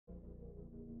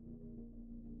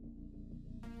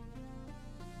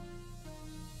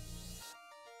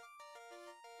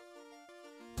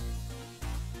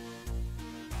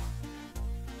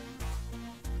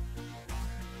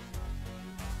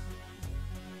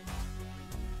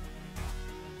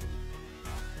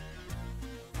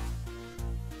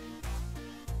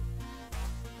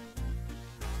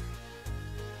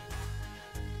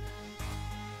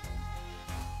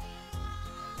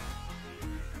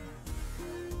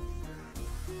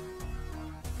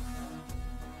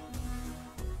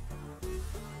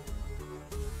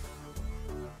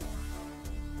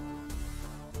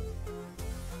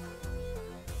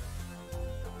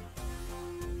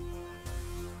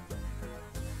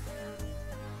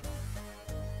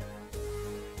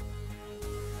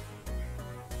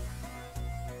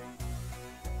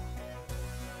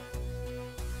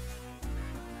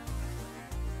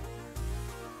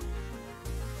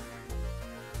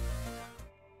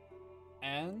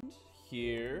And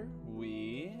here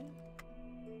we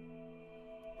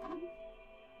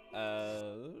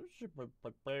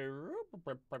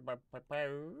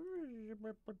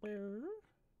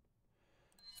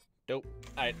dope.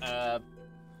 Alright,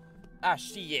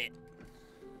 shit.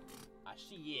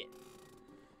 Shit.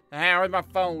 Where's my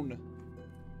phone?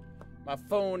 My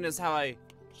phone is how I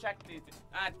check these.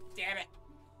 Damn it.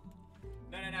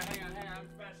 No, hang on, I'm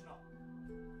professional.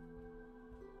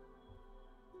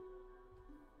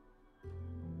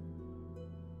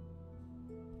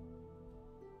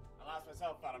 I lost my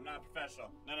cell phone, I'm not professional.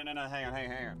 No, hang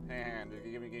on.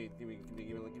 Give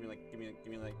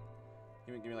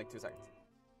me like 2 seconds.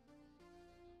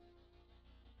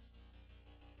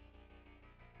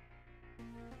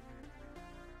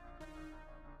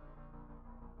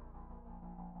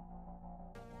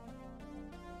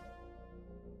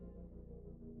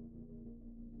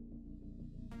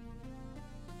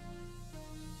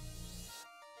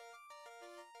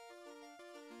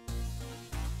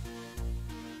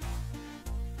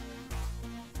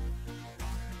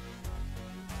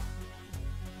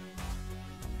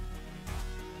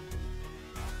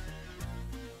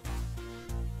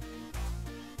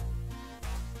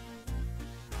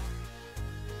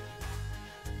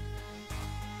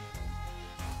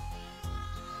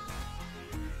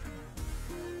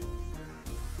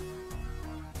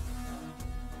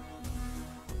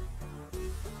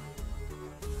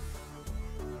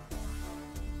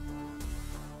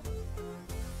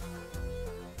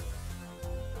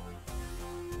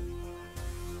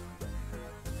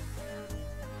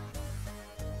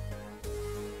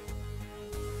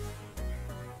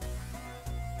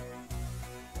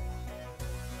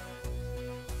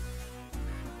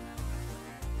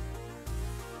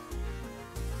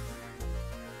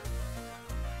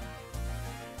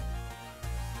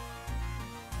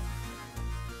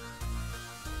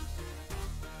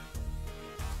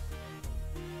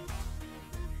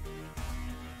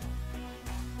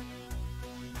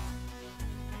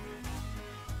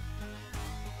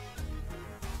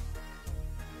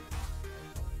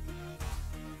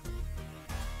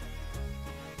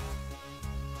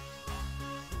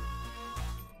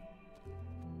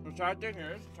 The sad thing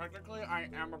is, technically, I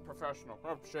am a professional.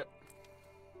 Oh, shit.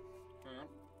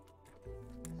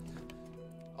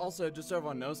 Also, just so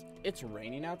everyone knows, it's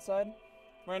raining outside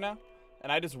right now.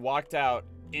 And I just walked out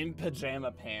in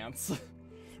pajama pants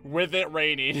with it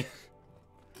raining.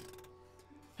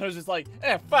 I was just like,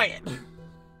 fuck it.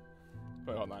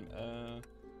 Wait, hold on.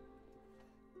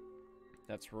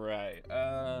 That's right.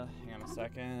 Hang on a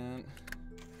second.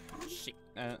 Shit.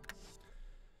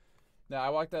 Now, I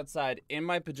walked outside in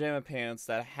my pajama pants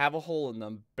that have a hole in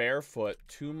them, barefoot,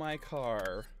 to my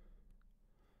car.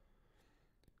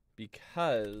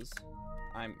 Because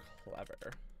I'm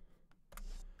clever.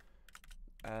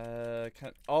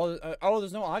 Oh,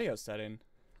 there's no audio setting.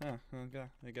 Huh, okay.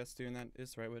 I guess doing that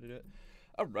is the right way to do it.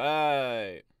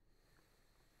 Alright.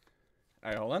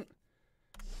 Alright, hold on.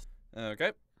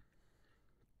 Okay.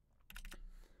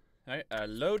 Alright,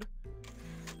 load.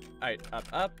 Alright,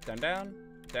 up, down.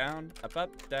 Down,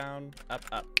 up, down,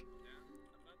 up.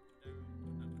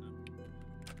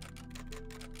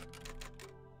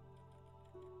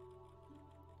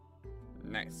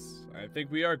 Nice. I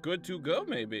think we are good to go,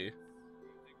 maybe.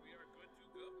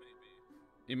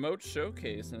 Emote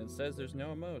showcase, and it says there's no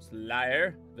emotes.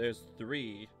 Liar. There's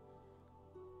 3.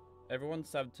 Everyone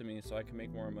sub to me so I can make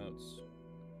more emotes.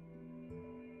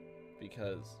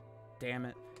 Because, damn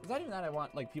it. It's not even that I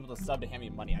want like people to sub to hand me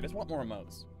money. I just want more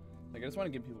emotes. Like, I just want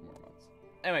to give people more emotes.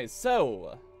 Anyway,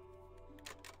 so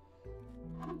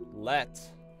let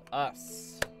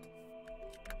us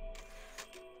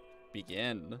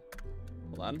begin.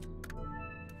 Hold on.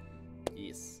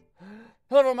 Yes.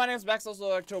 Hello everyone, my name is Max, also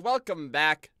LordEctro. Welcome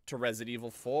back to Resident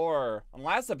Evil 4. On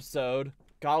last episode,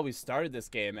 God, we started this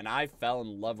game and I fell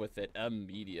in love with it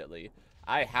immediately.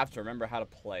 I have to remember how to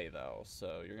play though,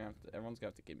 so everyone's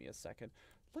gonna have to give me a second.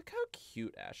 Look how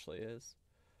cute Ashley is.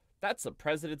 That's the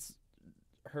president's.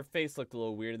 Her face looked a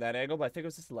little weird in that angle, but I think it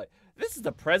was just like, this is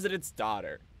the president's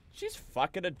daughter. She's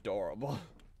fucking adorable.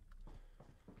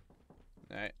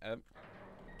 Alright,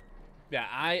 yeah,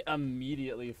 I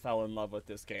immediately fell in love with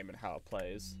this game and how it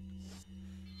plays.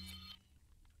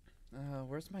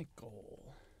 Where's my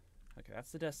goal? Okay,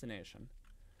 that's the destination.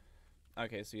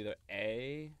 Okay, so either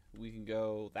A, we can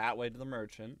go that way to the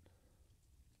merchant.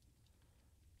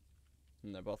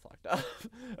 And they're both locked up.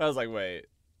 I was like, wait.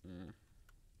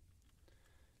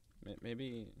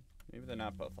 Maybe they're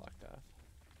not both locked off.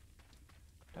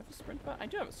 Do I have a sprint button? I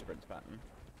do have a sprint button.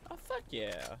 Oh, fuck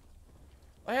yeah.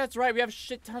 Oh, yeah, that's right. We have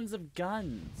shit tons of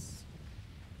guns.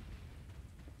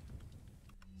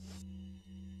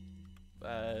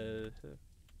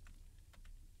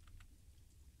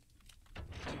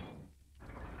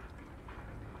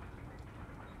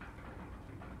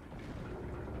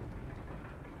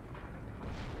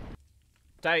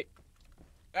 Tight.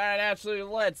 Alright, actually,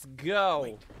 let's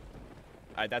go.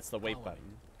 Alright, that's the wait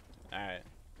button. Alright.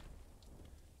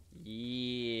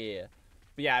 Yeah.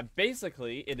 But yeah,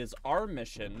 basically, it is our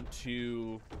mission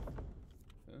to...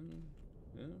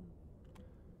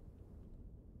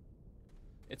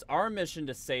 It's our mission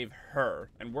to save her.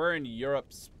 And we're in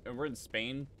Europe, and we're in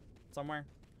Spain somewhere.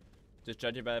 Just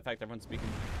judging by the fact everyone's speaking.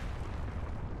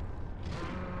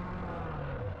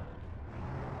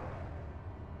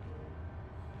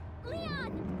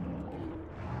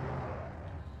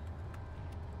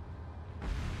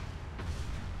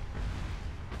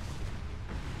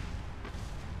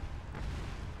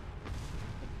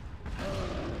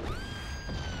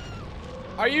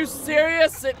 Are you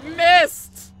serious? It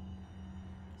missed!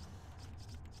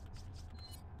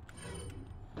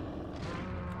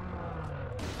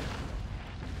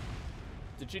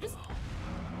 Did she just...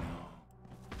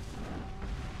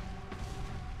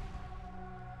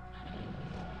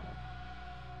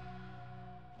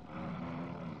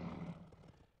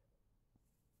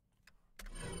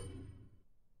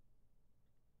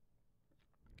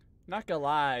 Not gonna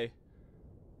lie.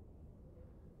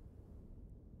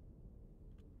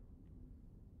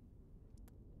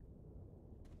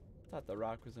 Thought the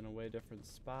rock was in a way different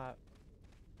spot.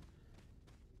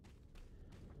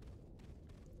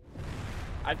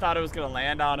 I thought it was gonna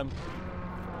land on him.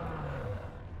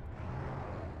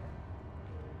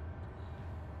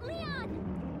 Leon!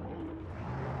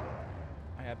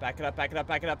 Alright, back it up, back it up,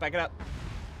 back it up, back it up.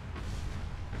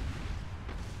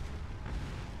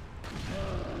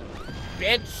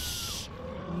 Bitch!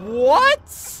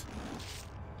 What?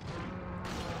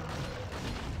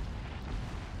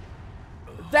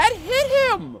 That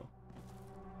hit him!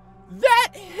 That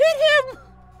hit him!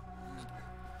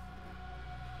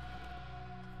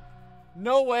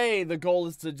 No way the goal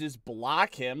is to just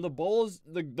block him. The goal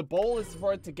is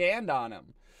for it to land on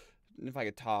him. If I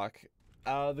could talk.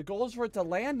 The goal is for it to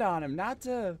land on him, not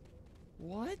to...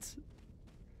 What?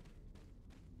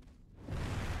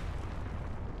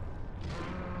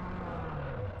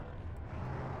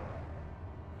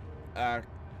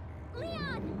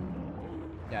 Leon!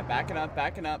 Yeah, backing up,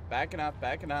 backing up, backing up,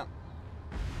 backing up.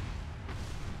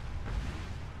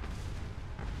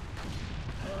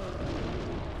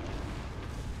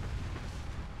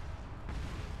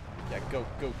 Yeah, go,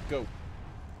 go, go.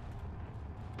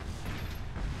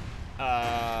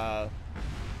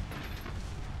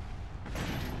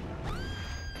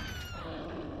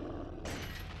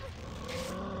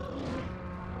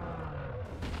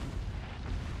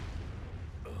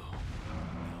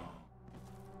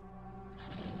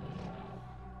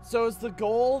 So is the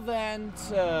goal then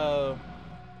to...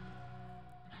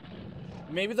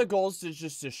 Maybe the goal is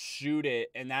just to shoot it,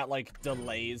 and that, like,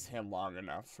 delays him long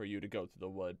enough for you to go through the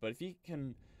wood. But if he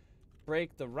can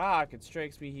break the rock, it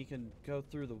strikes me he can go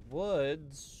through the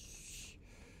woods.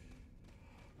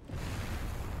 I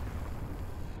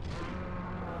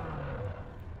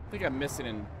think I'm missing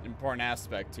an important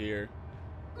aspect here.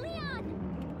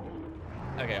 Leon!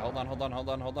 Okay, hold on, hold on, hold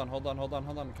on, hold on, hold on, hold on,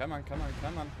 hold on. Come on, come on,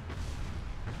 come on.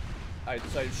 Alright,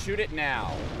 so shoot it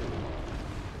now.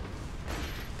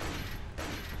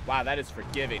 Wow, that is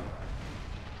forgiving.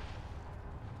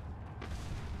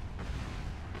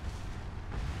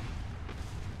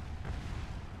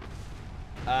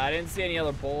 I didn't see any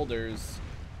other boulders.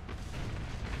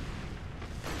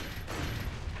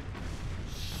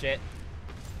 Shit.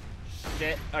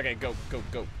 Shit. Okay, go, go,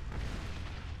 go.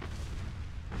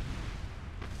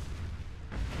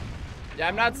 Yeah,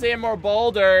 I'm not seeing more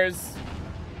boulders.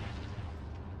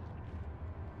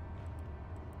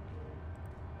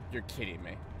 You're kidding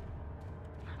me.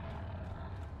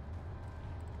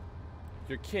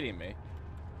 You're kidding me.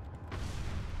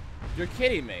 You're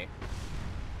kidding me.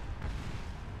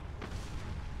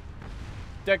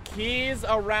 The key's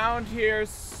around here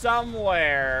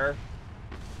somewhere.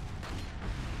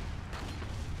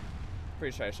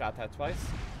 Pretty sure I shot that twice.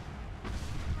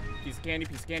 Piece of candy,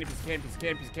 piece of candy, piece of candy, piece of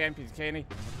candy, piece of candy, piece of candy.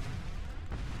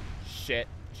 Shit,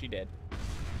 she dead.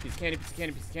 Piece of candy, piece of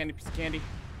candy, piece of candy, piece of candy.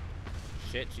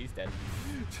 Shit, she's dead.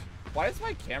 Why does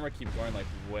my camera keep going like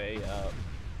way up?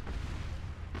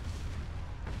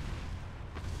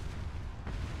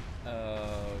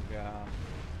 Oh god.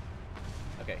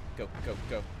 Okay, go, go,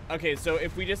 go. Okay, so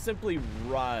if we just simply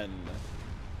run,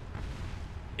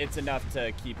 it's enough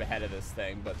to keep ahead of this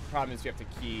thing, but the problem is you have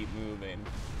to keep moving.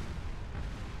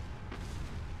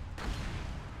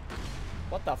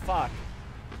 What the fuck?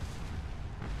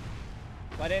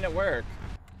 Why didn't it work?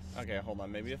 Okay, hold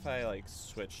on. Maybe if I, like,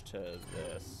 switch to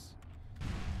this.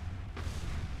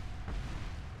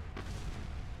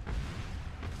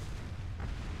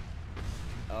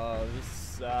 Oh, this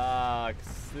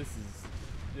sucks.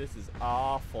 This is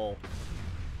awful.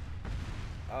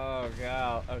 Oh,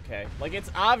 God. Okay. Like, it's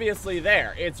obviously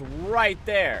there. It's right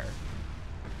there.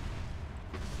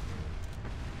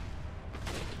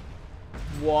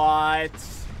 What?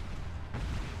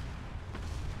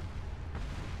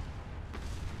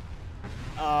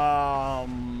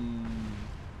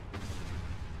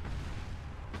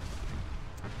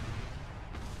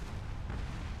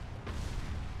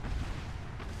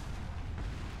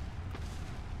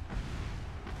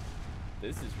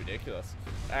 This is ridiculous.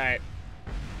 All right.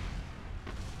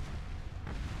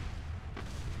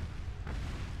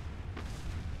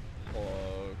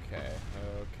 Okay.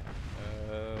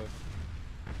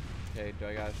 Okay, do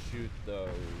I gotta shoot the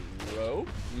rope?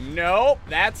 Nope,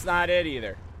 that's not it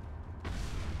either.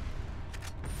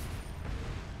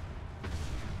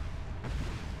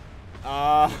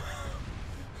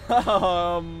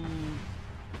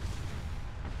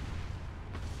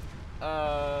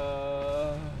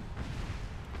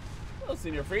 Hello,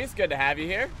 Senior Freeze. Good to have you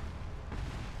here.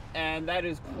 And that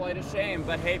is quite a shame,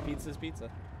 but hey, pizza's pizza.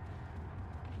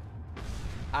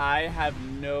 I have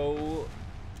no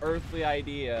earthly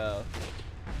idea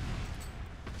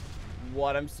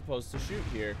what I'm supposed to shoot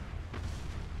here.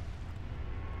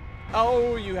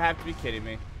 Oh, you have to be kidding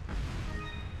me.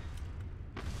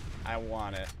 I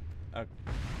want it. Okay.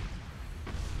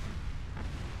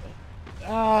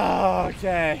 Oh,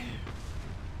 okay.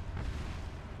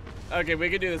 Okay, we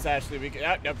can do this, Ashley. We can.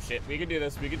 Oh, nope, shit. We can do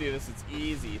this. We can do this. It's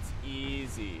easy. It's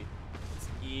easy. It's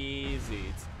easy.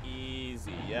 It's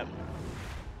easy. Yep.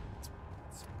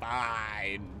 It's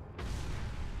fine.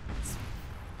 It's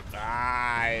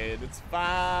fine. It's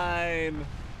fine.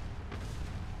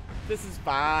 This is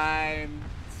fine.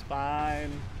 It's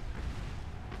fine.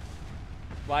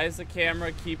 Why does the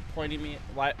camera keep pointing me?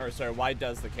 Why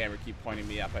does the camera keep pointing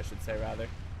me up? I should say rather.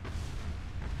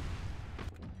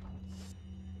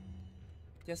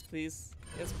 Yes, please.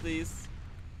 Yes, please.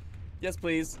 Yes,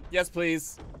 please. Yes,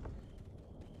 please.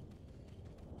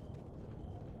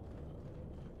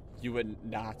 You would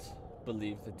not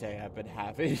believe the day I've been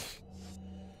having.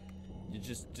 You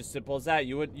just simple as that.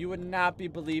 You would not be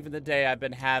believing the day I've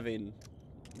been having,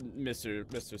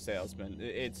 Mr. Salesman.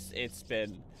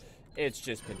 It's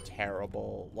just been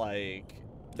terrible. Like,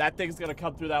 that thing's gonna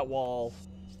come through that wall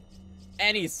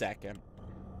any second.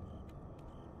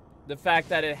 The fact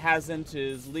that it hasn't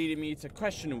is leading me to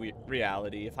question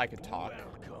reality, if I could talk.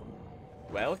 Welcome.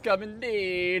 Welcome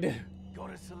indeed.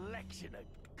 Got a selection of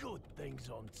good things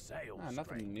on sale. Ah,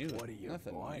 nothing new. What are you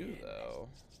buying? New though.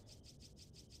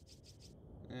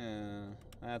 Yeah,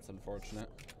 that's unfortunate.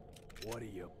 What are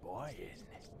you buying?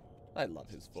 I love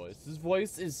his voice. His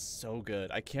voice is so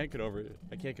good. I can't get over it.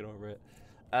 I can't get over it.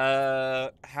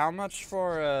 How much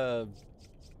for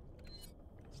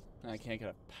I can't get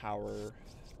a power.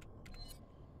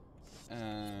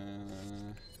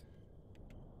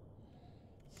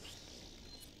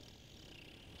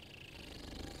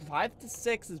 5 to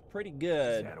 6 is pretty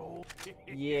good. Is that all?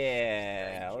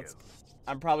 Yeah, Thank you.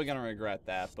 I'm probably gonna regret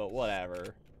that, but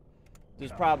whatever.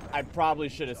 I probably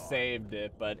should have saved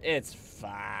it, but it's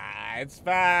fine. It's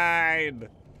fine.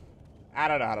 I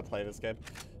don't know how to play this game.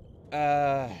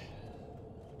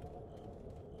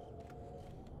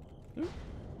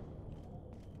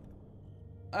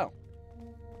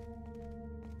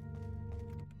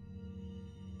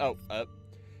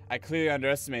 I clearly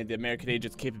underestimated the American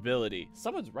agent's capability.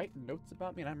 Someone's writing notes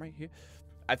about me and I'm right here.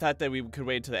 I thought that we could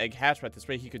wait until the egg hatched, but at this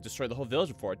rate he could destroy the whole village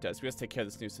before it does. We must take care of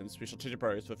this nuisance. We shall change our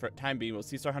priorities, but for the time being, we'll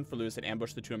cease our hunt for Lewis and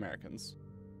ambush the 2 Americans.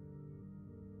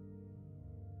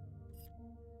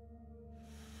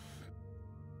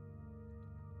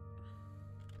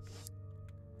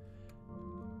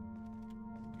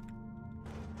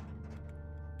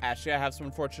 Actually, I have some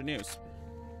unfortunate news.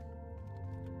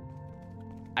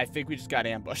 I think we just got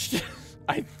ambushed.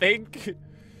 I think.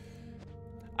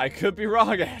 I could be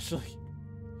wrong, actually.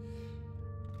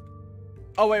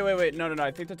 Oh, wait. No.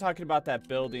 I think they're talking about that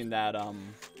building that,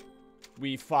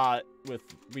 we fought with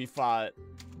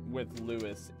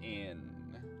Lewis in.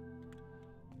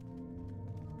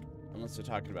 Unless they're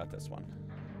talking about this one.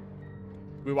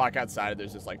 We walk outside,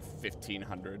 there's just like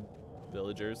 1,500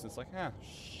 villagers. It's like, ah,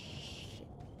 shit.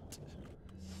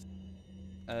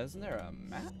 Isn't there a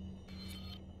map?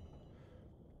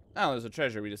 Oh, there's a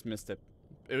treasure. We just missed it.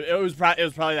 It was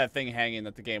probably that thing hanging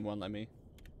that the game won't let me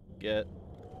get.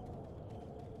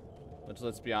 Which,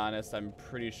 let's be honest, I'm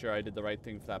pretty sure I did the right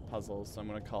thing for that puzzle, so I'm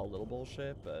gonna call a little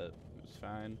bullshit, but it's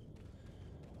fine.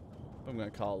 I'm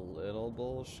gonna call a little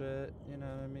bullshit, you know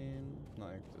what I mean?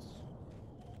 Like, just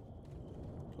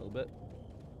a little bit.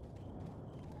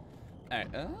 Alright,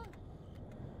 oh,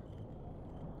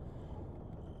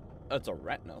 it's a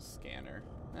retinal scanner.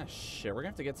 Ah, shit, we're gonna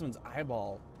have to get someone's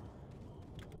eyeball.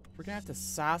 We're gonna have to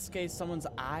Sasuke someone's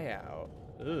eye out.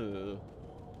 Ooh.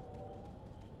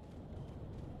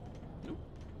 Nope.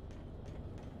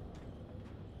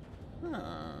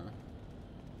 Huh.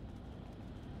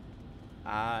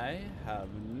 I have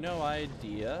no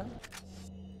idea.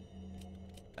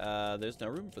 There's no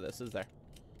room for this, is there?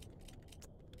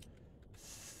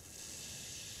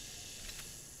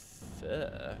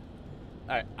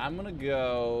 Alright, I'm gonna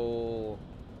go...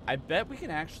 I bet we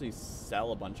can actually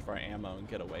sell a bunch of our ammo and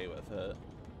get away with it.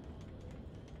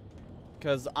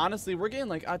 Because, honestly, we're getting,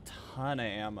 like, a ton of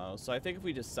ammo. So I think if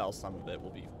we just sell some of it,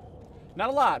 we'll be... Not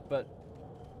a lot, but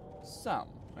some.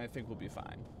 I think we'll be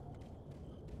fine.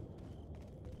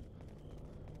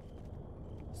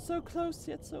 So close,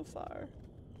 yet so far.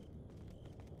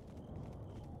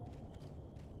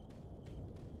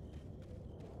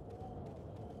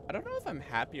 I don't know if I'm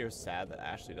happy or sad that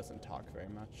Ashley doesn't talk very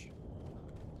much.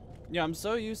 Yeah, I'm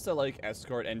so used to, like,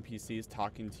 escort NPCs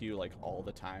talking to you, like, all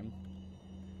the time.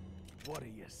 What are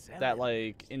you selling? That,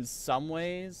 like, in some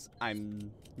ways,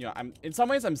 in some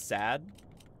ways I'm sad.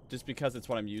 Just because it's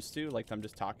what I'm used to, like, I'm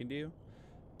just talking to you.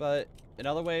 But in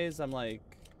other ways, I'm, like,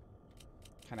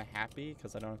 kind of happy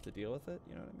because I don't have to deal with it,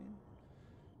 you know what I mean?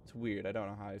 It's weird, I don't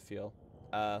know how I feel.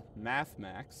 Math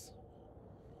max.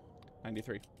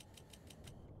 93.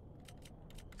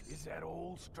 Is that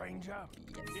all, stranger?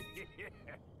 Yes.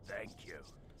 Thank you.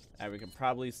 And we can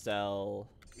probably sell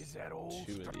Is that all,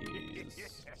 2 of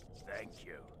these. Thank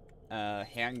you.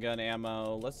 Handgun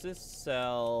ammo. Let's just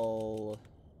sell...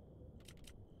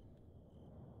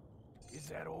 Is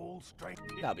that all, stranger?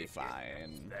 That'll be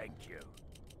fine. Thank you.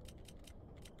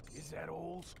 Is that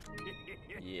all?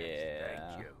 Yeah.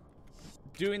 Thank you.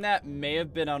 Doing that may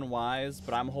have been unwise,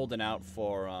 but I'm holding out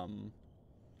for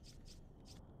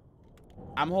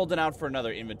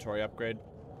another inventory upgrade.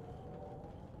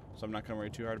 So I'm not gonna worry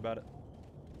too hard about it.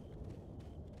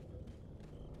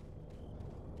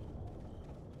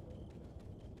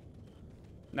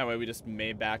 That way we just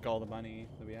made back all the money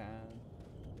that we had.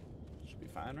 Should be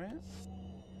fine, right?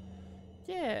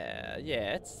 Yeah,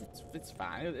 it's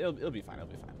fine. It'll be fine. It'll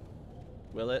be fine.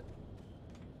 Will it?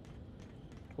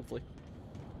 Hopefully.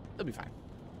 It'll be fine.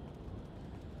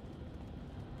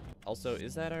 Also,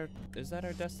 is that our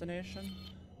destination?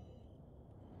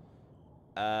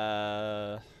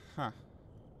 Huh.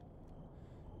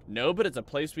 No, but it's a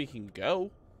place we can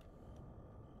go.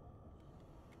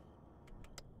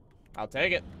 I'll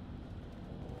take it.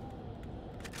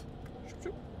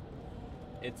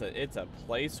 It's a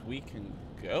place we can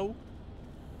go.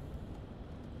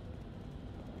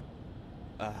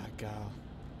 God.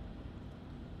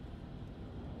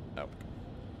 Oh.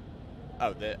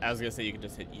 Oh, I was gonna say you can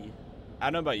just hit E. I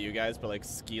don't know about you guys, but like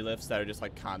ski lifts that are just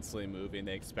like constantly moving,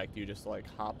 they expect you just to like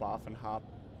hop off and hop.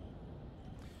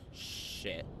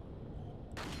 Shit.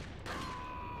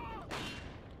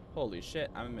 Holy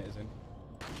shit, I'm amazing.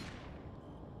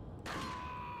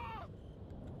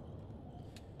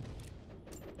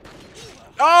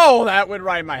 Oh, that went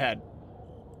right in my head.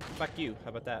 Fuck you. How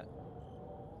about that?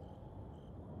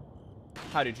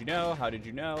 How did you know? How did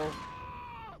you know?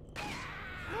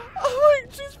 Oh,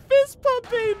 she's fist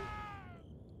pumping.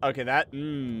 Okay, that.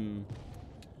 I'm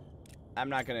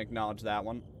not gonna acknowledge that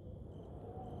one.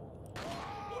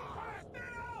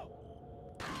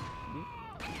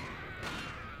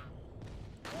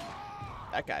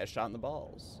 That guy is shot in the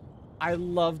balls. I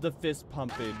love the fist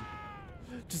pumping.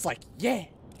 Just like, yeah,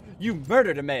 you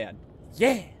murdered a man.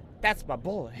 Yeah, that's my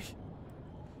boy.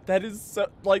 That is so,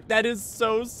 like, that is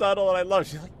so subtle, and I love it.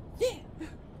 She's like, yeah.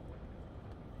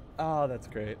 Oh, that's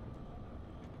great.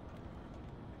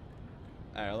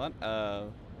 All right, hold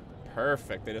on.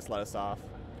 Perfect. They just let us off.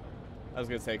 I was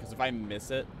gonna say, because if I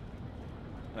miss it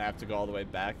and I have to go all the way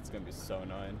back, it's gonna be so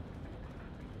annoying.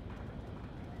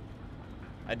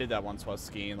 I did that once while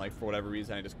skiing, like, for whatever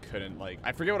reason, I just couldn't, like,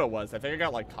 I forget what it was. I think I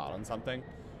got, like, caught on something,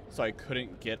 so I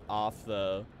couldn't get off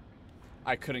the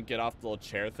little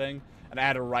chair thing, and I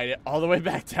had to ride it all the way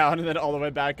back down and then all the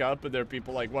way back up, and there are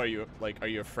people like, what, are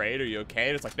you afraid? Are you okay?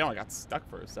 And it's like, no, I got stuck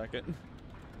for a second.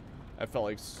 I felt,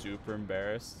 like, super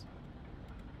embarrassed.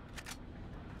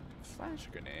 Flash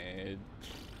grenade.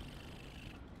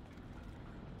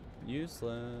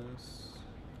 Useless.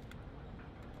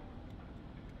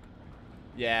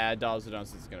 Yeah, Dolls of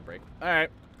Donuts is gonna break.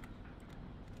 Alright.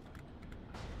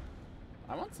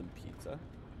 I want some pizza.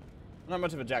 I'm not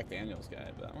much of a Jack Daniels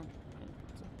guy, but I want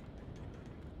pizza.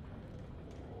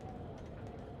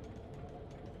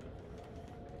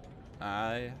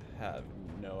 I have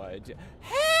no idea.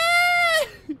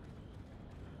 Hey!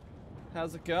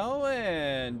 How's it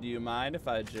going? Do you mind if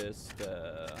I just,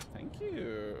 thank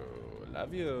you.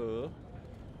 Love you.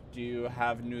 Do you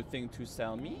have new thing to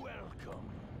sell me? Welcome.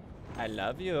 I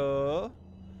love you.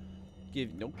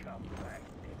 Give, nope. Come back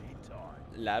anytime.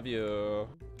 Love you.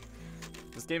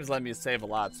 This game's letting me save a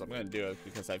lot, so I'm gonna do it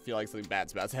because I feel like something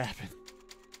bad's about to happen.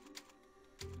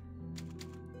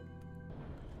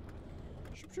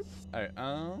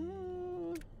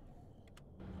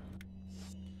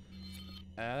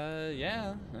 Alright,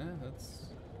 yeah, that's...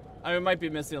 I mean, we might be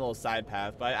missing a little side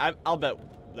path, but I'll bet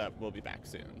that we'll be back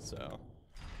soon, so...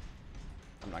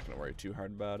 I'm not gonna worry too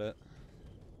hard about it.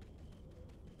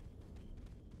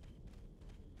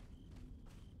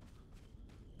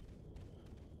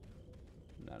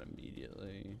 Not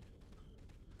immediately.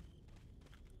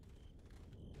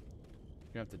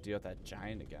 You're gonna have to deal with that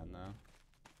giant again, though.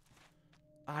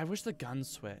 I wish the gun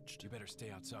switched. You better stay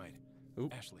outside.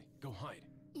 Oop. Ashley, go hide.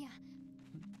 Yeah.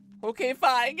 Okay,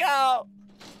 fine, go!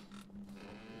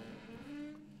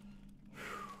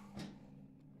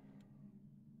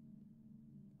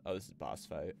 Oh, this is boss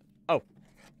fight. Oh,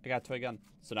 I got a toy gun,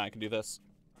 so now I can do this.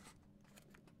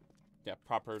 Yeah,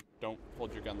 proper, don't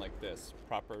hold your gun like this.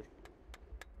 Proper.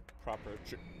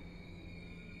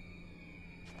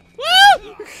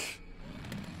 Woo!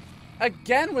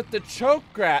 Again with the choke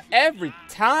grab every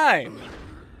time.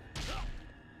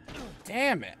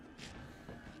 Damn it.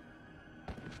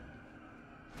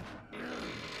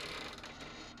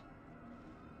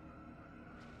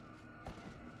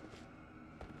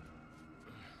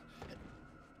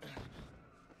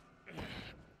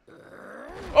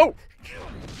 Oh!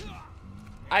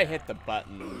 I hit the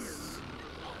buttons.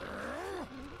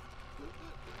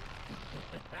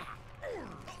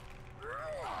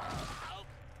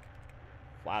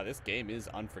 Wow, this game is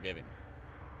unforgiving.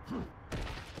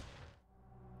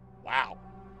 Wow.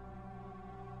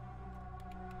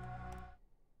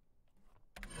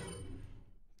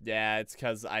 Yeah, it's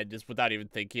because I just, without even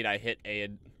thinking, I hit A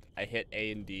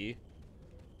and D.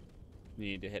 You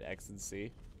need to hit X and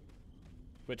C.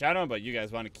 Which, I don't know about you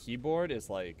guys, on a keyboard is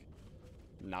like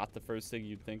not the first thing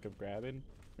you'd think of grabbing.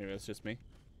 Maybe it's just me.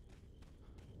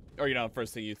 Or, you know,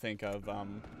 first thing you think of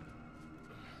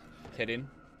hitting.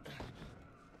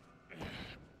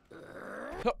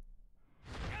 Oh.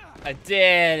 I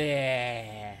did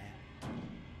it!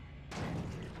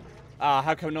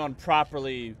 How come no one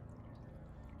properly,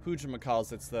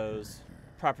 whoochamacalls it's those,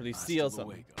 properly steals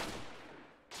them?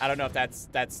 I don't know if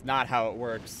that's not how it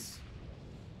works.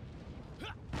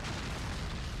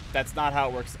 That's not how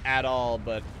it works at all,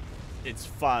 but it's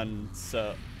fun,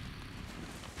 so.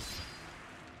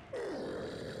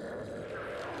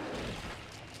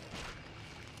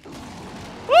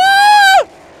 Woo!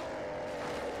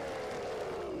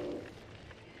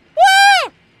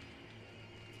 Woo!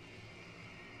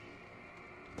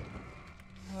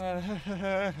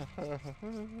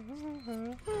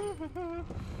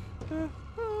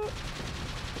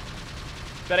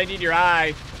 Bet I need your eye.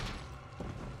 You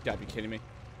gotta be kidding me.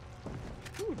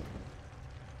 Ooh.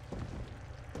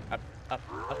 Up.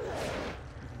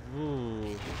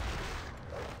 Ooh.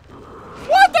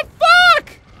 What the fuck?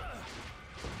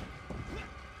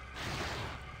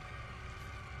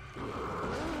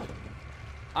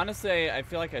 Honestly, I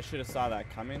feel like I should have saw that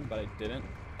coming, but I didn't.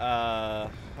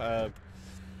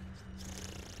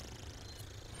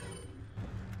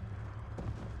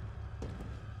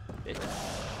 Bitch.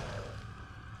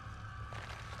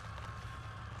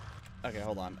 Okay,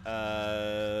 hold on.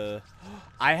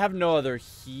 I have no other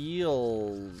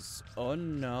heals. Oh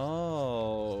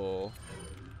no.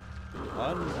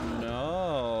 Oh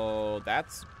no.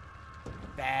 That's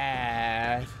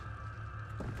bad.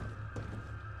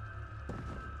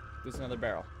 There's another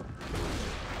barrel.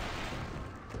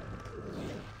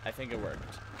 I think it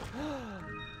worked.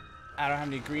 I don't have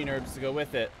any green herbs to go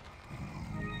with it.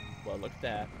 Well, look at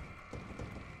that.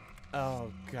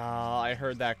 Oh god, I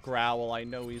heard that growl. I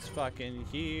know he's fucking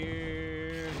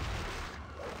here.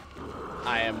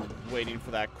 I am waiting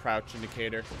for that crouch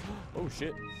indicator. Oh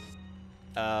shit.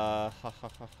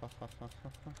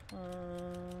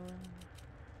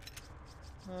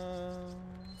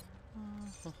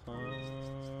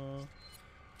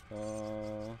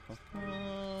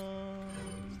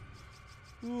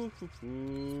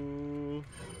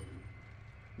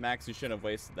 Max, you shouldn't have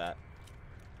wasted that.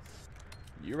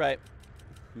 You're right.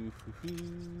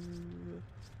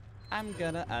 I'm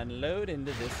gonna unload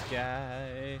into this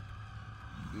guy.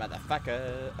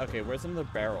 Motherfucker. Okay, where's another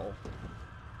barrel?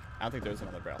 I don't think there's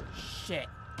another barrel. Shit.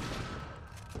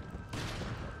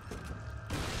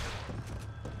 I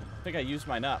think I used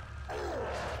mine up.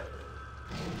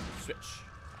 Switch.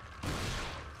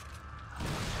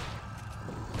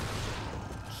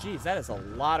 Jeez, that is a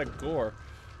lot of gore.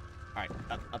 Alright,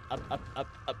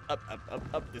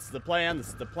 up. This is the plan, this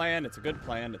is the plan. It's a good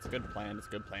plan, it's a good plan, it's a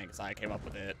good plan, because I came up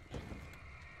with it.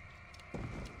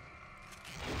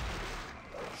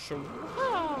 Sure.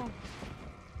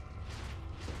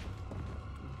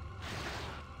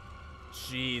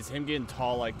 Jeez, him getting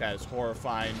tall like that is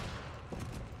horrifying.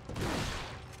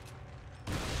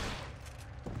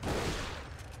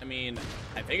 I mean,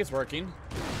 I think it's working.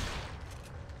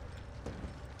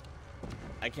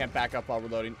 I can't back up while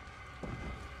reloading.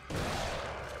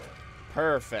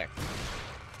 Perfect.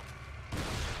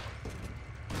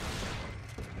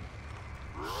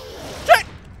 Shit!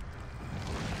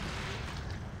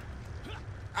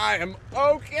 I am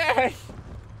okay.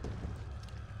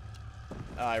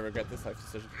 Oh, I regret this life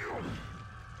decision.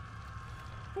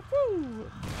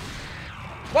 Woo-hoo.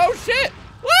 Whoa, shit!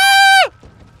 Woo!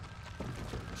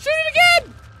 Shoot it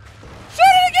again! Shoot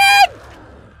it again!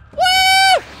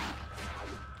 Woo!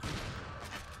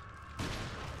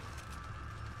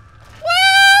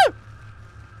 Woo!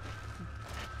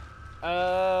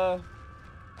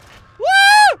 Woo!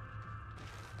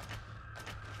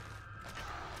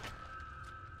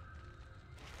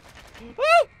 Woo!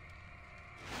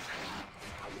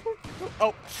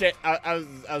 Oh shit! I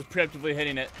was preemptively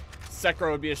hitting it.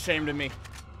 Sekiro would be ashamed of me.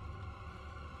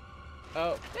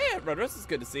 Oh, yeah, Rodriguez, it's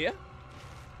good to see you.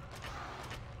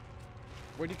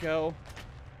 Where'd he go?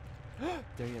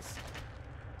 There he is.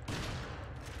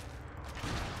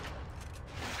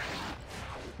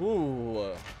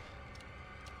 Ooh.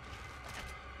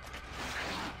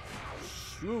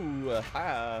 Ooh,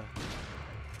 ha.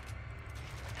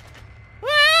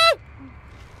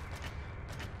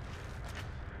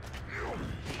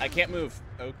 I can't move.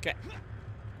 Okay.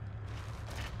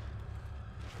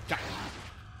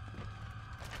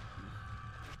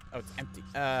 Oh, it's empty.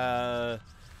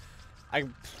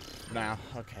 Now,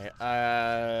 okay.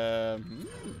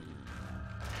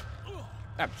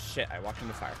 Oh, shit, I walked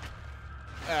into fire.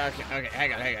 Okay,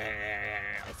 hang on.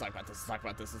 Let's talk about this.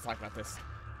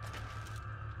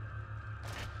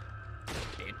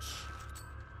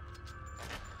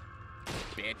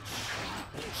 Bitch.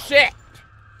 Shit!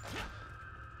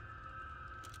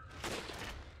 I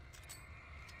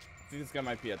think this guy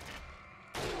might be a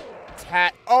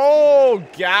tat. Oh,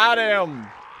 got him.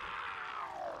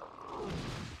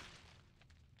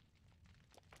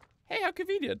 Hey, how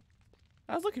convenient.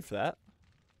 I was looking for that.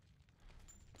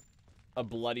 A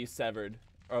bloody severed,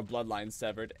 or a bloodline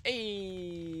severed.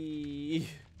 Hey.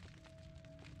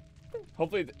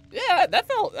 Hopefully, yeah, that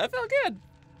felt good.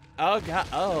 Oh god.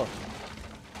 Oh.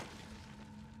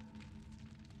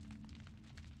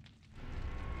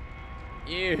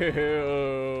 Ew.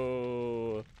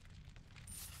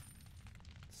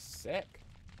 Sick.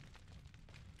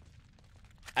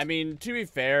 I mean, to be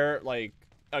fair, like,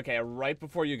 okay, right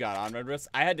before you got on Red Wrist,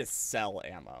 I had to sell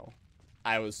ammo.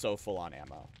 I was so full on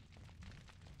ammo.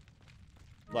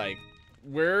 Like,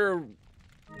 we're, you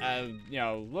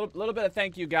know, little bit of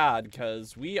thank you God,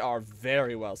 because we are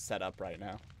very well set up right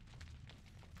now.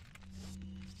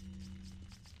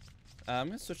 I'm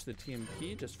gonna switch to the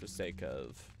TMP just for sake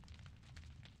of.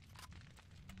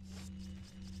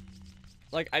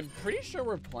 Like, I'm pretty sure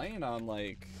we're playing on,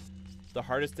 like, the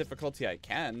hardest difficulty I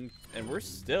can, and we're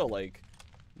still, like,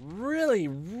 really,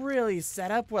 really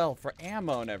set up well for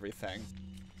ammo and everything.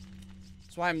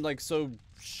 That's why I'm, like, so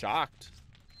shocked.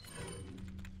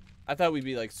 I thought we'd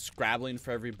be, like, scrabbling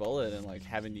for every bullet and, like,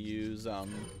 having to use, our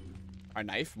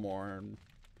knife more. And...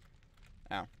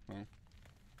 oh, well.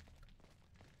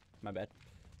 My bad.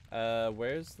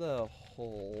 Where's the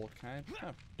hole? Can I?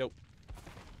 Oh, dope.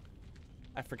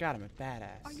 I forgot I'm a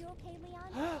badass. Are you okay,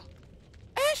 Leon?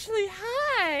 Ashley,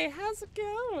 hi! How's it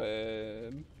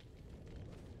going?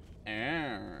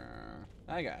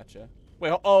 I gotcha.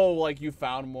 Wait, oh, like you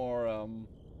found more,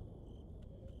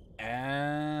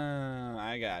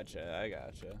 I gotcha.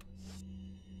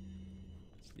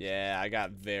 Yeah, I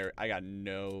got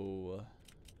no...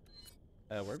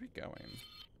 where are we going?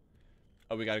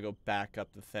 Oh, we gotta go back up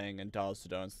the thing, and Dolls to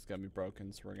Donuts is gonna be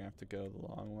broken, so we're gonna have to go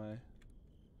the long way.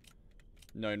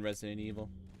 Knowing Resident Evil.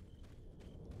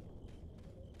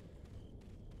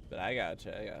 But I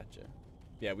gotcha.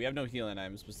 Yeah, we have no healing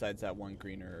items besides that one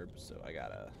green herb, so I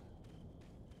gotta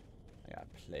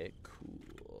play it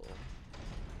cool.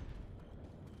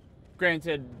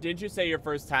 Granted, didn't you say your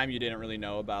first time you didn't really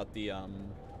know about the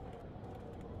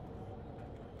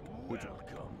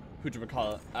Who'd you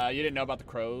didn't know about the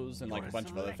crows and like a bunch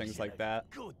of other things like that.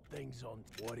 Good things on.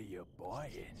 What are you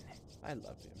buying? I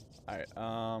love you. All right.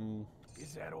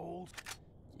 Is that all?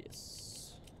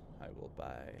 Yes. I will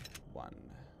buy one.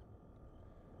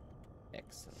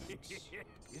 Excellent.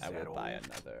 I will buy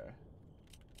another.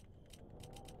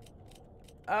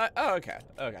 Oh, okay.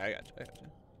 Okay, I got you.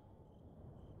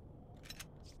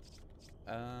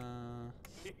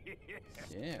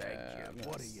 Yeah.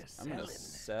 I'm gonna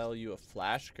sell you a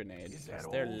flash grenade because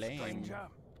they're lame.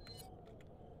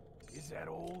 Is that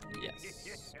all?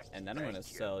 Yes. And then I'm gonna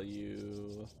sell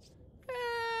you.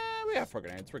 We have 4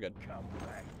 grenades. We're good. Come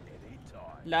back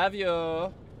anytime. Love you.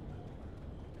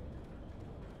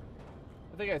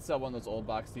 I think I'd sell one of those old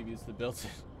box TVs that built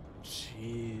it.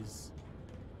 Jeez.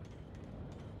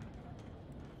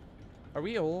 Are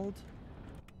we old?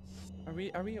 Are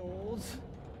we old?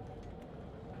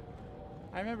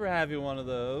 I remember having one of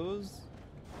those.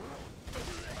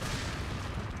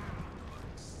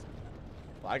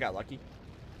 Well, I got lucky.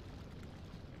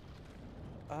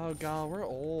 Oh god, we're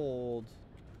old.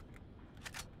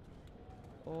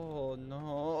 Oh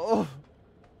no.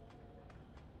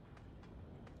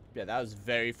 Yeah, that was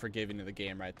very forgiving of the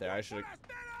game right there. I should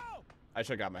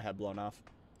have got my head blown off.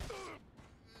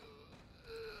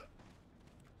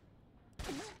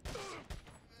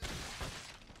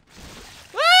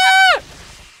 Ah!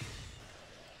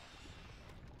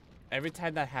 Every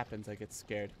time that happens, I get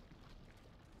scared.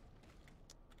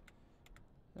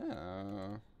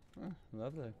 Oh,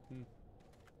 lovely.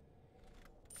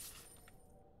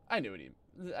 I knew what he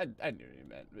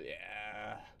meant. But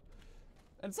yeah.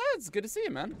 And so it's good to see you,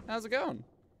 man. How's it going?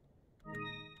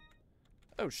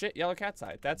 Oh shit, yellow cat's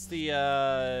eye. That's the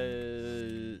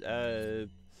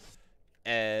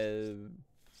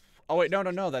oh wait,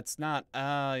 no, that's not.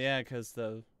 Yeah, cause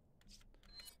the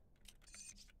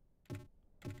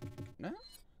no,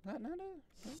 not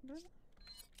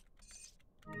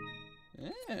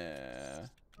yeah.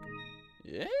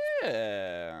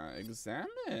 Yeah,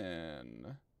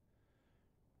 examine.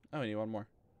 Oh, we need one more.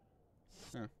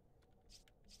 Huh.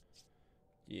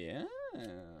 Yeah.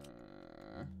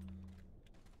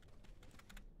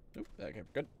 Oop, okay,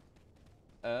 good.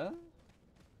 Oh,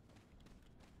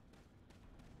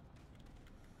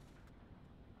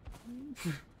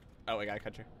 I gotta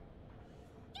catch her.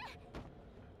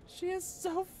 She is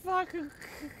so fucking.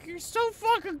 You're so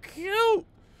fucking cute. All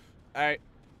right,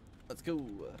 let's go.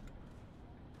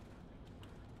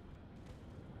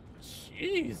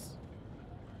 Jeez.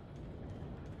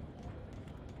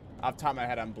 Off the top of my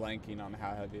head, I'm blanking on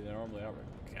how heavy they normally are.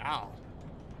 God.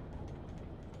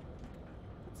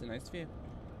 It's a nice view.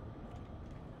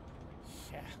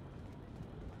 Yeah.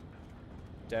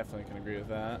 Definitely can agree with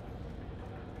that.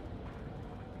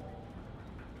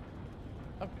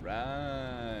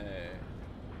 Alright.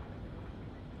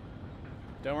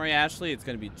 Don't worry, Ashley. It's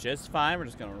going to be just fine. We're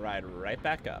just going to ride right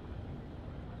back up.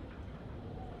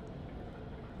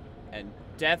 And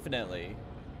definitely.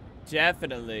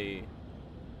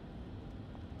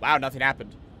 Wow, nothing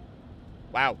happened.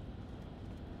 Wow.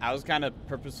 I was kind of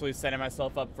purposefully setting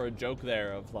myself up for a joke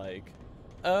there of like,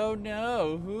 oh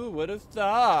no, who would have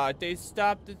thought? They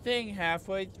stopped the thing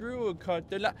halfway through and cut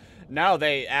the line. No,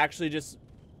 they actually just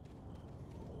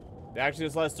let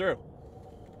us through.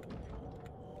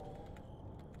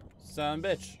 Son of a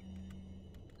bitch.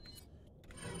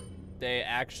 They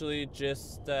actually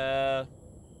just,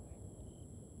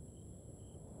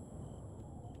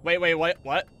 Wait,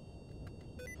 what?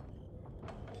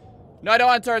 No, I don't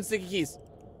want to turn sticky keys.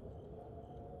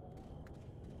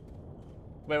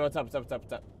 Wait, what's up?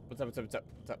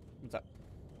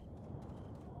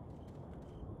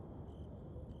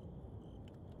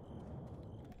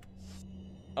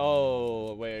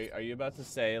 Oh, wait, are you about to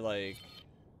say, like...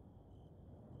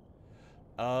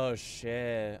 Oh,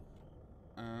 shit.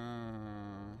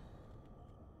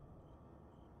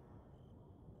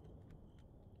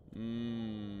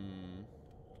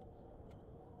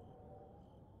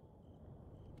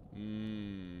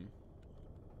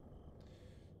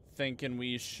 Thinking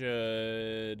we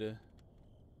should...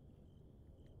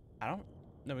 I don't...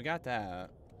 No, we got that.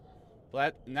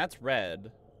 Well, and that's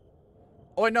red.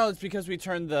 Oh, wait, no, it's because we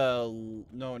turned the...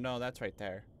 No, that's right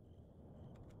there.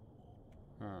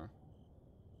 Huh.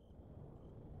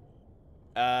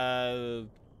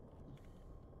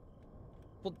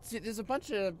 Well, see, there's a bunch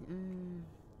of...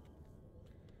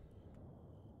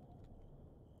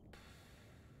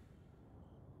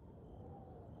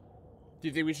 Do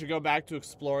you think we should go back to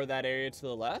explore that area to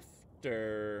the left,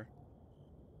 or...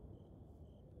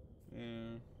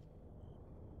 Yeah.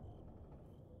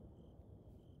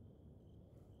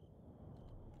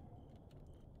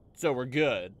 So we're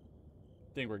good.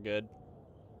 Think we're good.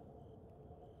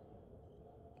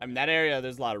 I mean, that area,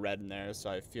 there's a lot of red in there, so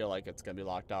I feel like it's gonna be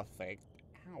locked off. Like,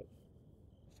 ow.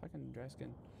 Fucking dry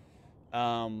skin.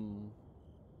 I'd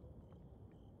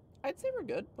say we're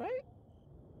good, right?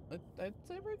 I'd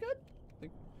say we're good.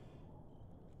 Like,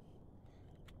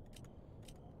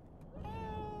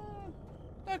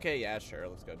 okay, yeah, sure.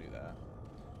 Let's go do that.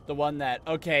 The one that,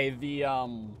 okay, the,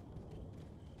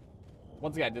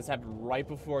 once again, this happened right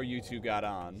before you two got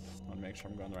on. I want to make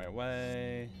sure I'm going the right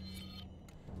way.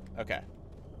 Okay.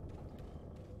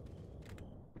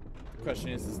 The question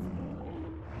is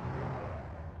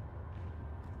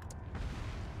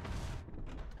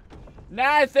nah,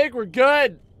 I think we're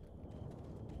good.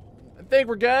 I think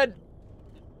we're good.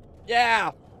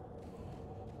 Yeah.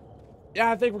 Yeah,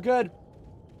 I think we're good.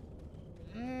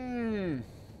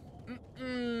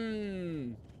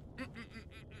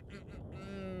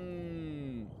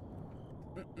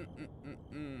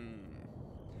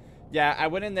 Yeah, I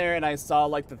went in there and I saw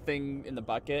like the thing in the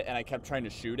bucket and I kept trying to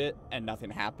shoot it and nothing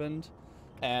happened.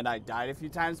 And I died a few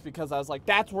times because I was like,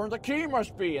 that's where the key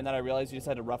must be. And then I realized you just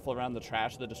had to ruffle around the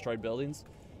trash of the destroyed buildings.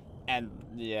 And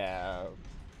yeah,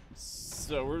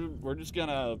 so we're just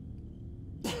gonna,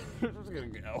 we're just gonna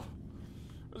go.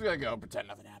 We're just gonna go pretend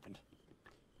nothing happened.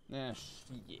 Nah,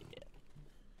 shit.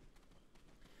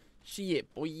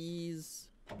 Shit, boys.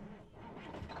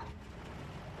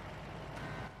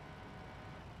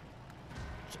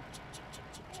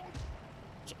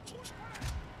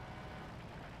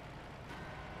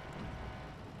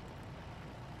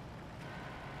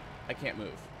 I can't move.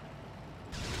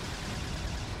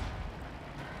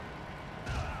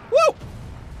 Woo!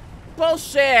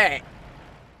 Bullshit!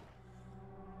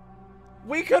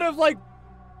 We could have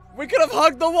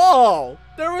hugged the wall!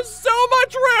 There was so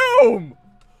much room!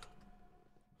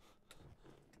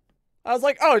 I was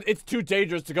like, oh, it's too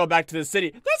dangerous to go back to the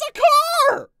city. There's a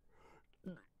car!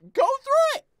 Go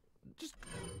through it! Just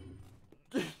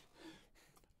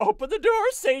open the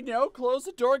door, say no, close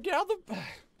the door, get out the...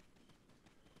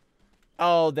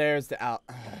 Oh, there's the out.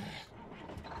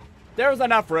 There was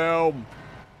enough room.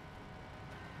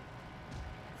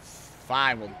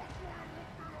 Fine, we'll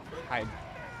hide.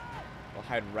 We'll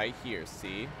hide right here,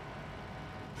 see?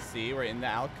 See, we're in the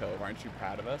alcove. Aren't you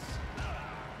proud of us?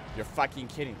 You're fucking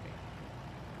kidding me.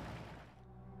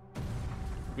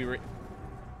 We were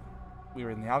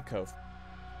in the alcove.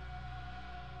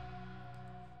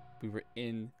 We were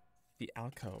in the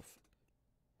alcove.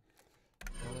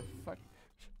 What the fuck?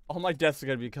 All my deaths are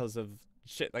gonna be because of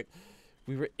shit. Like,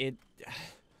 we were in.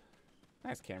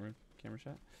 Nice camera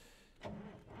shot.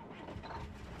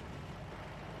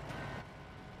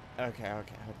 Okay.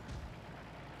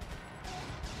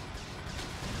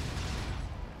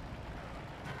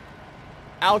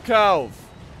 Alcove.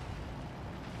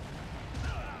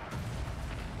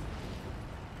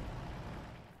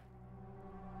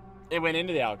 It went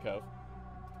into the alcove.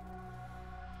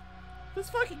 This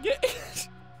fucking get.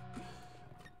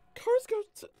 Cars go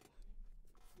to...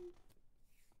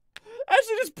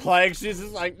 Actually, just playing. She's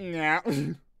just like, nah.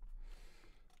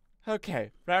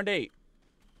 Okay, round 8.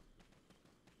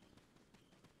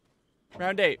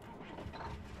 Round 8.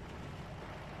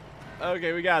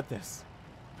 Okay, we got this.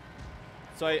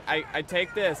 So I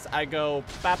take this. I go,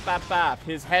 bop, bop, bop.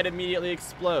 His head immediately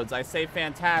explodes. I say,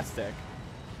 fantastic.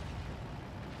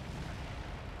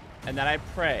 And then I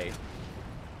pray.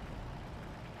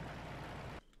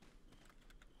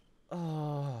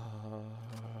 Oh,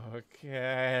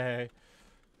 okay.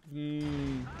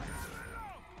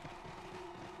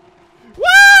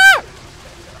 Wah!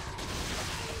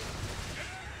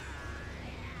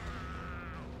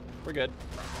 We're good.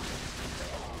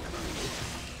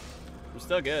 We're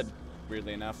still good,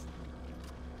 weirdly enough.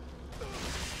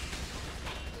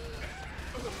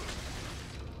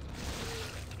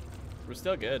 We're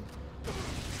still good.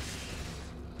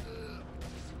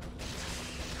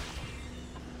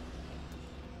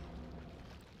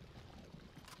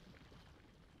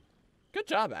 Good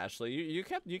job, Ashley. You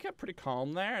kept pretty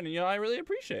calm there, and I really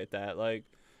appreciate that. Like,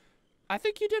 I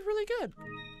think you did really good,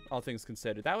 all things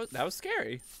considered. That was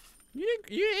scary. You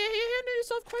handled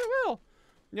yourself quite well.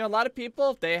 A lot of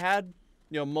people, if they had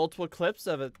multiple clips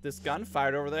of this gun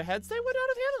fired over their heads, they would not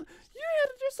have handled it. You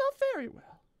handled yourself very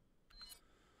well.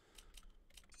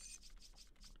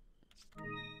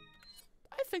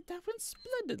 I think that went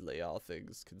splendidly, all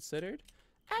things considered.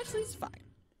 Ashley's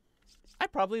fine. I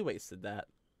probably wasted that.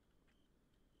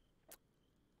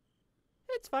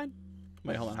 It's fine.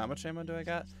 Wait, hold on. How much ammo do I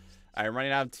got? I'm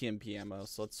running out of TMP ammo,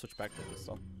 so let's switch back to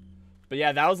pistol. But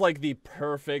yeah, that was like the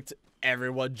perfect,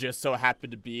 everyone just so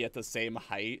happened to be at the same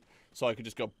height. so I could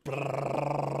just go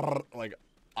brrrr, like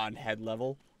on head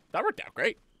level. That worked out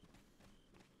great.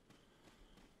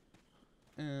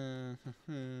 We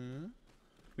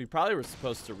probably were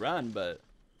supposed to run, but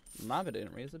Lava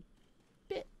didn't raise a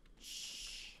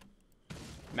bitch.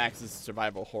 Max's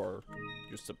survival horror.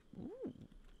 Ooh.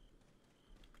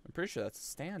 I'm pretty sure that's a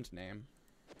stand name.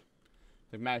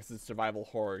 Like Max's survival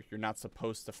horror, you're not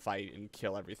supposed to fight and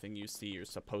kill everything you see. You're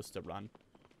supposed to run.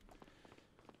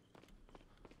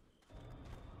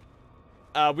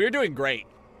 We're doing great.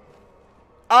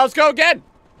 Oh, let's go again.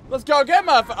 Let's go again,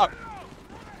 motherfucker.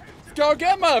 Let's go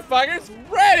again, motherfuckers.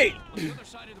 Ready. The other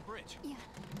side of the bridge. Yeah.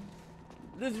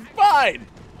 This is fine.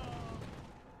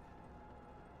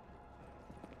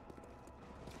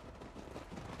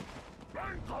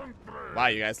 Wow,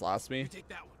 you guys lost me. You take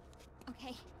that one.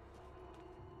 Okay.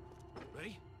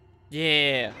 Ready?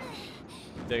 Yeah.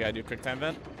 Think I do quick time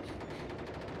vent?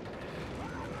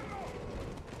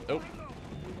 Oh.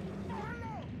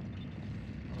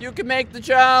 You can make the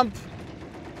jump.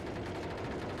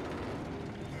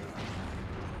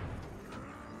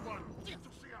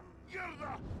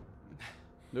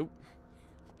 Nope.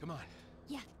 Come on.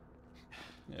 Yeah.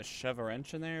 Yeah, shove a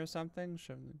wrench in there or something.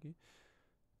 Shove the key.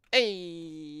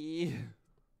 Hey.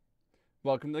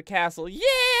 Welcome to the castle. Yeah,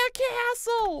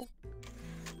 castle.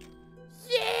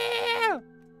 Yeah.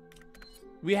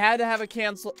 We had to have a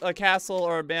castle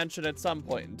or a mansion at some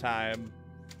point in time.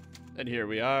 And here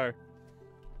we are.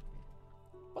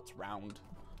 What's round?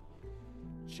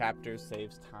 Chapter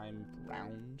saves time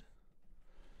round.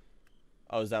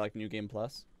 Oh, is that like New Game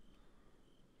Plus?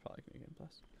 Probably New Game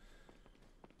Plus.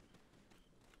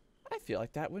 I feel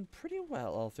like that went pretty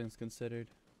well, all things considered.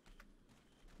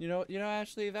 You know,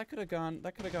 Ashley, that could have gone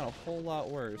a whole lot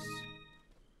worse.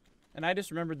 And I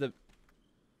just remembered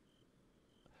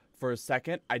for a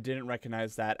second, I didn't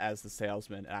recognize that as the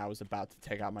salesman, and I was about to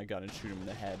take out my gun and shoot him in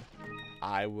the head.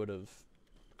 I would have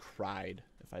cried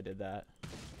if I did that.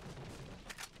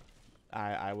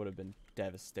 I would have been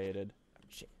devastated. Oh,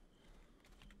 shit.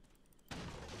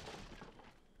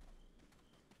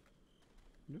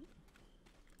 Nope.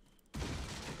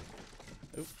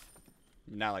 Oop.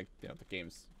 Now, like, you know, the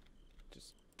game's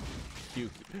just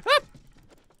cute. Ah!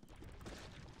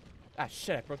 Ah,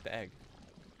 shit, I broke the egg.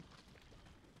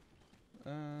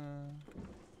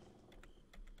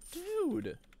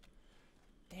 Dude.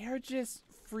 They're just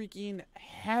freaking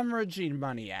hemorrhaging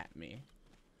money at me.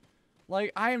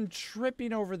 Like, I am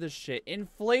tripping over this shit.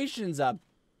 Inflation's a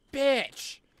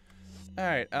bitch.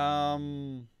 Alright,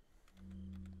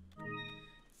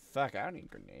 fuck, I don't need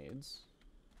grenades.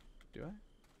 Do I?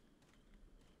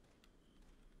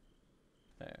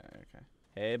 Okay.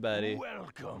 Hey, buddy.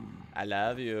 Welcome. I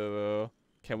love you.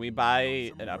 Can we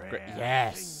buy an upgrade?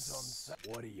 Yes.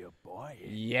 What are you buying?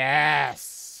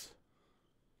 Yes.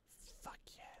 Fuck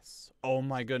yes. Oh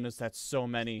my goodness, that's so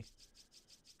many.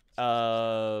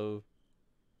 Ooh.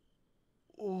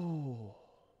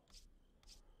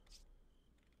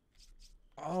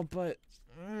 Oh, but.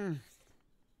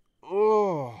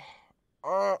 Oh.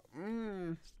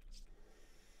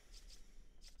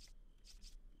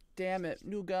 Damn it.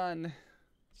 New gun.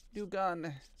 New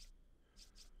gun.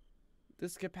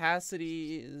 This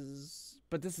capacity is...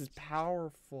 But this is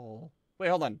powerful. Wait,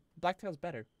 hold on. Blacktail's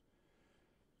better.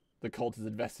 The cult is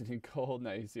invested in gold.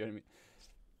 Now you see what I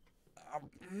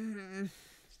mean.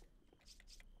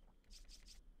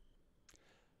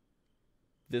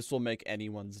 This will make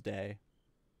anyone's day.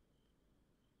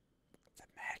 It's a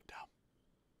Magnum.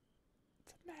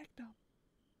 It's a Magnum.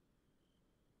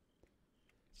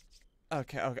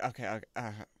 Okay.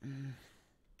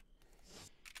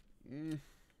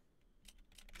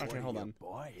 Okay, hold on.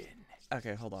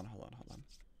 Okay, hold on.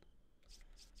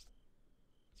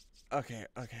 Okay,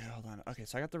 hold on. Okay,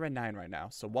 so I got the red 9 right now.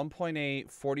 So 1.8,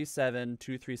 47,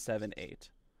 237.8.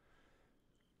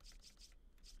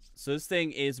 So this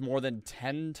thing is more than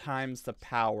 10 times the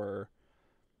power,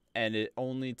 and it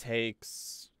only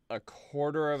takes a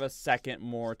quarter of a second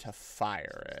more to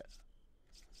fire it.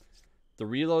 The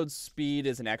reload speed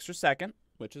is an extra second,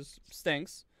 which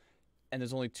stinks, and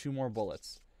there's only 2 more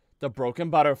bullets. The broken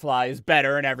butterfly is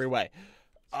better in every way.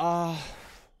 Oh,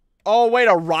 wait,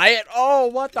 a riot? Oh,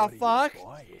 what the fuck?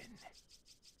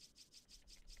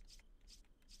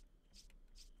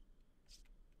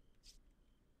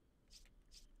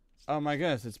 Oh my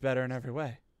goodness, it's better in every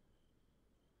way.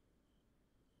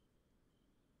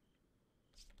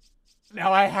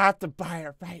 Now I have to buy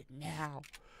it right now.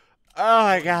 Oh,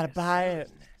 I gotta buy it.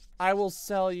 I will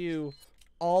sell you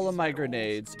all of my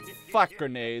grenades. Fuck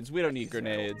grenades. We don't need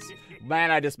grenades.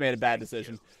 Man, I just made a bad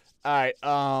decision. Alright,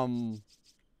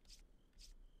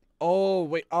 Oh,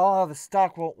 wait. Oh, the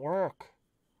stock won't work.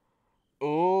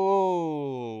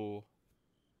 Oh.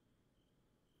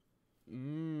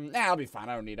 Nah, I'll be fine.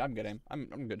 I don't need it. I'm good aim.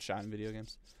 I'm good shot in video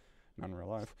games. Not in real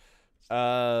life.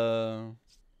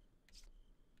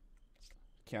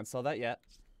 Can't sell that yet.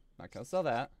 Not gonna sell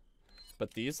that.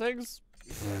 But these things?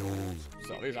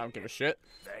 Sell these. I don't give a shit.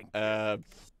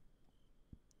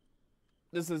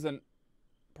 This isn't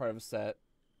part of a set.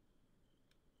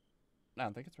 I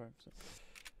don't think it's part of a set.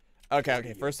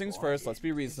 Okay. First things first. Let's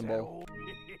be reasonable.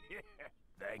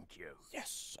 Thank you.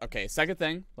 Yes. Okay, second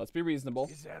thing. Let's be reasonable.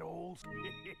 Is that all?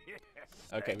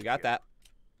 Okay, we got that.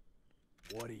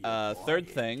 What are you third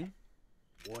thing.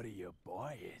 What are you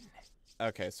buying?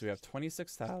 Okay, so we have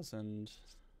 26,000.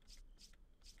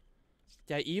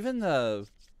 Yeah, even the...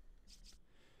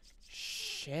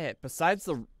 Shit. Besides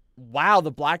the... Wow,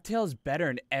 the blacktail is better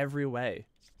in every way.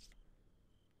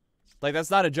 Like,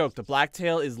 that's not a joke. The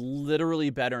blacktail is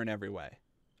literally better in every way.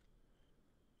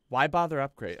 Why bother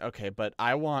upgrade? Okay, but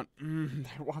I want...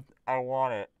 I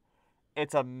want it.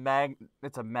 It's a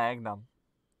magnum.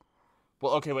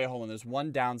 Well, okay, wait, hold on. There's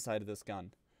one downside to this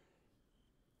gun.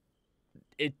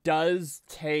 It does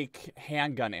take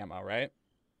handgun ammo, right?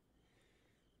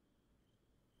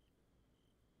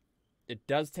 It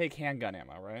does take handgun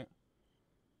ammo, right?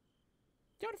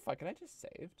 You know what, fuck it, I just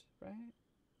saved, right?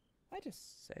 I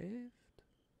just saved.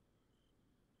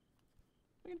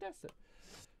 We can test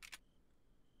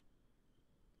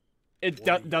it.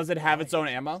 Does it have its own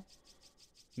ammo?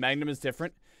 Magnum is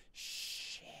different?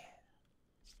 Shit.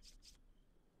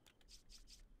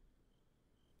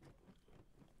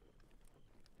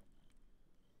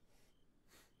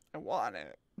 I want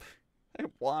it. I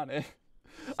want it.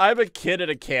 I'm a kid at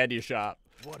a candy shop.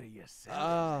 What are you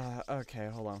selling? Okay,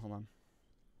 hold on.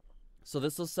 So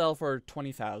this will sell for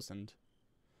 20,000.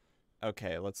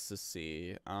 Okay, let's just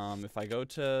see. If I go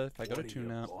to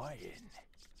tuna,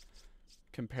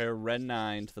 compare red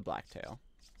 9 to the blacktail.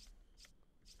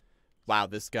 Wow,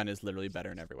 this gun is literally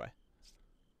better in every way.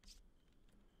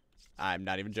 I'm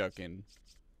not even joking.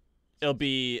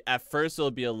 At first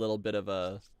it'll be a little bit of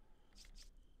a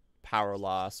power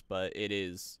loss, but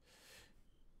it's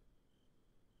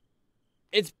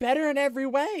better in every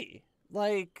way.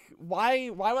 Like, why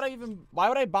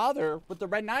would I bother with the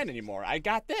red 9 anymore? I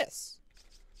got this.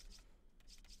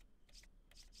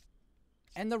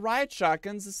 And the riot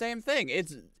shotgun's the same thing.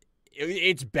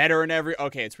 It's better in every...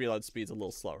 Okay, its reload speed's a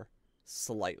little slower.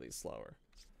 Slightly slower.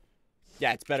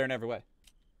 Yeah, it's better in every way.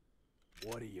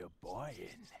 What are you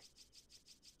buying?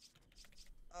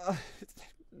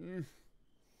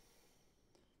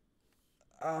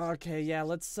 Okay, yeah,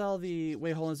 let's sell the...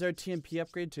 Wait, hold on. Is there a TMP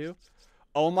upgrade too?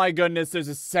 Oh my goodness, there's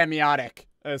a semiotic.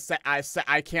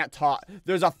 I can't talk.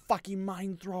 There's a fucking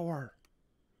mine thrower.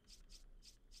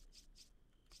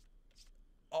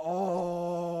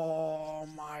 Oh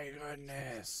my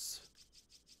goodness.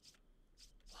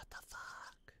 What the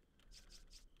fuck?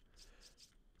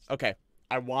 Okay,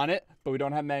 I want it, but we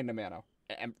don't have magnum ammo.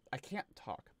 And I can't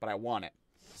talk, but I want it.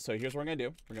 So here's what we're gonna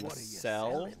do. We're gonna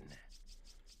sell.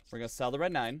 We're gonna sell the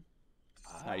red 9.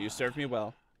 You served me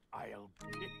well.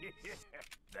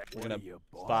 We're gonna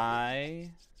buy.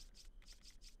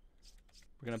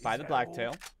 We're gonna buy the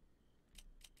blacktail.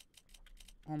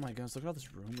 Oh my goodness, look at all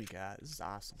this room we got. This is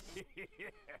awesome.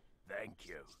 Thank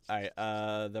you. Alright,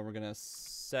 then we're gonna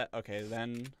set... Okay,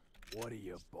 then... What are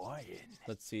you buying?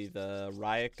 Let's see, the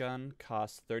riot gun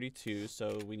costs 32,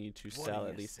 so we need to sell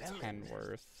at least 10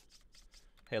 worth.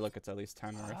 Hey, look, it's at least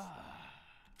 10 worth.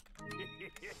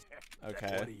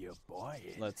 Okay. What are you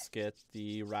buying? Let's get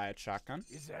the riot shotgun.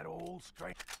 Is that all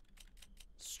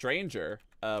Stranger?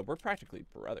 We're practically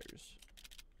brothers.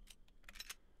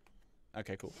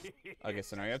 Okay, cool. Okay,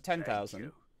 so now you have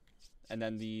 10,000. And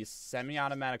then the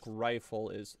semi-automatic rifle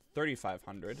is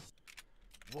 3,500.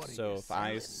 So if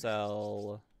I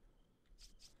sell...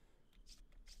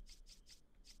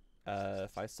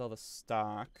 if I sell the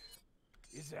stock...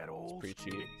 Is that all? It's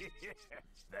pretty cheap.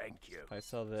 Thank you. If I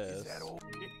sell this... Is that all?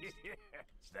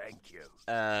 Thank you.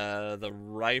 The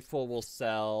rifle will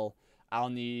sell... I'll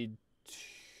need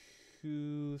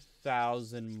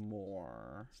 2,000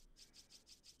 more.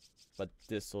 But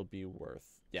this will be worth...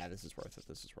 Yeah, this is worth it.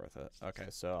 This is worth it. Okay,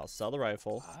 so I'll sell the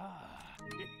rifle.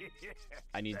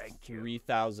 I need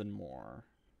 3,000 more.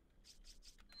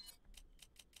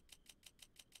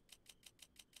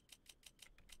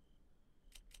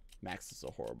 Max is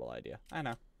a horrible idea. I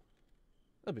know.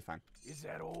 It'll be fine. Is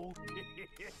that all?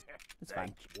 It's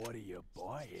fine. What are you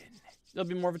buying? It'll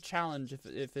be more of a challenge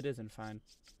if it isn't fine.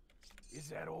 Is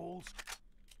that all?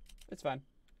 It's fine.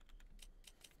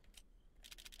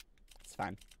 It's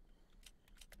fine.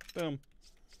 Boom.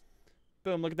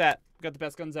 Boom, look at that. We got the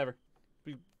best guns ever.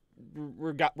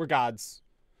 We're gods.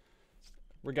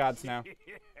 We're gods now.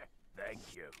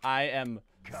 Thank you. I am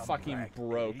Come fucking back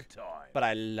broke, anytime. but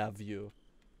I love you.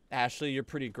 Ashley, you're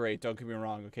pretty great. Don't get me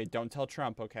wrong, okay? Don't tell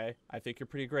Trump, okay? I think you're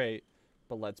pretty great,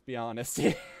 but let's be honest.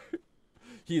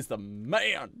 He's the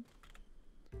man.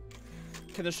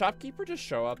 Can the shopkeeper just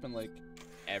show up in, like,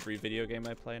 every video game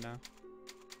I play now?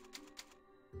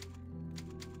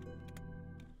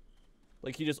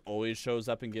 Like, he just always shows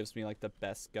up and gives me, like, the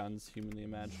best guns humanly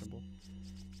imaginable.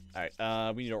 Alright,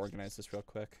 we need to organize this real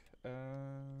quick.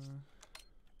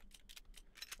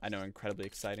 I know, incredibly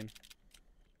exciting.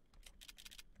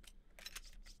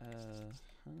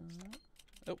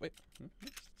 Oh, wait.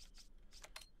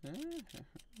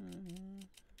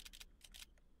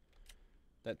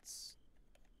 That's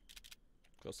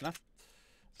close enough.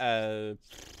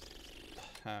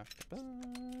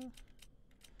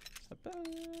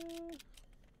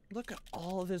 Look at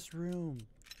all this room.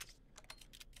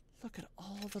 Look at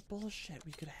all the bullshit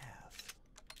we could have.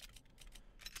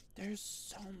 There's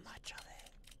so much of it.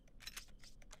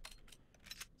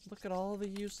 Look at all the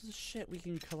useless shit we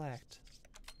can collect.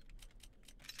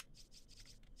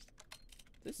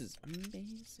 This is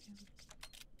amazing.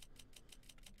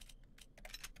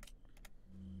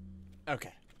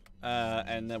 Okay.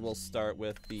 And then we'll start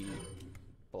with the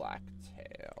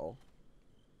blacktail.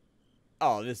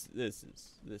 Oh, this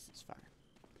is fine.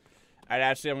 Alright,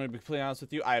 actually, I'm going to be completely honest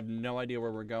with you. I have no idea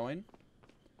where we're going.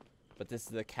 But this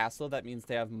is a castle. That means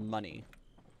they have money.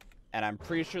 And I'm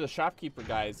pretty sure the shopkeeper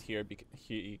guy is here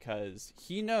because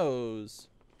he knows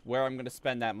where I'm going to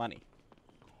spend that money.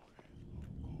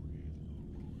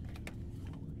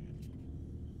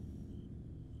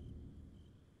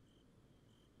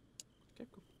 Okay,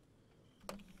 cool.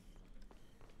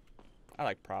 I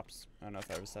like props. I don't know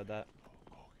if I ever said that.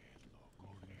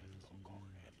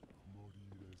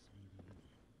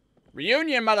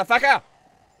 Reunion, motherfucker!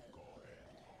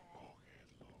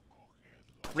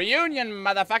 Reunion,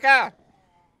 motherfucker!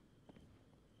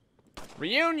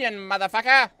 Reunion,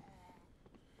 motherfucker!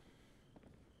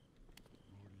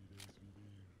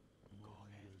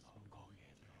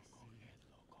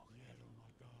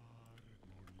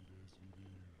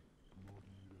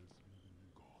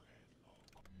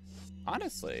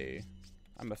 Honestly,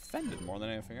 I'm offended more than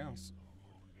anything else.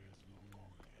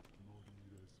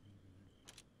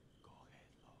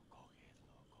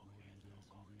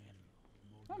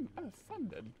 I'm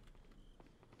offended.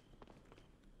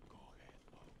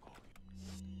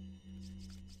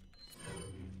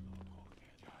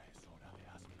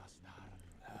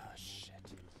 Oh, shit.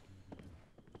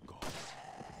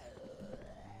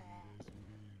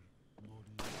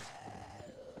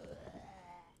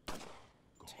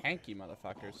 Tanky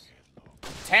motherfuckers.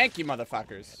 Tanky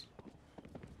motherfuckers.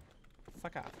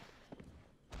 Fuck off.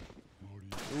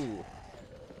 Ooh.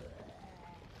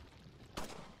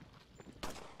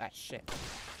 Ah, shit.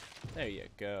 There you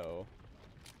go.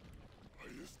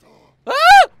 Ah!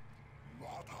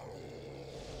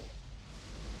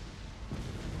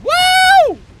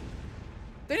 Woo!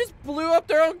 They just blew up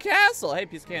their own castle. Hey,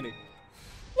 piece of candy.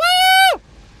 Woo!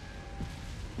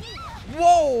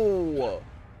 Whoa!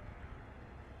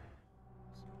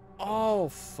 Oh,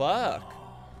 fuck.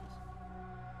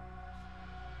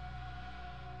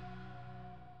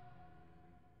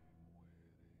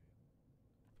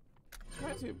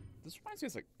 This reminds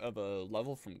me of a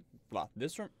level from, well,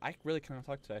 I really can't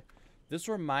talk today. This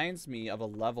reminds me of a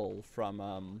level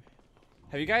from,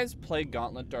 have you guys played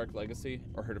Gauntlet Dark Legacy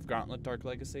or heard of Gauntlet Dark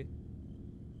Legacy?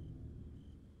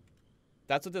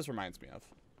 That's what this reminds me of.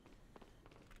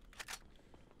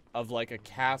 Of like a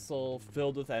castle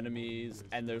filled with enemies,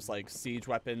 and there's like siege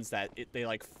weapons that they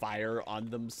like fire on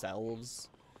themselves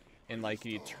in like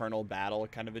an eternal battle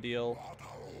kind of a deal.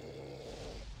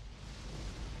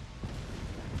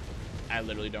 I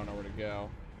literally don't know where to go.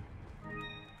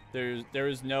 There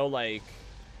is no like.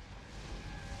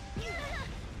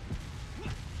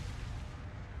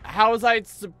 How was I?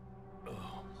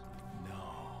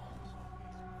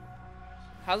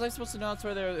 How was I supposed to know that's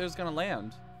where it was gonna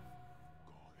land?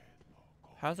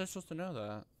 How was I supposed to know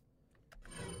that?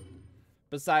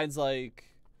 Besides, like,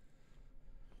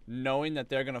 knowing that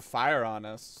they're gonna fire on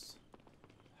us,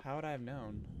 how would I have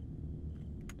known?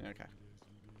 Okay.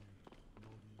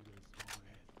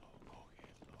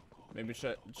 Maybe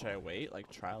should I wait? Like,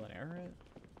 trial and error it?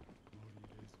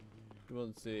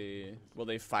 We'll see. Will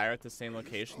they fire at the same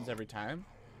locations every time?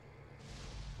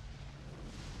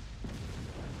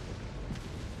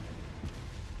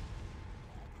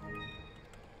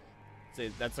 See,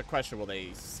 that's the question. Will they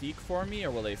seek for me,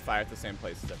 or will they fire at the same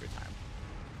places every time?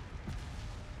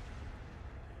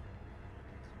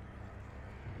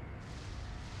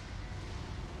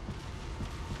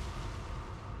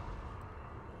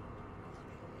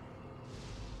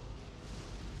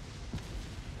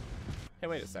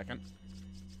 wait a second.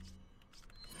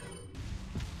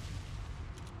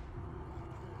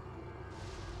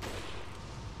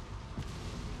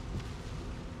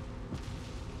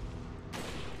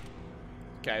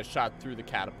 Okay, I shot through the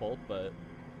catapult, but...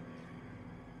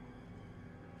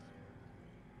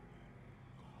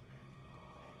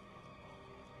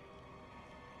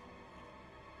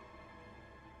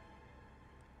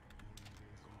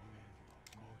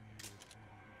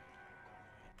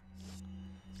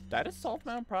 Did I just solve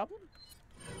my own problem?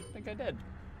 I think I did.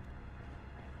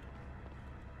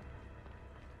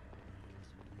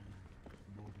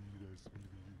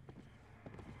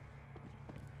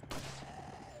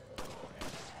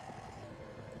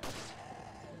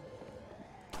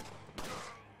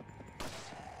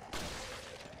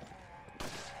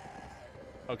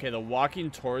 Okay, the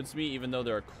walking towards me, even though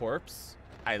they're a corpse,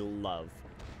 I love.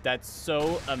 That's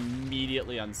so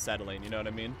immediately unsettling, you know what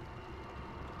I mean?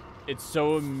 It's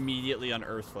so immediately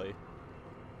unearthly.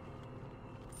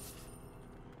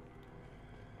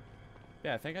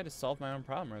 Yeah, I think I just solved my own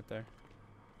problem right there.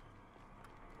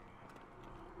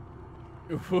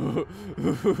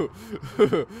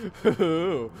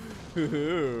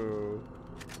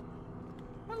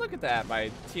 Well, look at that, my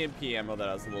TMP ammo that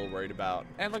I was a little worried about.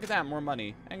 And look at that, more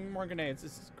money. And more grenades.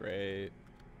 This is great.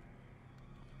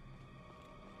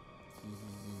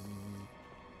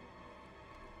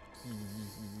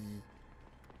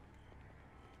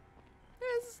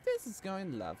 This is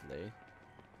going lovely.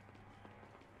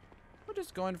 We're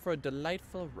just going for a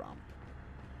delightful romp.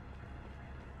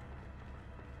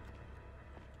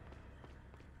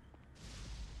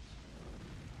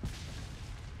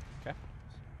 Okay.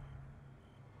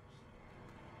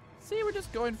 See, we're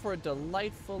just going for a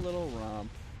delightful little romp.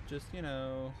 Just, you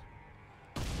know,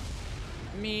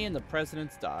 me and the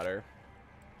president's daughter.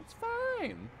 It's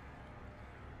fine.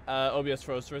 OBS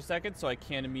froze for a second, so I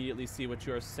can't immediately see what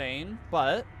you're saying,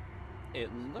 but it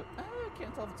look. I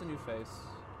can't tell if it's a new face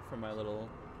from my little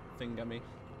thingummy.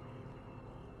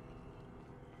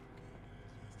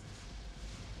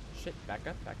 Shit, back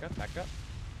up, back up, back up.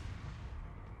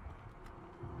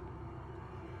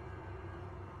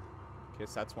 Okay,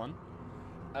 so that's one.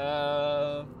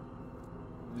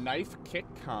 Knife kick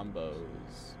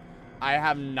combos. I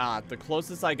have not. The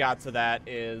closest I got to that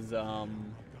is,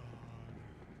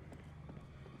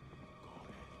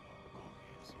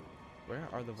 where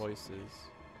are the voices?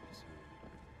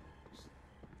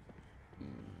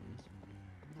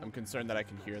 I'm concerned that I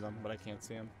can hear them, but I can't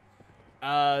see them.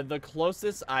 The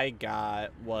closest I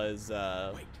got was,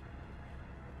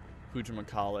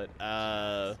 whatchamacallit,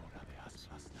 I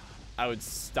would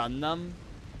stun them.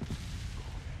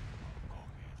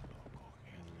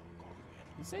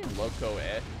 You say loco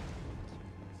eh?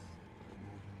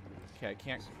 Okay, I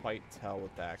can't quite tell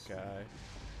with that guy.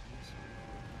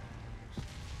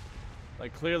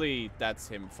 Like, clearly that's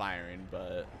him firing,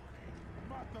 but...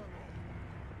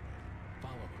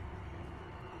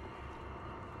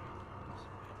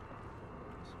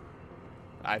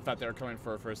 I thought they were coming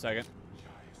for a second.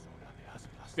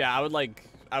 Yeah,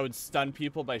 I would stun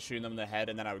people by shooting them in the head,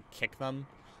 and then I would kick them.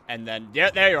 And then,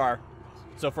 yeah, there you are.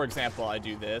 So, for example, I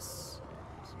do this.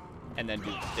 And then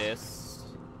do this.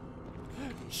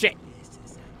 Shit.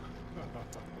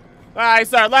 Ah, I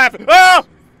started laughing. Oh!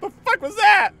 The fuck was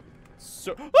that?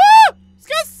 So, ah! He's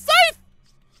got a scythe!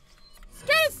 He's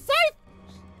got a scythe!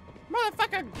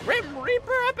 Motherfucker, Grim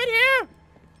Reaper up in here!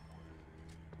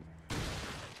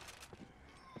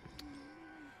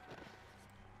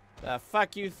 The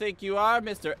fuck you think you are,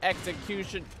 Mr.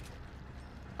 Execution?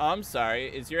 Oh, I'm sorry.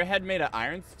 Is your head made of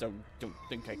iron? Don't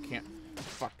think I can't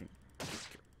fucking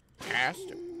kick your ass,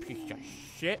 you piece of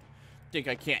shit. Think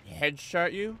I can't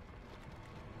headshot you?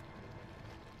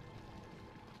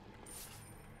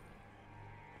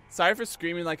 Sorry for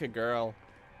screaming like a girl.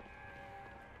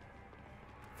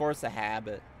 Force a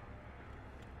habit.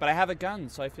 But I have a gun,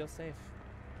 so I feel safe.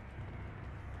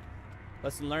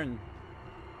 Lesson learned.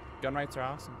 Gun rights are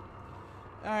awesome.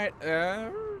 Alright,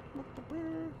 oh,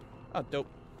 dope.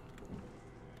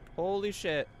 Holy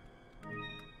shit.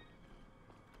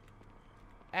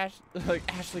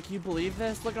 Ashley, can you believe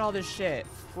this? Look at all this shit.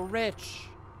 We're rich.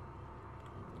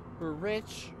 We're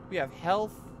rich. We have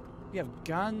health. We have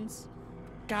guns.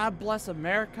 God bless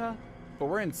America. But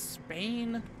we're in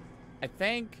Spain, I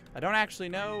think. I don't actually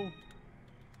know.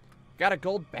 Got a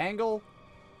gold bangle.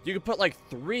 You could put like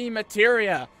 3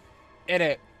 materia in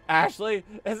it. Ashley,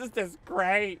 isn't this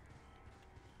great?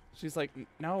 She's like,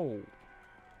 no.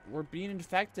 We're being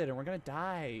infected and we're gonna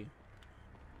die.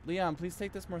 Leon, please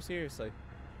take this more seriously.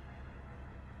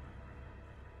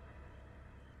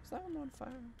 Is that one on fire?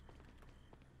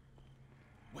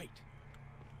 Wait.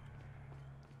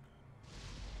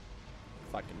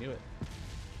 Fucking knew it.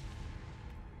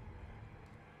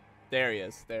 There he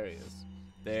is. There he is.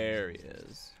 There he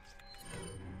is.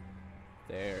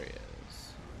 There he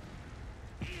is.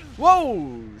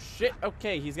 Whoa! Shit.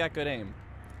 Okay, he's got good aim.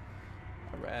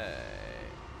 Alright.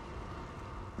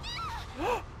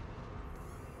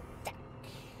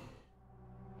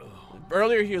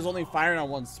 Earlier he was only firing on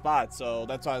one spot, so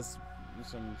that's why I was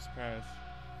surprised.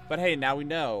 But hey, now we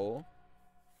know.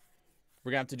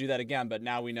 We're gonna have to do that again, but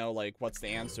now we know, like, what's the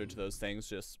answer to those things.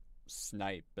 Just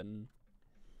snipe and...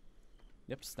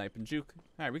 Yep, snipe and juke.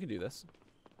 Alright, we can do this.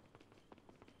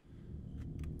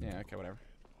 Yeah, okay, whatever.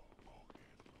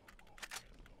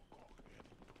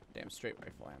 Damn, straight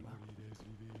rifle ammo.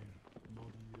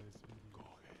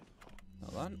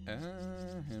 Hold on.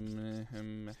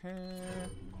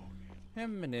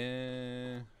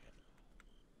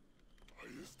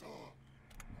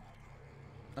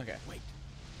 Okay. Wait.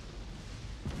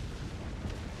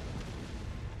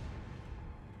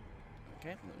 Okay,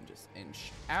 let me just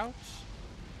inch out.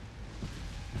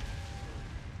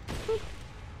 Boop.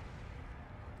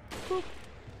 Boop.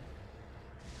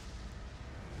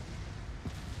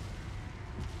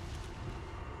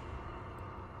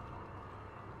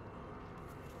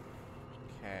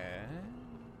 Okay.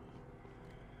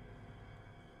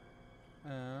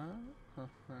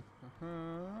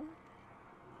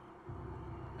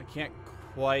 I can't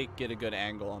quite get a good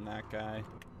angle on that guy.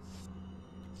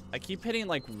 I keep hitting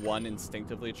like one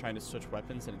instinctively trying to switch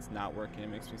weapons and it's not working. It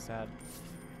makes me sad.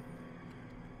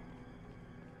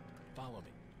 Follow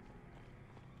me.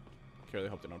 I really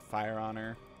hope they don't fire on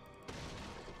her.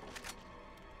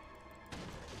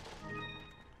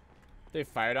 If they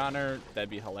fired on her, that'd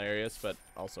be hilarious, but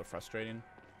also frustrating.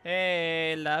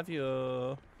 Hey, love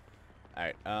you.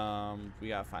 Alright, we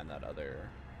gotta find that other...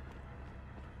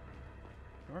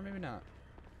 Or maybe not.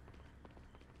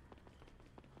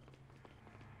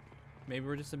 Maybe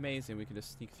we're just amazing. We can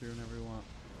just sneak through whenever we want.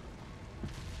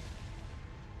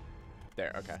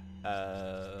 There, okay.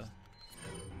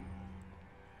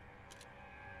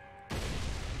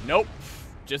 Nope.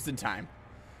 Just in time.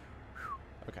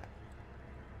 Okay.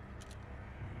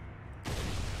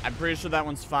 I'm pretty sure that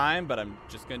one's fine, but I'm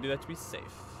just gonna do that to be safe.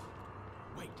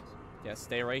 Wait. Yeah,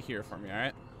 stay right here for me,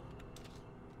 alright?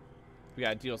 We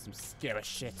gotta deal with some scary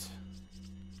shit.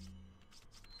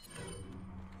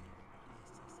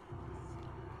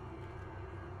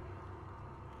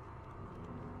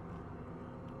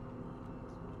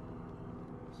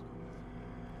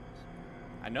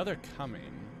 I know they're coming.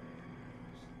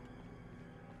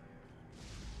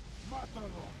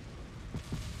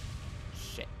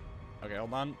 Shit. Okay,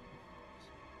 hold on.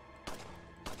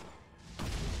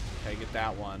 Okay, get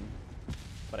that one.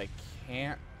 But I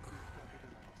can't.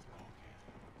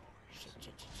 Shit.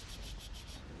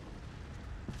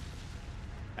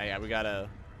 Oh, yeah, we gotta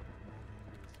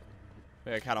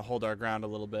kind of hold our ground a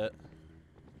little bit.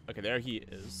 Okay, there he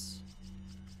is.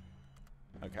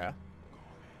 Okay.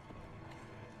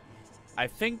 I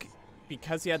think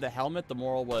because he had the helmet, the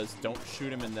moral was don't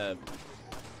shoot him in the...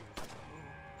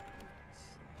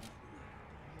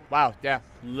 Wow, yeah.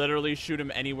 Literally shoot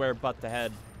him anywhere but the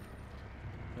head.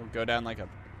 He'll go down like a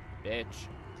bitch.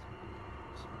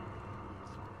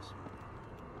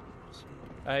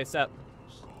 Hey, Sep.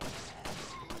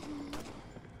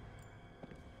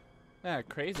 Yeah,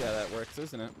 crazy how that works,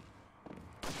 isn't it?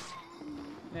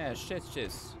 Yeah, shit.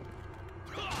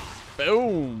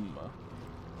 Boom!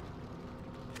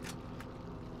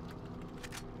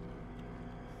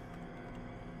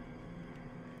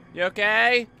 You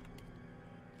okay?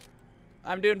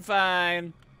 I'm doing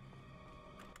fine.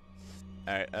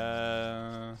 Alright,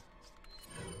 hang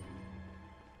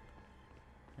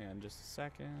on just a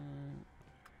second.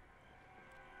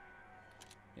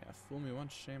 Yeah, fool me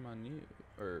once, shame on you.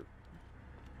 Or,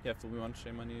 yeah, fool me once,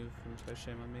 shame on you. Fool me twice,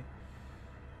 shame on me.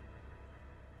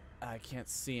 I can't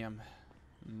see him.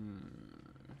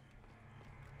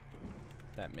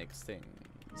 That makes things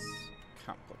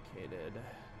complicated.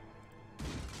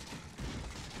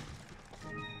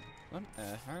 What?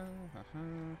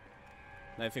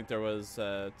 And I think there was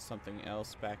something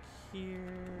else back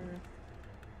here.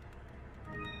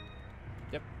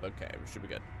 Yep, okay, we should be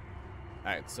good.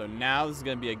 Alright, so now this is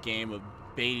going to be a game of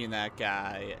baiting that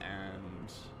guy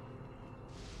and...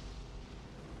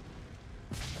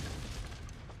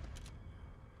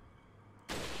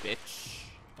 Bitch.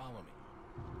 Follow me.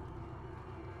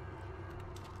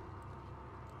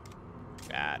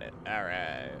 Got it.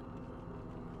 Alright.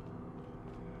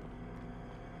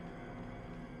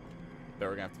 Bet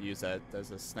we're gonna have to use that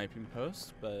as a sniping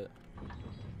post, but...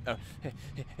 Oh.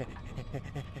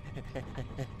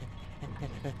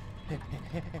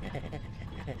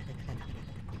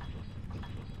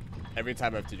 Every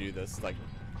time I have to do this, like,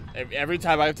 every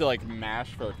time I have to, like, mash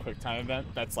for a quick time event,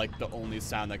 that's, like, the only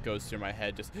sound that goes through my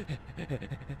head, just...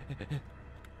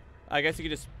 I guess you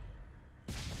could just...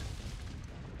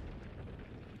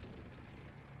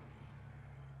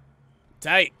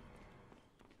 Tight!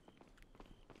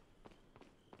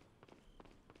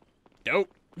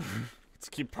 Dope! Let's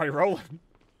keep party rolling.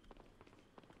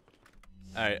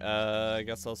 Alright, I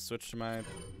guess I'll switch back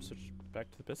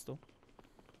to the pistol.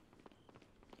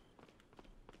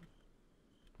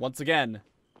 Once again,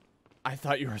 I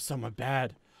thought you were someone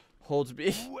bad. Hold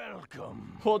me.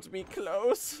 Welcome. Hold me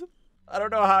close. I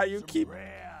don't know how you Some keep...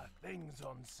 rare things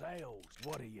on sale.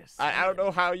 What are you saying? I don't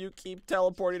know how you keep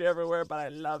teleporting everywhere, but I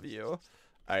love you.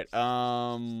 Alright,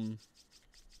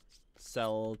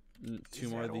 sell 2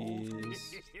 more of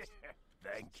these.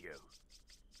 Thank you.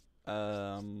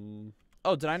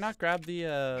 Oh, did I not grab the,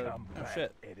 Come oh back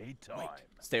shit. anytime.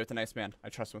 Stay with the nice man. I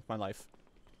trust him with my life.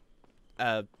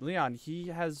 Leon, he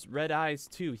has red eyes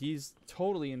too. He's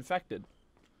totally infected.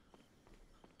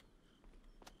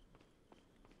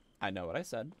 I know what I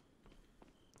said.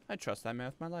 I trust that man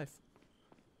with my life.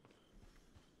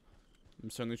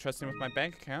 I'm certainly trusting him with my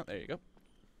bank account. There you go.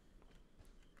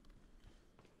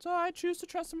 So I choose to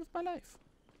trust him with my life.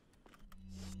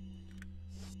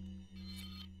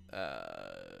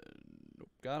 Nope,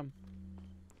 got him.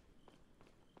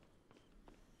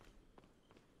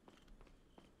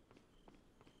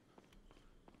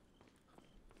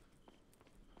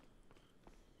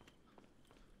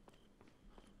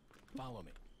 Follow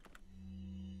me.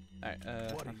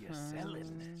 Alright, What are you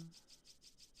selling?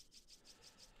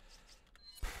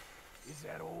 Is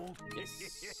that all?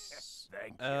 Yes.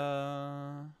 Thank you.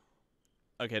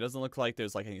 Okay, it doesn't look like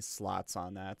there's like any slots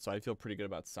on that, so I feel pretty good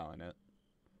about selling it.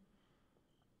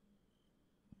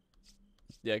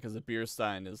 Yeah, because the beer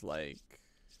stein is like,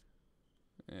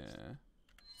 yeah.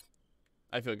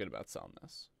 I feel good about selling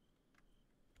this.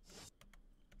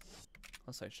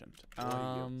 Unless I shouldn't. What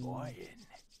are you buying?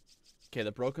 Okay,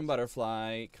 the broken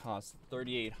butterfly costs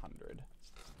 3,800.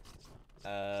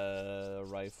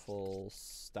 Rifle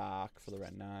stock for the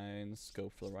red 9,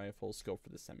 scope for the rifle, scope for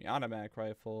the semi-automatic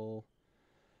rifle.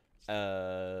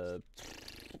 We've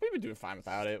been doing fine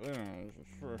without it.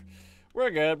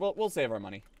 We're good. We'll save our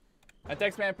money.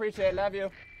 Thanks, man. Appreciate it. Love you.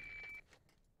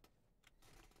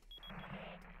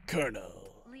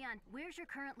 Colonel. Leon, where's your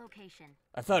current location?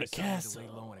 I thought a Decided castle. to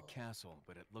lay low in a castle,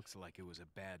 but it looks like it was a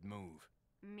bad move.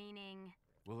 Meaning?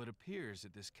 Well, it appears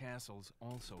that this castle's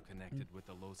also connected with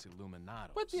the Los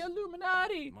Illuminados. With the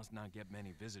Illuminati. Must not get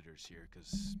many visitors here,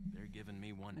 because they're giving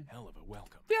me one hell of a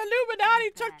welcome. The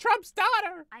Illuminati took Trump's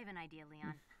daughter. I have an idea,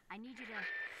 Leon. I need you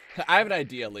to... I have an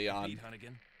idea, Leon. Pete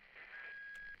Hunnigan?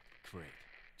 Great.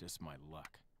 Just my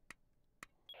luck.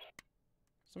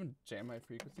 Someone jam my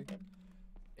frequency.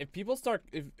 If people start,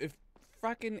 if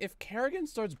Kerrigan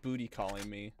starts booty calling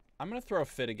me, I'm gonna throw a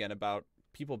fit again about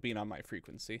people being on my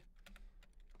frequency.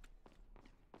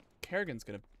 Kerrigan's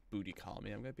gonna booty call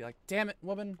me. I'm gonna be like, damn it,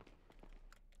 woman.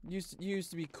 You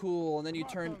used to be cool, and then you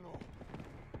turned.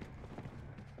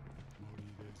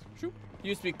 You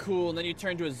used to be cool, and then you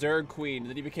turned to a Zerg queen, and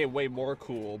then you became way more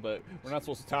cool. But we're not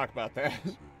supposed to talk about that.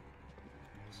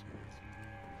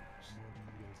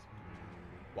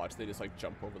 Watch, they just like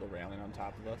jump over the railing on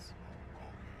top of us.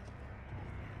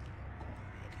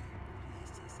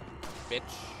 Bitch.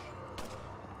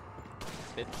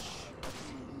 Bitch.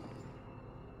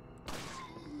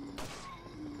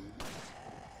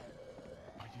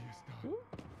 Ooh.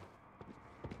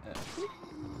 Ooh.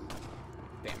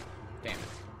 Damn it. Damn it.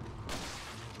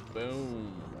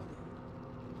 Boom.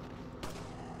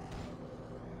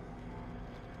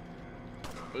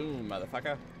 Boom,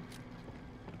 motherfucker.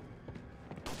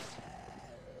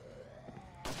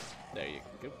 There you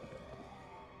go.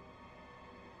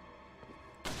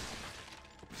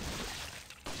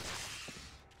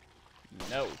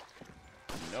 No.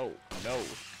 No. No.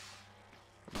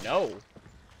 No.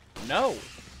 No.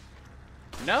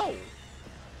 No.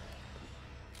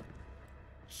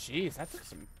 Jeez, that took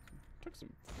some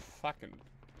fucking...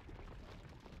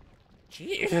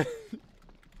 Jeez. I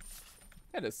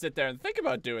had to sit there and think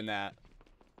about doing that.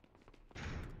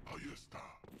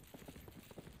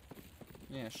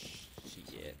 Yeah,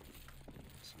 shit.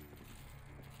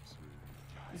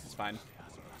 This is fine.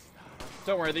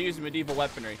 Don't worry, they're using medieval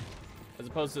weaponry. As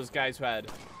opposed to those guys who had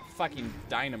fucking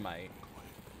dynamite.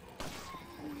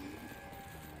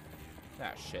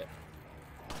 Ah, shit.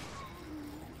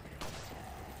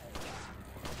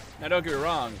 Now, don't get me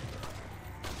wrong.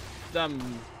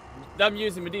 Them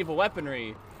using medieval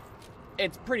weaponry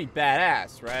it's pretty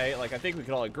badass, right? Like, I think we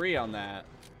could all agree on that.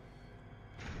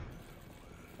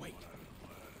 Wait.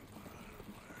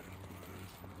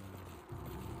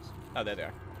 Oh, there they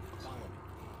are. Follow me.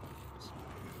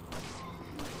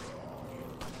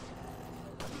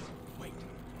 Wait.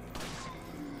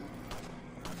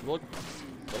 A little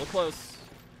close.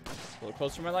 A little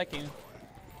close for my liking.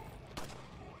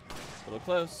 A little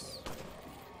close.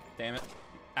 Damn it.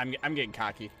 I'm getting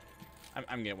cocky.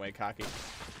 I'm getting way cocky.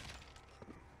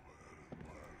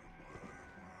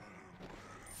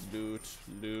 Loot,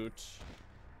 loot.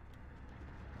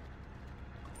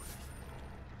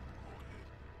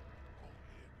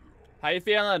 How you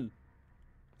feeling?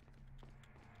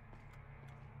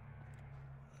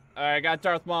 Alright, I got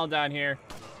Darth Maul down here.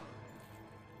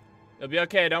 It'll be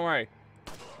okay, don't worry.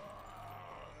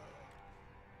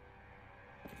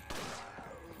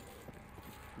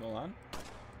 Hold on.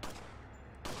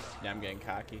 Yeah, I'm getting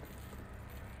cocky.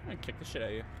 I'm gonna kick the shit out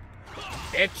of you.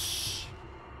 Bitch!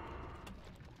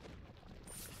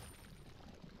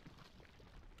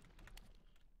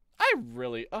 I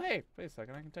really... Oh, hey, wait a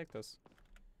second. I can take this.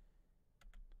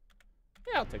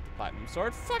 Yeah, I'll take the platinum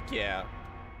sword. Fuck yeah.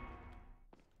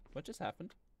 What just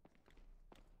happened?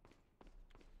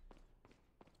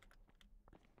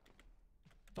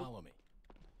 Follow me.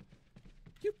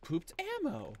 You pooped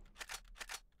ammo.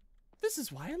 This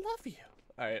is why I love you.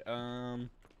 Alright,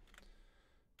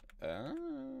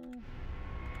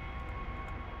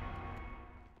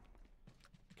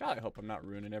 God, I hope I'm not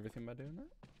ruining everything by doing that.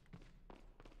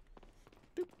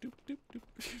 Doop, doop, doop, doop.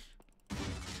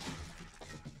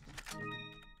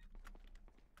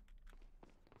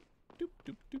 Doop,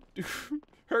 doop, doop, doop.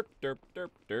 Herp, derp,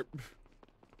 derp, derp.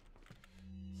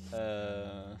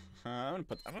 I'm gonna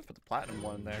put the platinum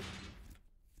one in there.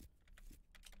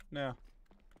 No.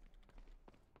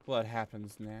 What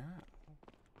happens now?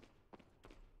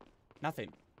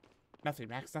 Nothing. Nothing,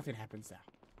 Max. Nothing happens now.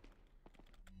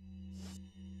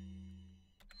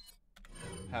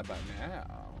 How about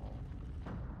now?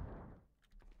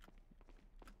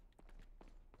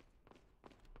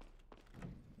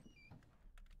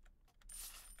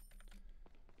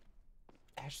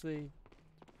 Ashley,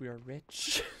 we are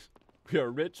rich. We are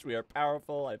rich. We are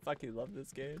powerful. I fucking love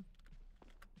this game.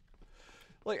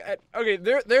 Like, okay,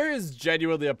 there is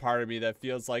genuinely a part of me that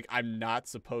feels like I'm not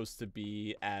supposed to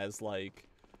be as, like...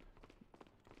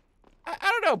 I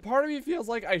don't know. Part of me feels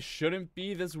like I shouldn't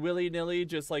be this willy-nilly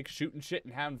just, like, shooting shit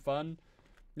and having fun.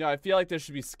 You know, I feel like this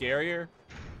should be scarier.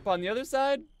 But on the other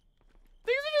side,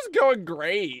 things are just going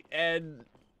great. And,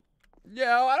 you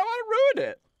know, I don't want to ruin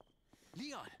it.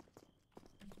 Leon!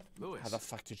 Louis. How the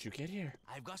fuck did you get here?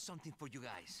 I've got something for you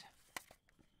guys.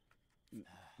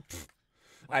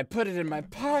 I put it in my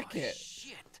pocket. Oh,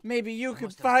 shit. Maybe you could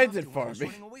Must have find dropped it when I for was me.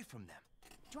 running away from them.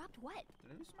 Dropped what?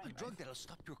 A drug that'll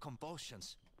stop your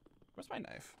convulsions. Where's my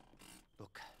knife?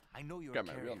 Look, I know you're Got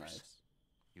my real carriers. knives.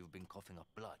 You've been coughing up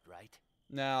blood, right?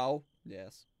 No.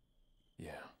 Yes.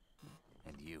 Yeah.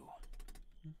 And you.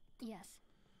 Yes.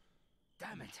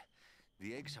 Damn it!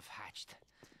 The eggs have hatched.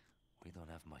 We don't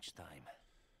have much time.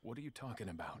 What are you talking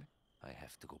about? I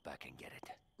have to go back and get it.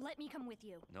 Let me come with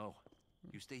you. No,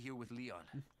 you stay here with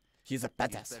Leon. He's a He's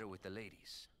badass. better with the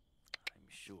ladies. I'm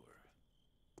sure.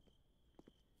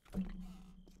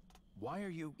 Why are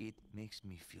you... It makes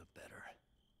me feel better.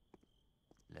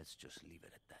 Let's just leave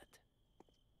it at that.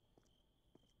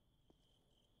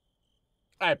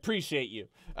 I appreciate you.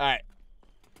 Alright.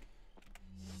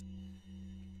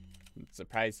 I'm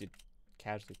surprised you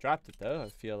casually dropped it, though. I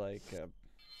feel like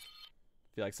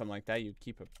something like that you'd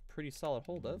keep a pretty solid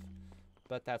hold of.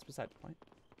 But that's beside the point.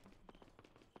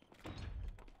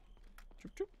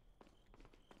 Choop, choop.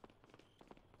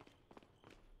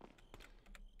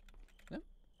 No.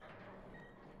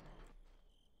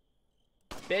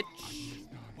 Bitch.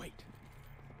 Wait.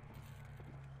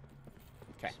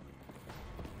 Okay.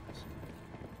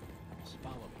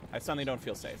 Follow me. I suddenly don't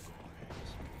feel safe.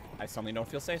 I suddenly don't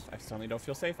feel safe. I suddenly don't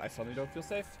feel safe. I suddenly don't feel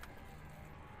safe.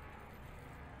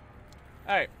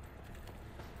 Alright.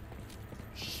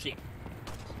 Shit.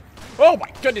 Oh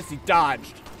my goodness, he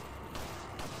dodged.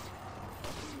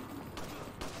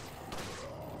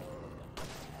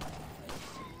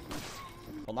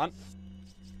 Hold on.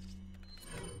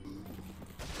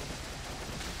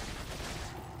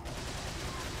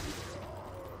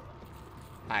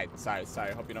 Hi,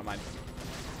 sorry, hope you don't mind.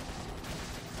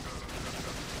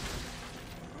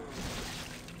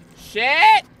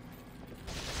 Shit!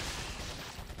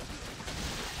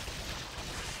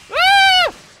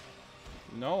 Ah!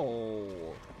 No.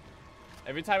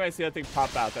 Every time I see that thing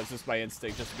pop out, that's just my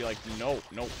instinct, just to be like, no,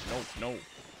 no, no, no.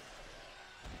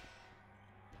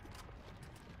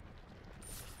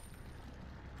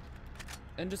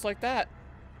 And just like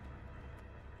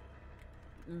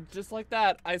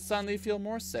that, I suddenly feel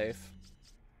more safe.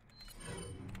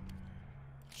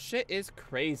 Shit is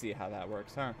crazy how that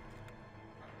works, huh?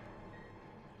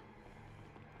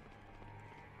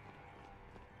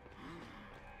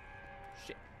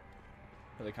 Shit.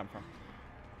 Where'd they come from?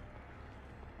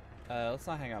 Let's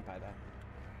not hang out by that.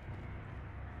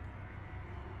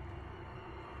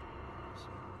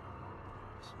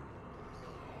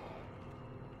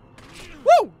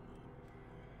 Woo!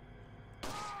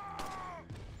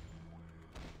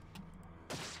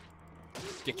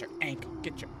 Get your ankle.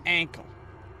 Get your ankle.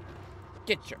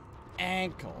 Get your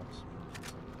ankle.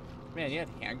 Man, you had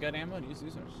handgun ammo and you used to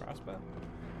use a crossbow?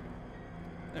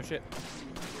 No shit.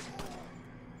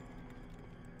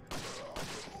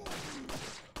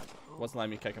 Wasn't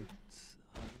letting me kick him.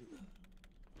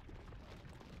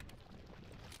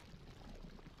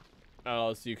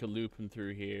 Oh, so you could loop him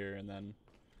through here and then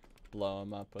blow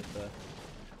him up with the...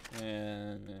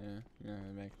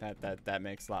 that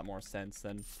makes a lot more sense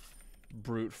than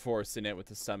brute forcing it with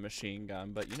the submachine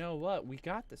gun. But you know what? We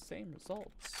got the same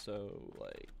results. So,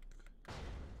 like,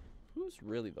 who's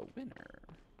really the winner?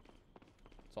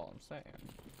 That's all I'm saying.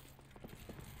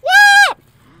 Woo!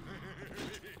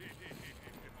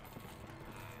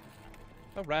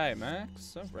 All right,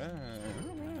 Max. All right.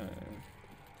 All right.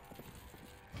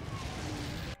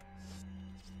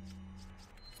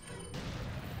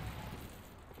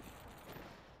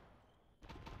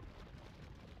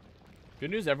 Good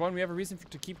news, everyone. We have a reason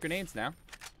to keep grenades now.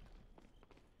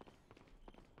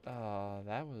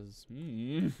 That was...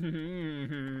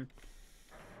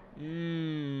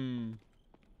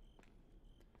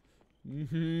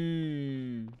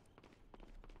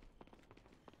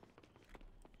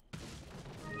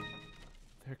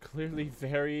 They're clearly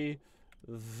very,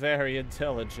 very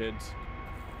intelligent.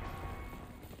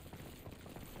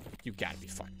 You gotta be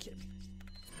fucking kidding me.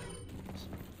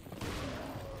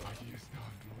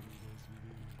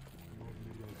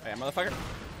 Hey, motherfucker.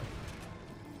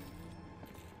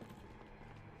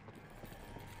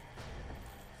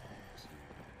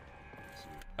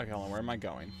 Okay, hold on. Where am I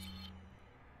going?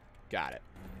 Got it.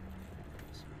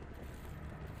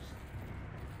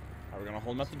 We're gonna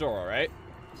hold him at the door, alright?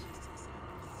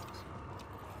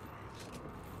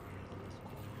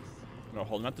 I'm gonna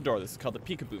hold him at the door. This is called the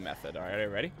peekaboo method. Alright, are you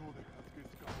ready?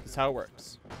 This is how it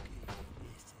works.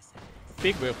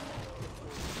 Peekaboo.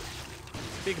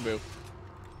 Peekaboo.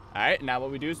 Alright, now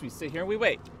what we do is we sit here and we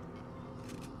wait.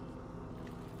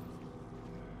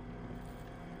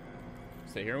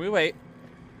 Sit here and we wait.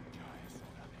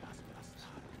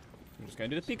 I'm just gonna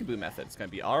do the peekaboo method. It's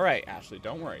gonna be alright, Ashley.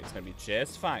 Don't worry. It's gonna be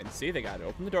just fine. See, they gotta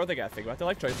open the door. They gotta figure out their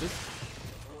life choices.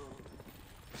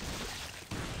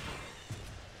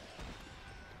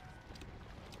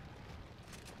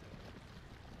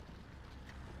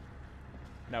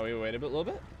 Now we wait a little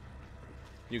bit.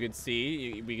 You can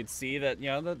see, we can see that, you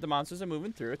know, the monsters are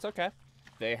moving through. It's okay.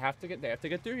 They have to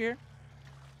get through here.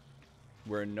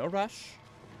 We're in no rush.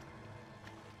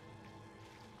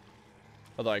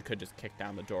 Although I could just kick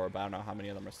down the door, but I don't know how many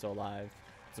of them are still alive.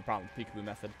 It's a problem with the peekaboo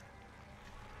method.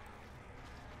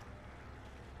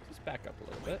 Just back up a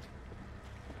little bit.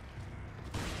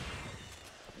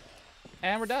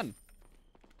 And we're done.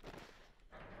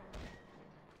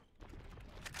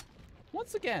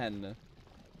 Once again,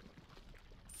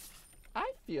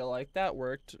 I feel like that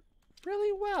worked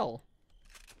really well.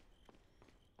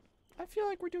 I feel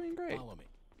like we're doing great. Follow me.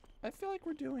 I feel like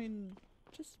we're doing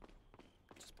just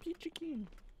peachy keen.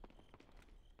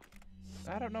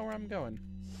 I don't know where I'm going.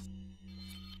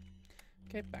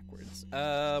 Okay, backwards.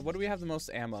 What do we have the most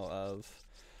ammo of?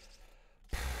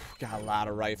 Got a lot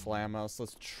of rifle ammo, so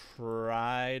let's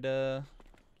try to...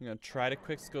 I'm gonna try to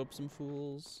quick scope some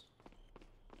fools.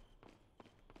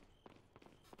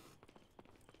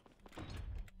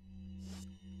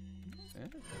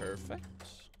 Okay, perfect.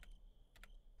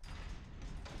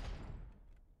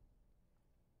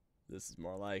 This is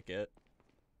more like it.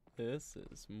 This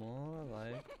is more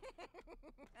like...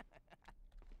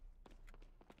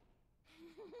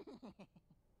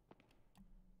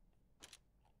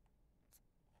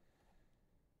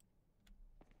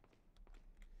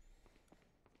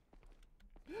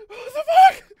 What the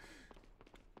fuck?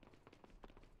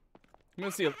 I'm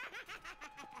gonna see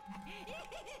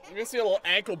a little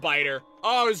ankle biter.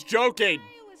 Oh, I was joking.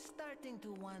 I was starting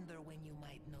to wonder when you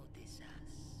might notice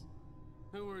us.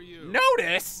 Who are you?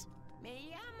 Notice?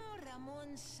 Me llamo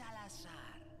Ramon Salazar,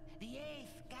 the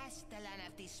 8th Castellan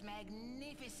of this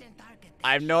magnificent architecture.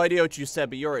 I have no idea what you said,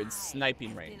 but you're in sniping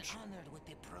I have range. been honored with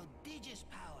the prodigious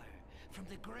power from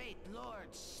the great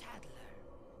Lord Sadler.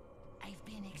 I've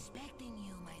been expecting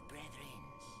you, my brethren,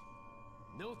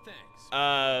 No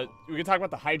thanks. We can talk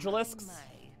about the Hydralisks. My,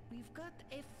 we've got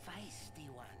a feisty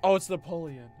one. Oh, it's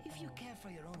Napoleon. If you care for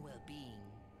your own well-being,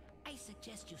 I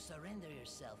suggest you surrender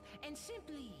yourself and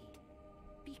simply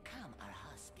become our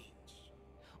hostage.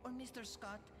 Or Mr.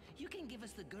 Scott, you can give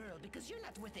us the girl because you're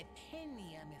not worth a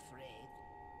penny, I'm afraid.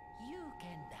 You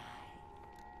can die.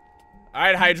 All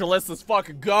right, Hydralisks, let's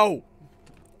fucking go.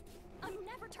 I'm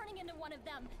never turning into one of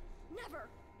them. Never.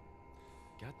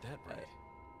 Got that right.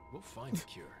 We'll find a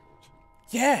cure.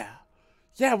 Yeah.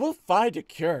 Yeah, we'll find a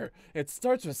cure. It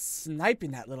starts with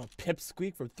sniping that little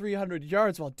pipsqueak from 300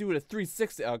 yards while doing a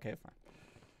 360. Okay, fine.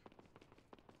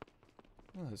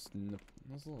 Oh, those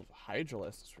little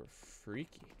Hydralisks were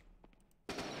freaky.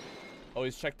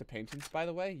 Always check the paintings, by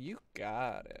the way. You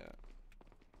got it.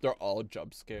 They're all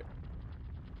jump scared.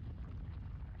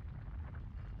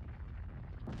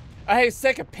 Hey,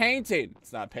 sick of painting.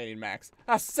 It's not painting, Max.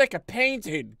 I'm sick of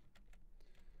painting.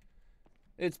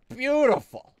 It's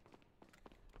beautiful.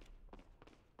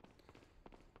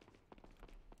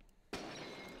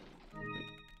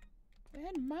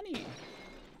 And money.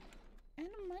 And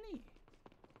money.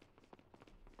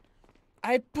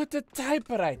 I put a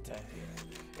typewriter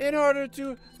here in order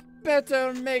to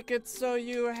better make it so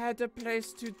you had a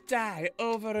place to die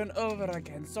over and over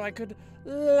again so I could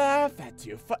laugh at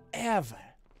you forever.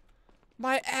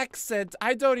 My accent,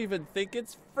 I don't even think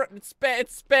it's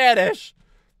Spanish.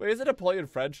 Wait, is it Napoleon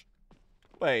French?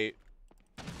 Wait.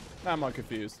 I'm all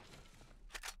confused.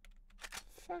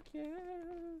 Fuck yeah.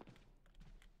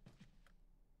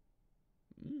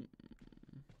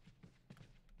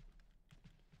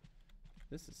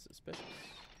 This is suspicious.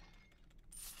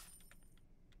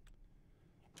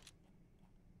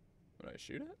 Would I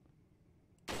shoot it?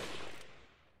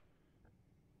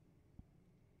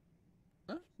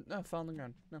 No, no, fell on the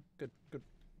ground. No, good, good.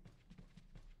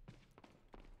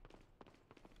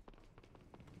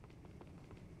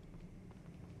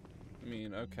 I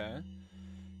mean, okay.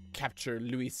 Capture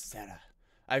Luis Serra.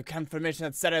 I have confirmation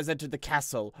that Serra has entered the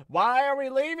castle. Why are we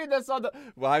leaving this on the...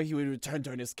 Why he would return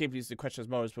during his escape using to question his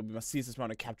motives, but we must seize this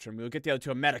moment and capture him. We will get the other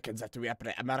two Americans after we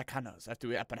Americanos after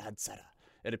we apprehend Serra.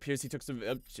 It appears he took some...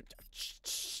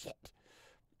 shit.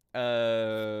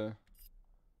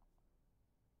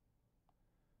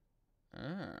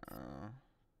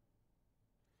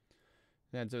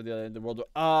 Yeah, to the world.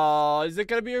 Oh, is it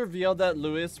gonna be revealed that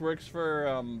Lewis works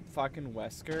for fucking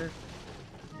Wesker?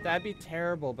 That'd be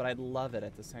terrible, but I'd love it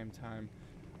at the same time.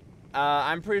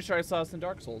 I'm pretty sure I saw this in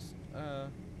Dark Souls. Oh,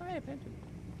 yeah, painted.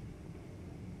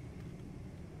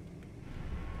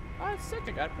 Oh, it's sick.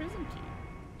 I got a prison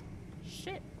key.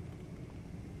 Shit.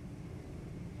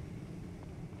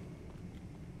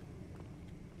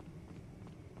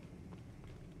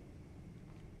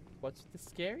 What's the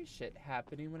scary shit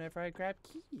happening whenever I grab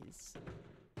keys?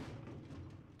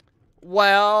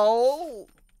 Well...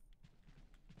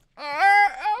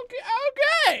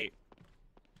 okay.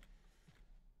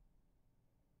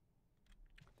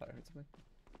 Thought I heard something.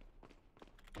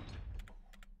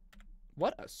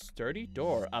 What a sturdy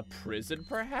door. A prison,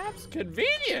 perhaps?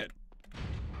 Convenient.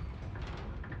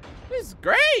 This is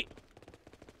great.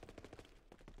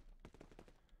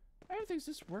 Everything's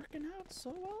just working out so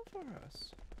well for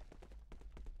us.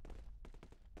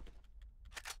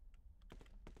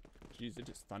 Jeez, it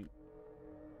just stunned.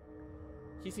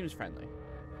 He seems friendly.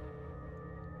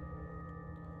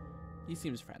 He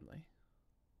seems friendly.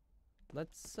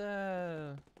 Let's,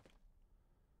 I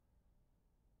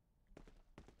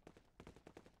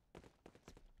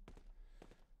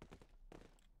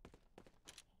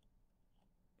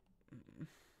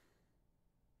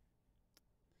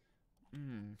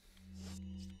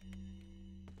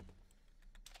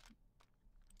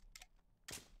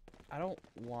don't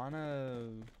wanna...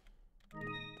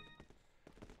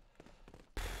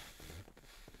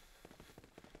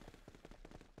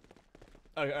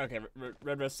 Okay,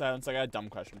 Red Rest Silence, I got a dumb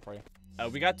question for you.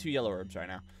 We got 2 yellow herbs right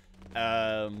now.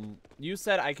 You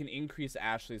said I can increase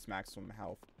Ashley's maximum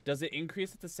health. Does it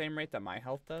increase at the same rate that my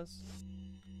health does?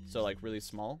 So, like, really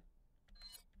small?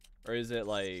 Or is it,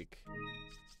 like,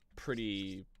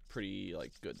 pretty,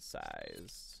 like, good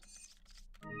size?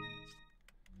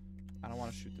 I don't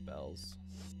want to shoot the bells.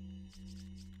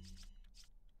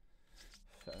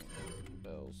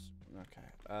 Bells.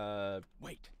 Okay.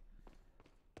 Wait.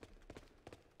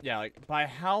 Yeah, like, by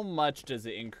how much does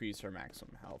it increase her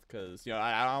maximum health? Because, you know,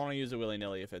 I don't want to use it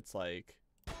willy-nilly if it's, like,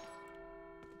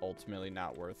 ultimately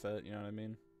not worth it. You know what I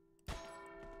mean?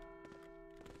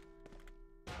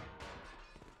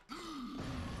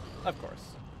 Of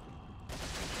course.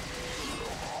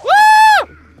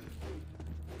 Woo!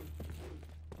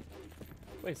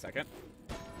 Wait a second.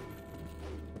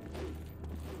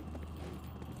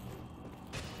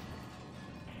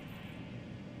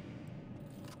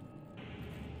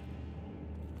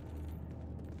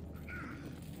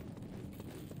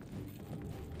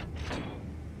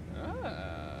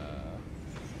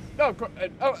 No, of course,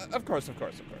 of course, of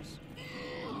course, of course.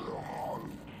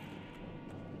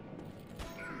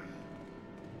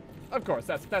 Of course,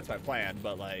 that's my plan,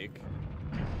 but like...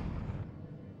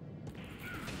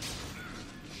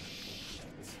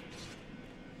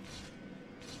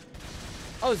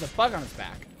 Oh, there's a bug on his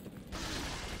back.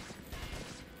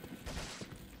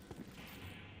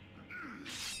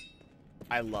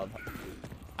 I love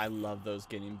those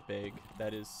getting big.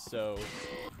 That is so...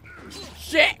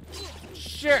 Shit!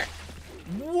 Shit!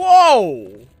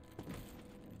 Whoa!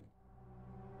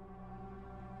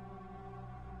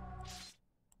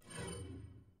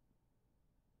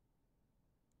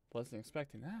 Wasn't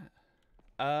expecting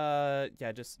that.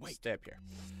 Yeah, just stay up here.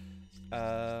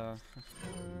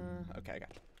 Okay, I got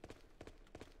you.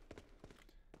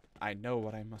 I know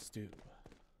what I must do.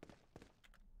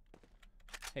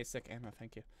 Hey, sick ammo,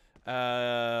 thank you.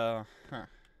 Huh.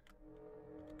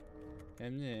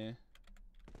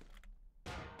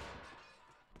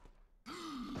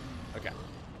 Okay.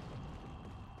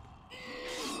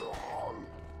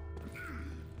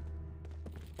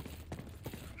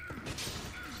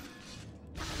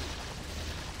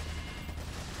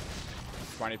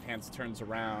 Smarty Pants turns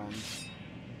around.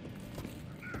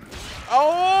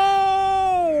 Oh!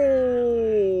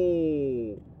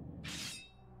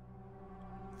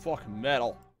 Fucking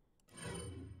metal.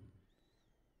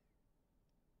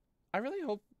 I really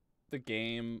hope the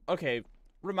game... Okay,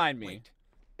 remind me. Wait.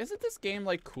 Isn't this game,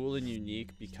 like, cool and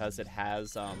unique because it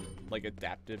has, like,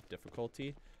 adaptive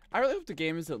difficulty? I really hope the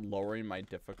game isn't lowering my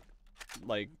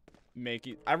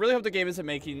I really hope the game isn't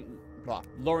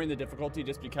lowering the difficulty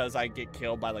just because I get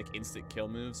killed by, like, instant kill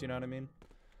moves, you know what I mean?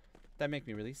 That make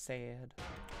me really sad.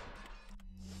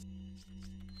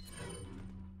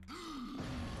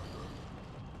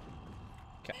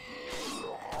 Okay.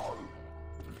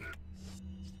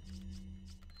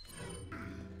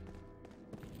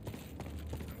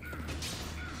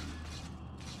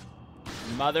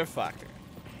 Motherfucker.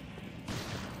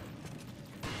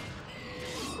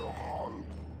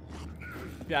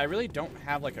 Yeah, I really don't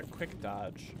have like a quick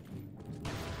dodge.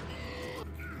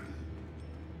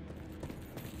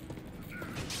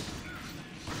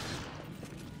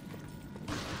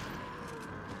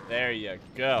 There you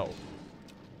go.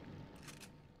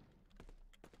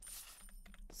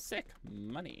 Sick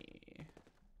money.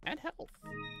 And health.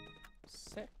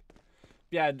 Sick.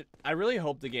 Yeah, I really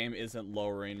hope the game isn't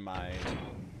lowering my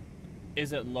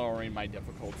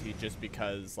difficulty just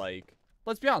because, like,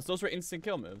 let's be honest, those were instant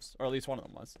kill moves, or at least one of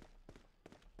them was.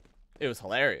 It was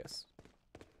hilarious.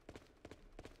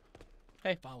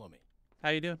 Hey, Follow me. how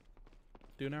you doing?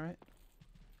 Doing all right?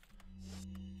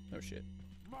 No shit.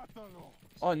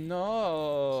 Oh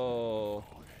no,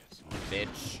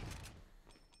 bitch.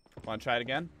 Want to try it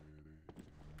again?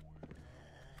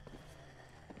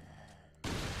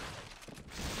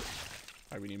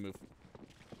 Alright, we need to move.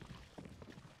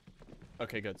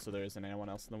 Okay, good. So there isn't anyone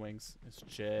else in the wings. It's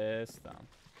just them.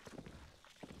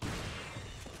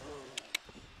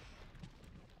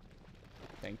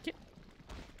 Thank you.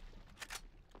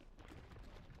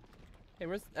 Hey,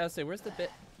 where's the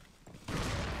bit?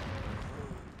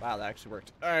 Wow, that actually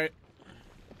worked. All right.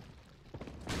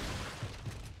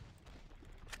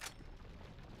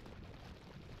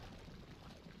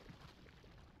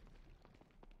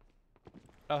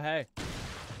 Oh, hey.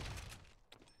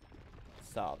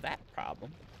 Solve that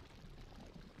problem.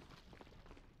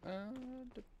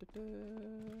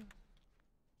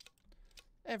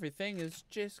 Everything is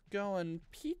just going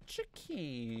peachy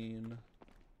keen.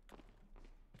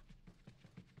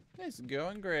 It's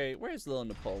going great. Where's little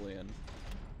Napoleon?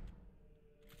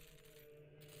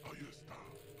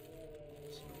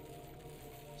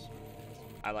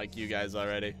 I like you guys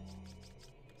already.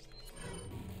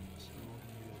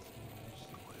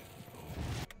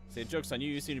 See, joke's on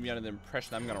you. You seem to be under the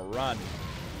impression I'm gonna run.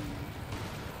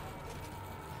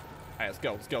 Alright, let's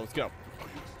go, let's go, let's go.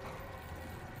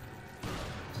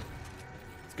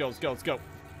 Let's go, let's go, let's go.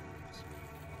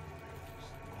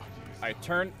 Alright,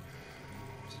 turn.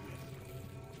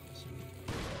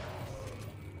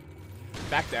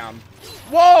 Back down.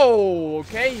 Whoa!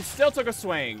 Okay, he still took a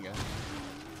swing.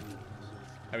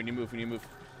 Alright, we need to move, we need to move.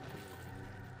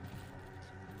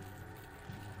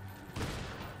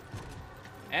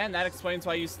 And that explains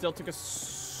why you still took a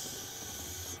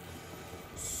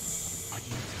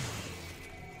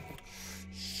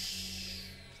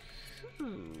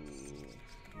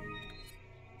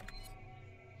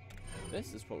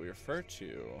This is what we refer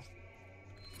to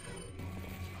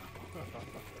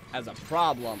as a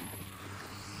problem.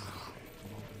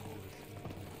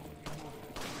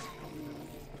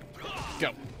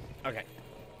 Go. Okay.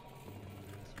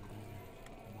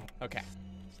 Okay.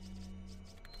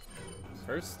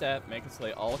 First step, make it so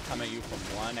they all come at you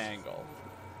from one angle.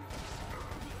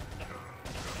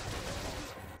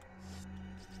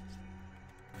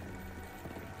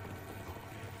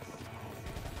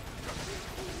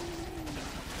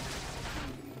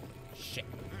 Shit.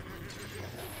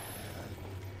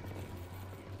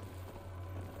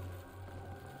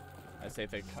 I say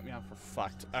if they cut me off, we're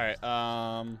fucked. Alright,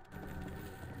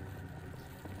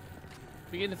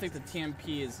 begin to think the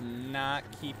TMP is not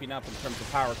keeping up in terms of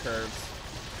power curves.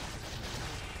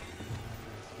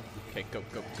 Okay, go,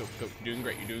 go, go, go. You're doing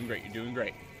great, you're doing great, you're doing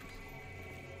great.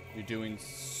 You're doing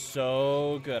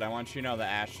so good. I want you to know that,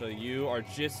 Ashley. You are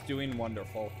just doing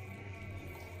wonderful.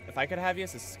 If I could have you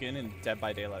as a skin in Dead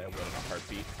by Daylight, I would in a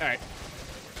heartbeat. Alright.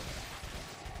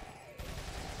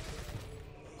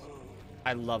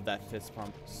 I love that fist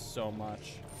pump so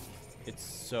much. It's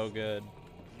so good.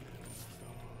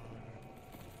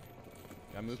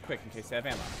 Gotta move quick in case they have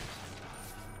ammo.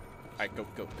 Alright, go,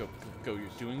 go, go, go, go. You're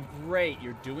doing great.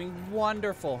 You're doing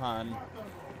wonderful, hon.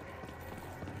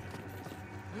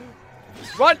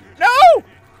 Run! No!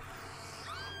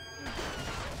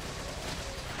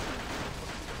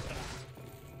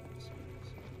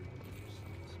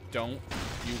 Don't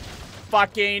you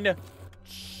fucking...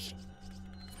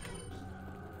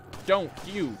 Don't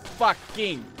you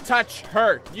fucking touch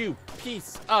her, you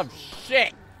piece of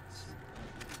shit!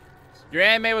 Your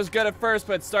anime was good at first,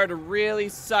 but it started to really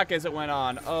suck as it went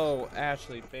on. Oh,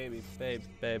 Ashley, baby, babe,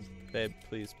 babe, babe,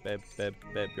 please, babe, babe,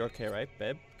 babe. You're okay, right,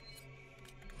 babe?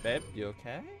 Babe, you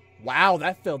okay? Wow,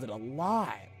 that filled it a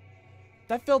lot.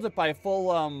 That filled it by a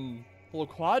full, full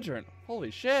quadrant. Holy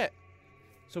shit.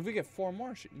 So if we get 4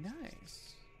 more,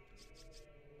 nice.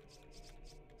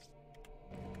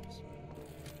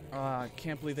 I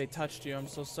can't believe they touched you. I'm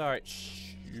so sorry.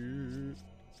 Shh.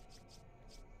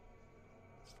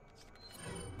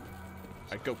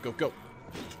 Alright, go, go, go.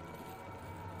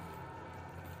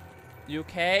 You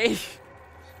okay?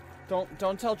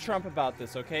 Don't tell Trump about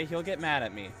this, okay? He'll get mad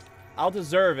at me. I'll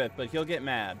deserve it, but he'll get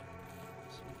mad.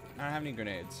 I don't have any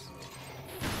grenades.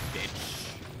 Bitch.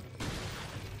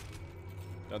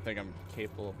 Don't think I'm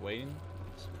capable of waiting.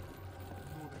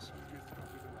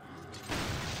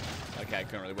 Okay, I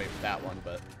couldn't really wait for that one,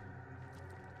 but...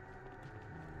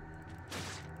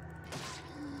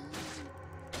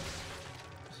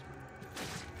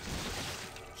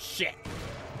 Shit!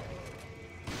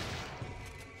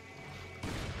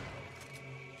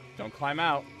 Don't climb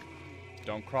out.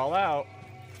 Don't crawl out.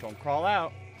 Don't crawl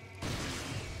out.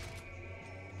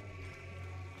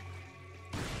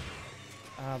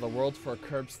 Ah, the world for a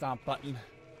curb stomp button.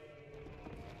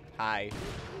 Hi.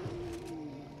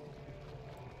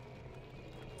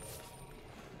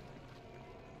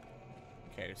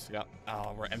 Okay, so got,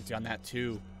 oh, we're empty on that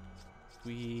too.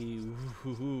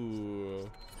 Ooh.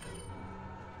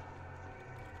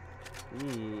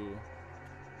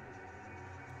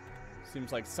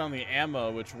 Seems like some of the ammo,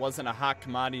 which wasn't a hot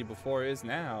commodity before, is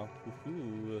now.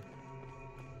 Ooh.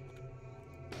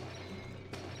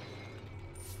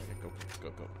 Okay, go, go,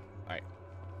 go. All right.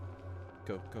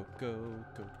 Go, go, go,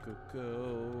 go, go,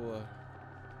 go.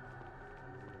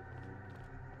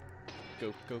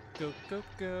 Go, go, go, go,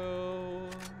 go.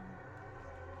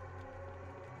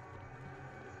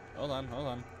 Hold on, hold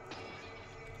on.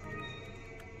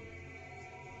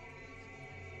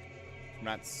 I'm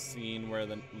not seeing where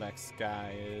the next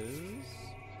guy is.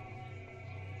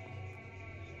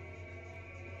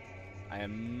 I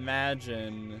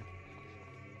imagine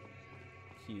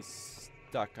he's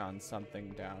stuck on something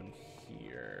down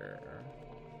here.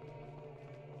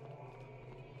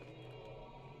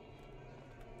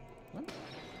 What?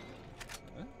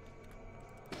 What?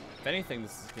 If anything,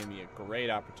 this is giving me a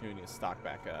great opportunity to stock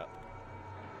back up.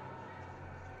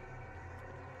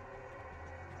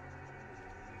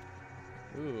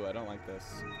 Ooh, I don't like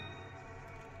this.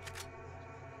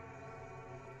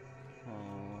 Oh.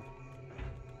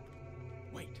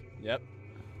 Wait. Yep.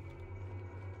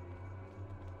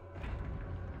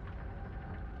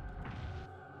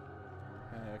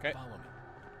 Okay. Follow me.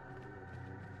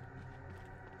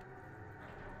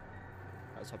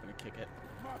 I was hoping to kick it.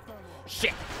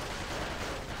 Shit!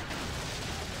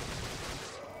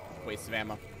 Waste of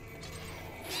ammo.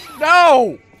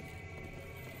 No!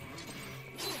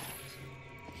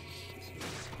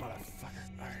 Motherfucker.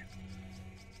 Alright.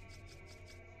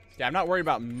 Yeah, I'm not worried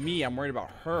about me. I'm worried about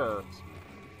her.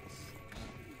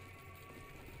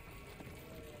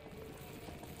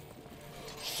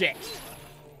 Shit.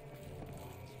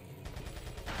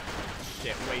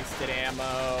 Shit, wasted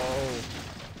ammo.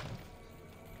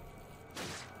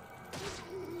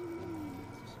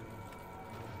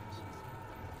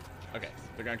 Okay,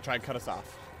 they're gonna try and cut us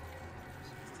off.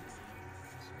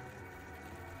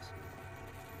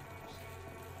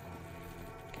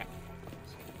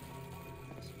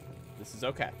 This is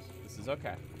okay. This is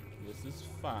okay. This is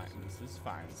fine. This is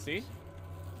fine. See?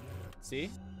 See?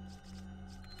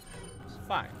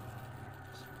 Fine.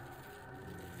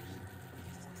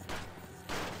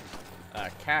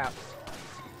 Cap.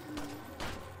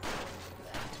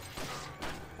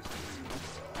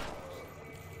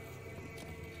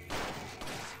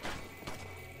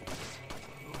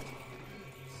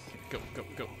 Go, go,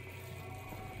 go.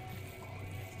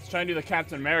 Let's try and do the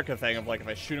Captain America thing of, like, if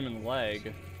I shoot him in the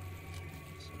leg.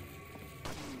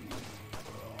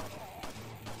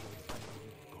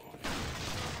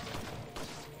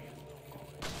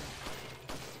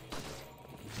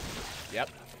 Yep.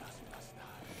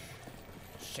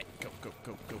 Shit, go, go,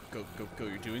 go, go, go, go, go.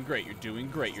 You're doing great. You're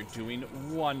doing great. You're doing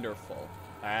wonderful.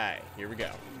 All right, here we go.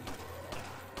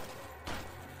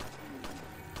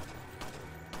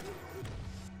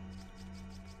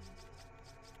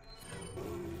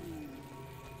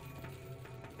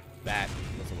 That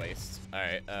was a waste. All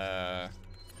right,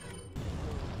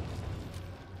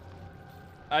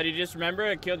 did you just remember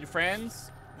I killed your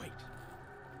friends? Wait.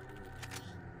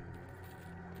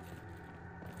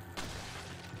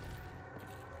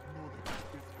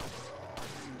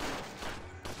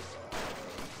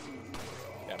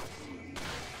 Yep.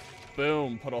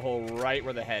 Boom, put a hole right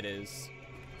where the head is.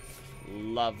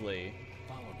 Lovely.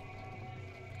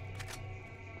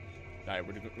 All right,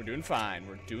 we're doing fine.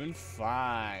 We're doing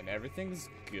fine. Everything's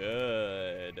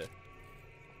good.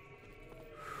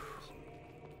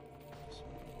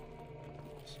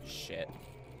 Shit.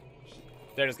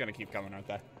 They're just gonna keep coming, aren't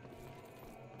they?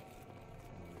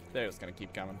 They're just gonna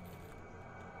keep coming.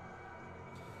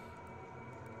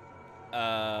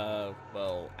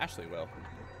 Well, Ashley will.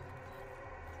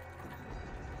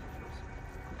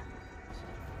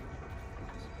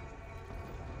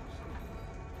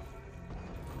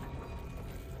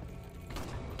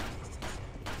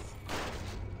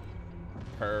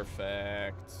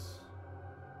 Perfect.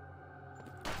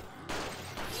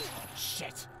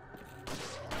 Shit.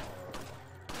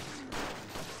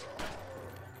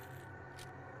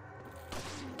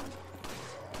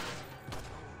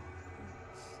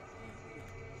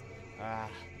 Ah.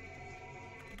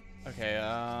 Okay,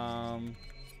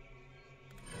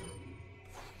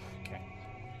 okay.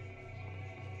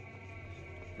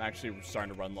 I'm actually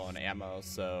starting to run low on ammo,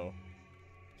 so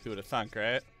who would have thunk,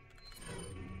 right?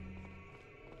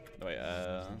 Oh, wait,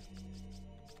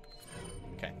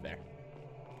 okay, there.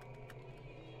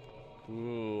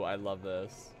 Ooh, I love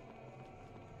this.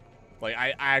 Like,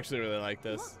 I actually really like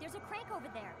this. Look, there's a crank over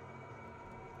there.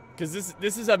 Because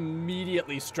this is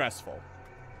immediately stressful.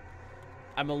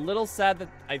 I'm a little sad that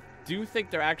I do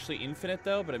think they're actually infinite,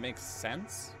 though, but it makes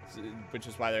sense. Which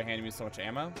is why they're handing me so much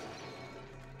ammo.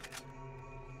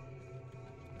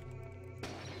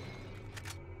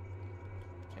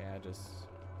 Okay,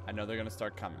 I know they're gonna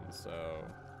start coming, so...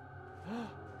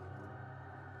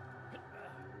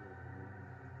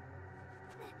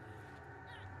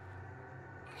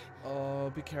 Oh,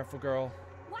 be careful, girl.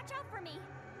 Watch out for me.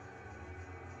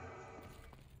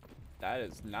 That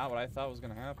is not what I thought was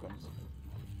gonna happen.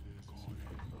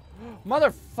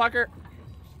 Motherfucker!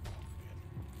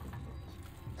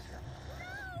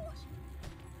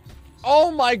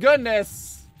 Oh my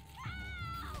goodness!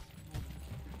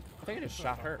 I think I just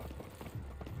shot her.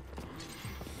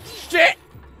 Shit!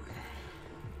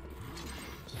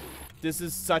 This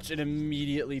is such an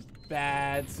immediately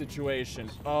bad situation.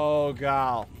 Oh,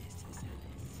 God.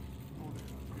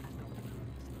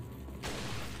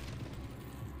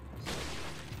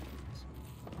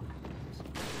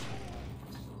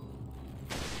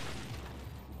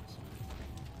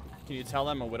 Can you tell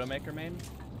I'm a Widowmaker main?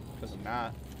 Because I'm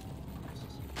not.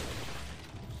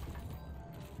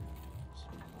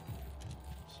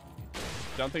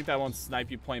 Don't think that won't snipe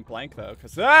you point blank though,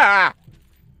 because ah!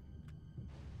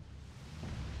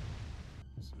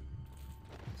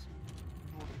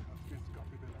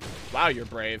 Wow, you're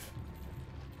brave.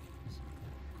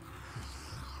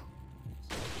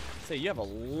 Say, you have a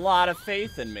lot of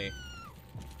faith in me.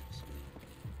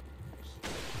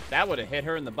 That would have hit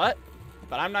her in the butt,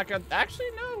 but I'm not gonna.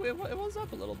 Actually, no, it was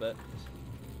up a little bit.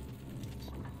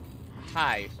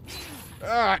 Hi.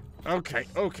 Okay,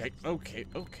 okay, okay,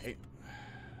 okay.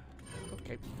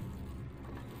 Okay.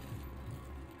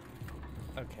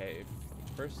 Okay.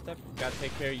 First step, gotta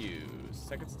take care of you.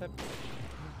 Second step.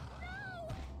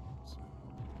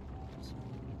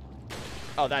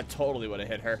 Oh, that totally would have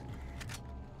hit her.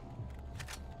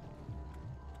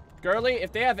 Girly,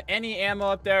 if they have any ammo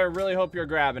up there, I really hope you're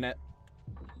grabbing it.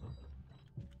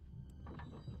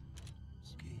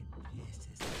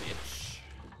 Bitch.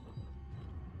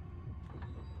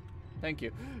 Thank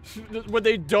you. When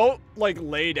they don't, like,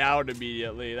 lay down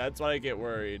immediately, that's when I get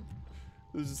worried.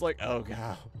 It's just like, oh,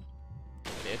 God.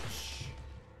 Bitch.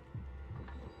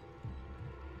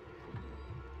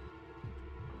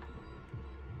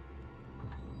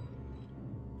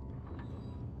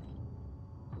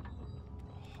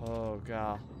 Oh,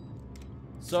 God.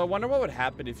 So I wonder what would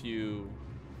happen if you...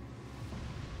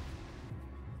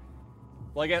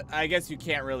 Well, I guess you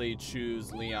can't really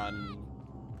choose Leon.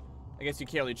 I guess you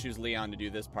can't really choose Leon to do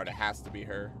this part. It has to be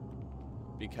her.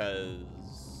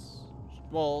 Because...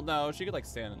 Well, no, she could, like,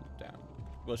 stand down.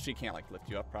 Well, she can't, like, lift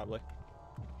you up, probably.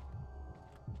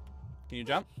 Can you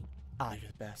jump? Ah,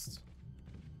 you're the best.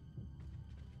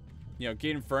 You know,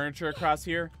 getting furniture across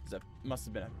here must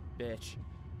have been a bitch.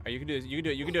 Alright, you can do it. You can do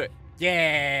it. You can do it.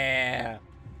 Yeah!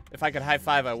 If I could high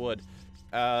five, I would.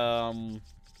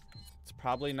 It's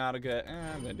probably not a good...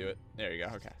 I'm gonna do it. There you go.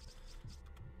 Okay.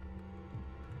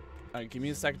 Alright, give me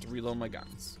a second to reload my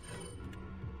guns.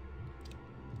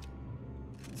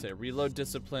 Say reload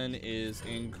discipline is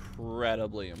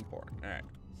incredibly important. Alright.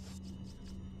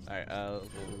 Alright, we'll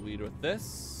lead with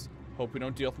this. Hope we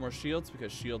don't deal with more shields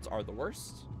because shields are the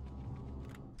worst.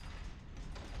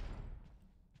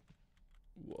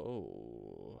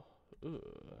 Whoa. Ugh.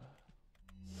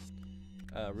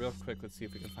 Real quick, let's see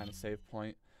if we can find a save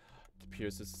point. It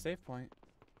appears it's a save point.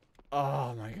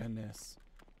 Oh my goodness.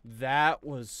 That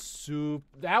was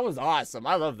awesome.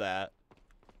 I love that.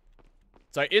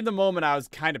 So in the moment I was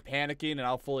kind of panicking, and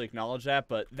I'll fully acknowledge that,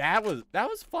 but that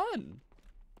was fun.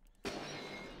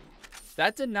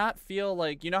 That did not feel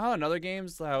like, you know how in other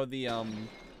games how the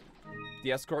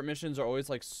escort missions are always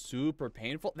like super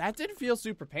painful? That didn't feel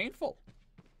super painful.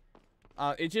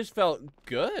 It just felt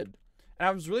good. And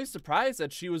I was really surprised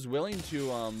that she was willing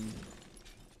to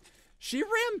she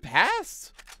ran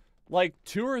past like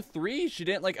 2 or 3. She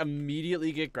didn't like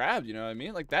immediately get grabbed, you know what I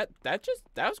mean? Like that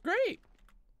was great.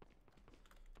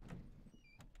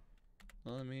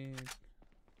 I mean,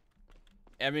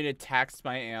 it taxed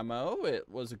my ammo. It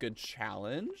was a good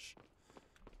challenge.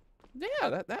 Yeah,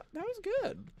 that was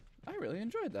good. I really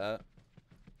enjoyed that.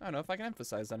 I don't know if I can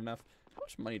emphasize that enough. How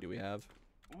much money do we have?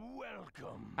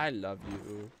 Welcome. I love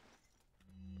you.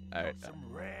 All right. Some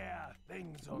rare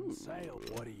things on sale.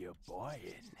 What are you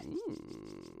buying?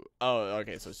 Ooh. Oh,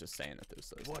 okay. So it's just saying that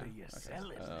there's those. What are you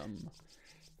selling?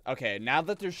 Okay. Now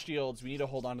that there's shields, we need to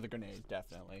hold on to the grenade.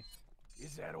 Definitely.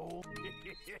 Is that all?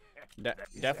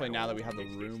 Definitely now that we have the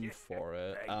room for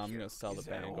it. I'm gonna sell the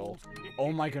bangle.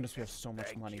 Oh my goodness, we have so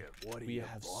much money. We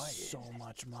have so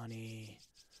much money.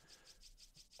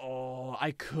 Oh, I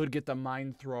could get the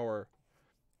mine thrower.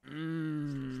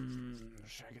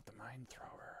 Should I get the mine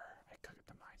thrower? I could get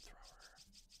the mine thrower.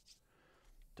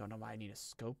 Don't know why I need a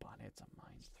scope on it. It's a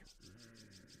mine thrower.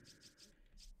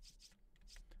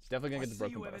 Definitely gonna get the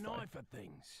broken butterfly. butterfly. You have an eye for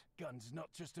things. Gun's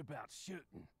not just about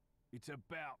shooting. It's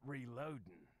about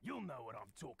reloading. You'll know what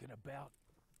I'm talking about.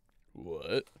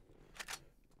 What?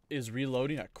 Is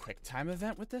reloading a quick time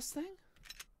event with this thing?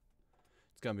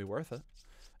 It's gonna be worth it.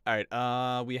 Alright,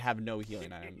 we have no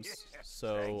healing items.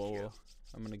 So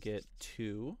I'm gonna get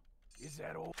 2. Is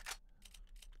that all?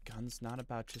 Gun's not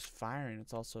about just firing,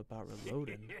 it's also about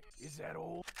reloading. Is that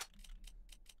all?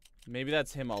 Maybe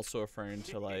that's him also referring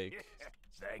to like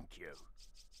Thank you.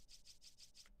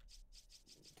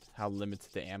 how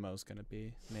limited the ammo is gonna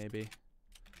be, maybe.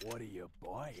 What are you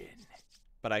buying?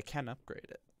 But I can upgrade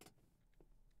it.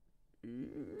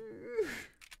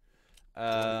 What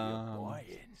are you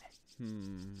buying?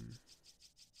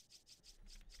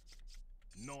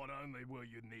 Not only will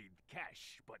you need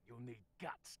cash, but you'll need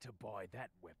guts to buy that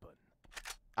weapon.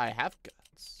 I have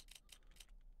guts.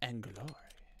 And glory.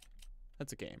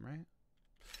 That's a game, right?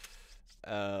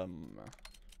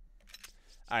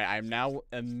 Alright, I'm now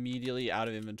immediately out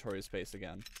of inventory space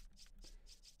again.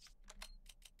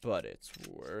 But it's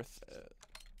worth it.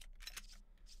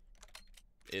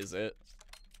 Is it?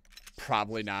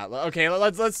 Probably not. Okay,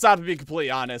 let's stop and be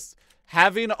completely honest.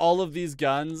 Having all of these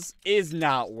guns is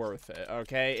not worth it,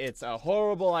 okay? It's a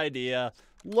horrible idea.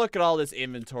 Look at all this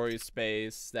inventory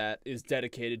space that is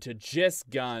dedicated to just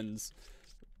guns.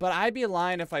 But I'd be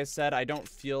lying if I said I don't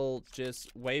feel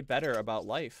just way better about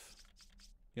life.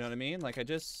 You know what I mean? Like, I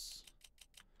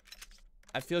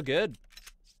feel good.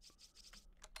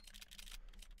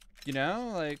 You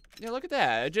know, like, look at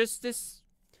that. This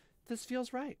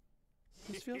feels right.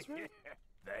 This feels right.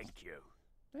 Thank you.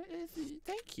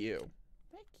 Thank you.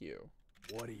 Thank you.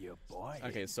 What are you buying?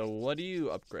 Okay, so what do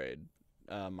you upgrade?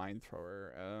 Mine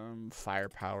thrower,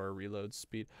 firepower, reload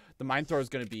speed. The mine thrower is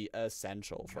going to be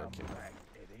essential for a kill.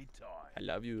 I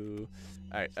love you.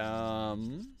 All right.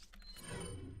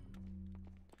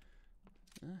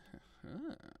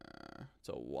 Huh. It's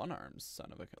a one-armed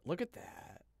son of a... Look at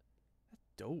that. That's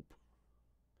dope.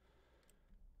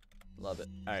 Love it.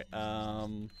 All right.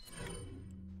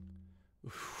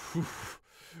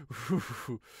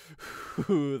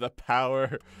 The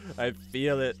power. I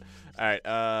feel it. All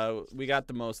right. We got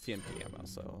the most TNT ammo,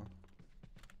 so...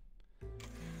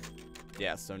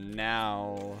 Yeah, so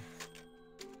now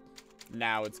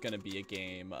it's going to be a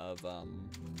game of...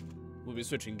 We'll be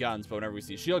switching guns, but whenever we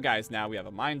see shield guys now, we have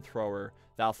a mine thrower.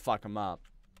 That'll fuck them up.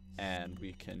 And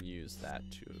we can use that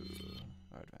to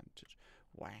our advantage.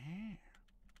 Where?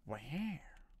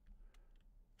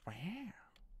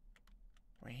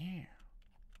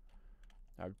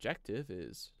 Our objective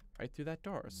is right through that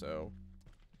door, so...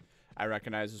 I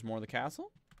recognize there's more in the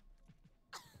castle.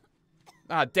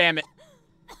 Ah, damn it.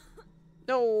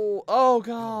 No. Oh,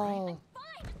 God. I'm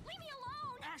fine. Leave me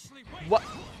alone. Ashley, wait! What?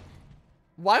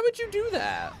 Why would you do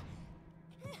that?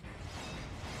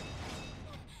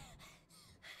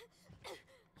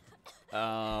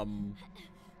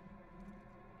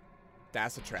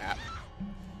 That's a trap.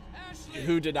 Ashley!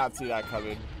 Who did not see that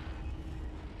coming?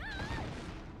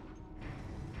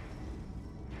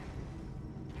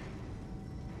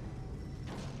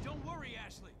 Don't worry,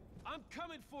 Ashley. I'm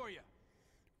coming for you.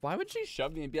 Why would she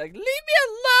shove me and be like, leave me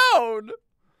alone?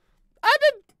 I'm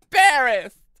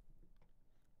embarrassed.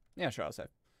 Yeah, sure, I'll say.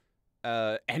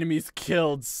 Enemies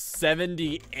killed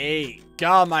 78.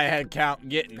 God, my head count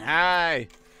getting high.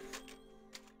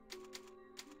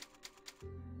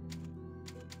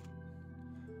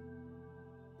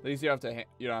 At least you don't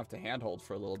have to handhold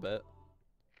for a little bit.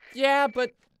 Yeah,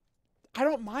 but I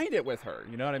don't mind it with her.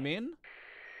 You know what I mean?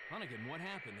 Hunnigan, what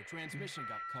happened? The transmission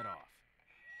got cut off.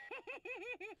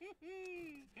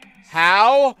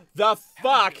 How the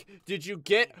fuck did you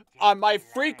get on my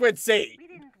frequency? We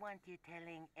didn't want you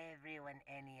telling everyone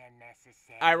any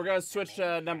unnecessary. All right, we're gonna switch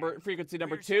frequency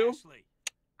number Where's 2. Ashley?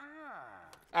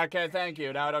 Ah, Okay, thank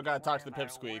you. Now I don't gotta talk to the one of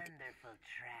our pipsqueak. wonderful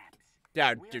traps.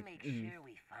 Yeah, We'll dude. make sure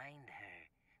we find her.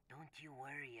 Don't you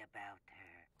worry about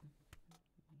her.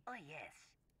 Oh yes,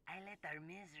 I let our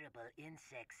miserable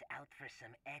insects out for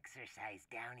some exercise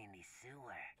down in the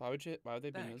sewer. Why would they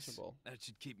be Thanks. miserable? That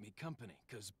should keep me company,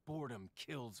 because boredom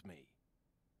kills me.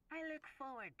 I look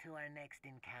forward to our next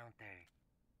encounter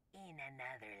in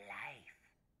another life.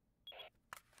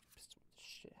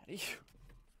 Shit out of you.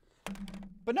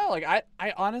 But no, like I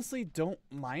honestly don't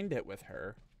mind it with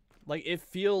her. Like it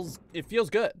feels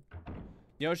good.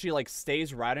 You know, she like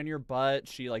stays right on your butt.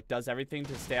 She like does everything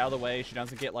to stay out of the way. She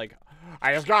doesn't get like,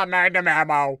 I just got magnum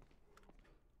ammo.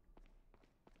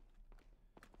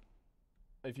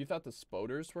 If you thought the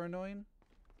spoders were annoying,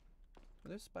 are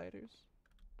there spiders?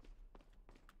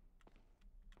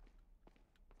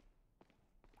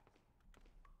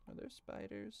 Are there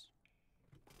spiders?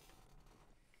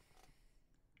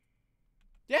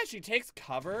 Yeah, she takes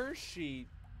cover. She...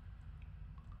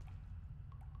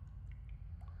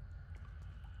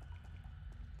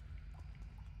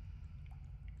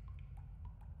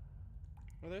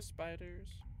 Are there spiders?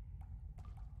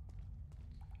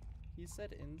 He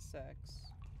said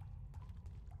insects.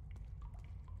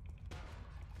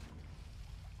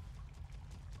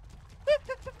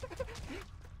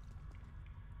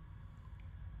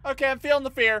 Okay, I'm feeling the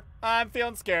fear. I'm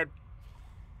feeling scared.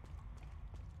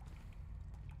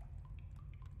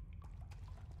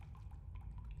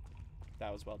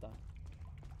 That was well done.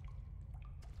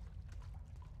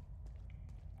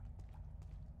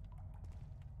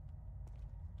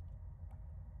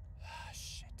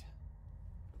 Shit.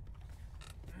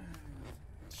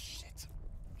 Shit.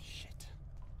 Shit.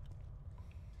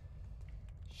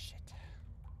 Shit.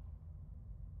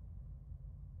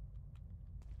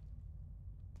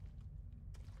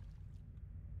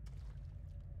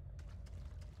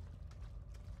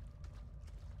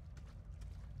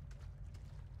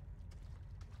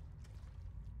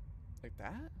 Like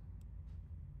that?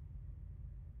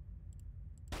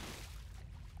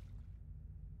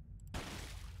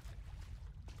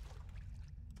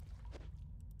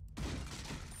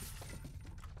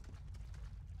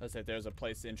 Let's say if there's a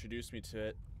place to introduce me to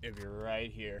it, it'd be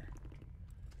right here.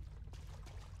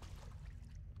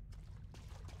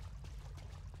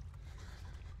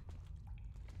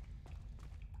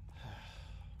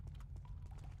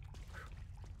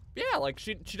 Yeah, like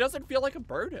she doesn't feel like a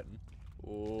burden.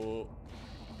 Ooh.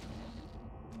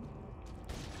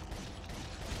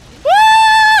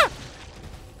 Ah!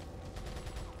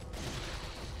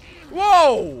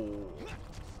 Whoa!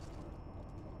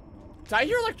 Did I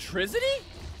hear electricity?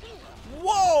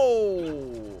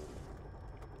 Whoa!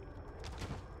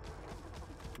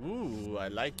 Ooh, I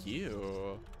like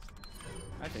you.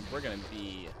 I think we're gonna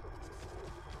be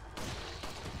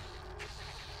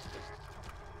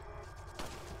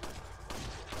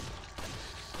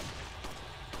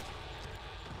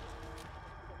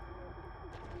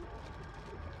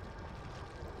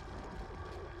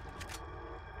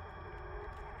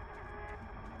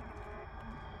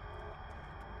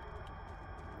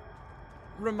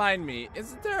Remind me,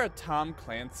 isn't there a Tom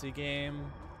Clancy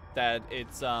game that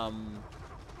it's shit.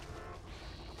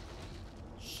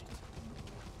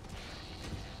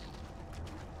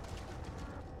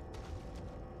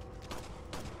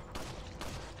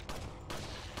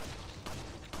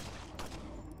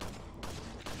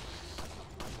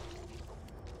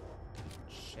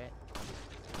 Shit.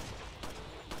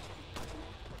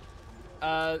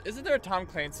 Isn't there a Tom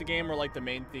Clancy game where like the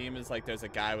main theme is like there's a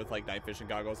guy with like night vision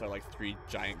goggles or like 3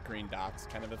 giant green dots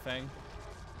kind of a thing?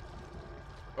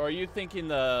 Or are you thinking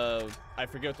the, I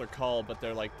forget what they're called, but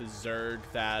they're like the Zerg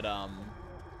that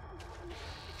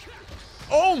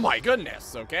oh my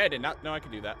goodness. Okay, I did not know I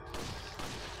could do that.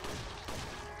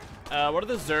 What are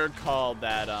the Zerg called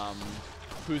that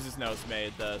Who's His Nose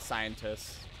made, the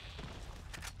scientists?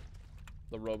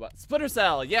 The robot. Splinter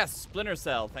Cell, yes, Splinter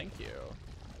Cell, thank you.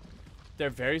 They're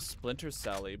very Splinter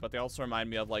Cell-y, but they also remind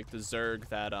me of like the Zerg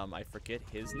that I forget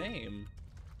his name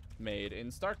made in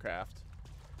StarCraft.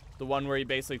 The one where he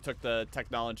basically took the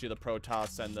technology of the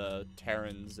Protoss and the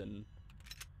Terrans and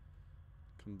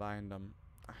combined them.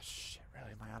 Ah, shit,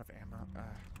 really? Am I out of ammo?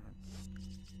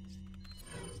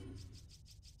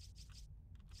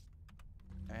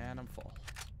 And I'm full.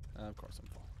 Of course I'm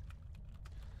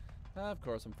full. Of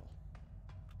course I'm full.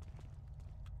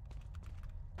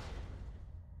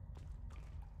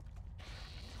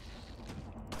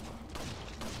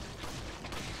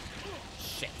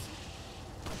 Shit.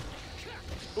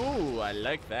 Ooh, I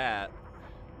like that.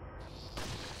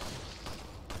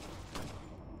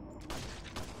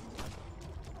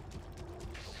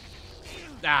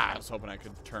 Ah, I was hoping I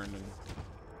could turn and...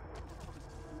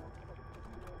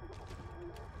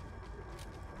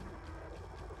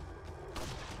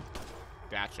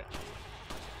 Gotcha.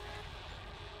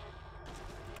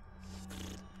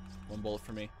 One bullet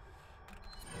for me.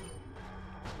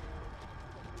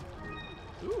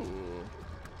 Ooh.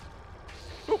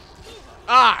 Ooh.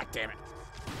 Ah, damn it.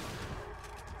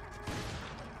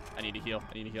 I need to heal.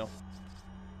 I need to heal.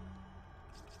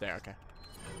 There, okay.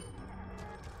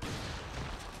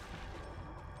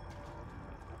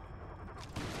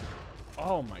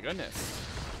 Oh my goodness.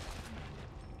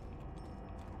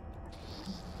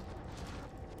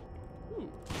 Ooh.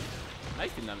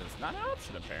 Knifing them is not an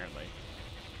option, apparently.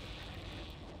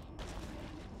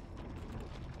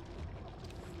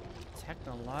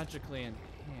 Technologically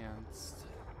enhanced.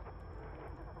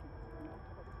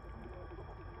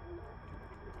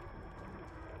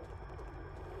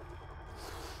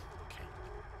 Okay.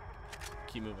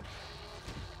 Keep moving.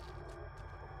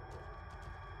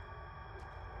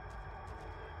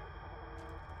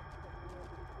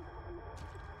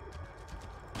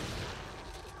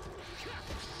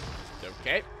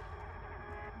 Okay.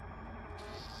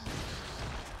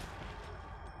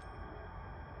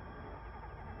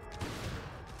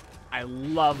 I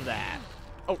love that.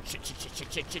 Oh shit, shit, shit,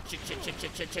 shit, shit, shit, shit, shit,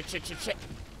 shit, shit, shit, shit, shit, shit, shit.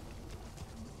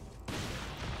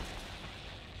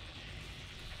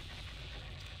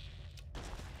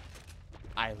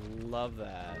 I love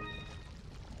that.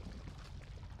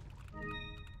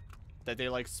 That they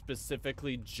like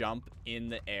specifically jump in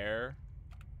the air.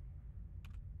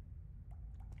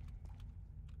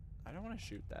 I don't want to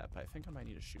shoot that, but I think I might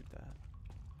need to shoot that.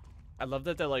 I love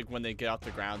that they're like, when they get off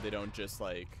the ground, they don't just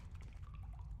like...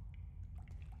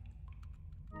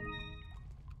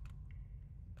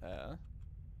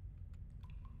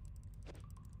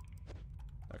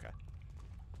 Okay.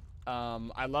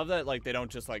 I love that like they don't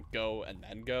just like go and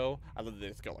then go. I love that they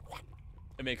just go like...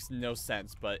 It makes no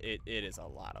sense, but it is a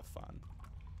lot of fun.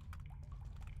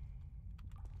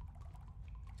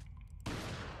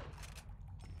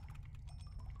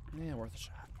 Yeah, worth a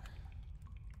shot.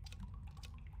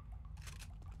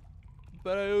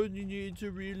 But I only need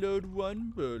to reload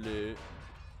one bullet.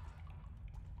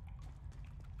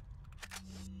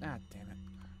 Ah, damn it.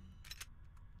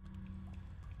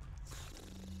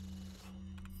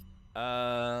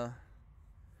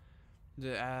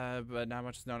 But not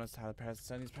much is known as to how the parasites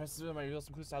send these parasites might reveal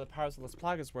some clues to how the powers of Los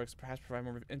Plagas works, perhaps provide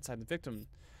more insight into the victim.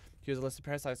 Here's a list of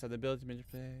parasites that have the ability to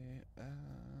manipulate.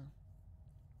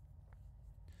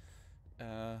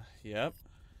 Yep.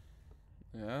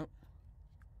 Yep.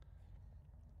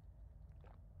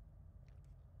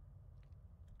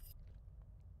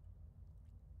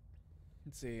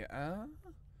 Let's see.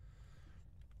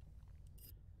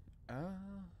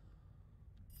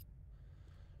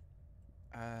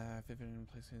 Vivid in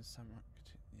places somewhere.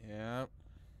 Yep.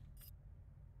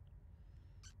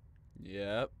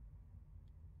 Yep.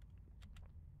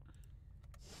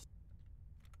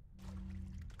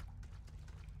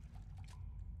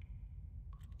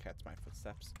 Catch my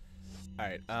footsteps.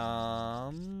 Alright,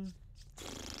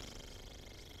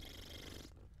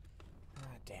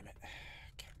 damn it.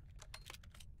 Okay.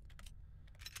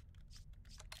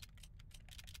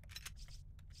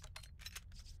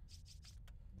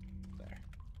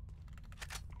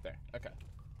 There. Okay.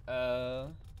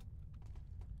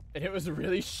 And it was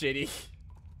really shitty.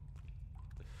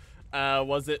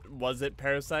 Was it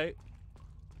Parasite?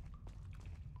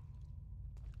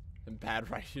 And bad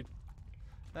writing.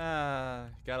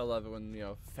 Gotta love it when, you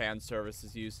know, fan service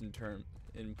is used in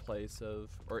place of,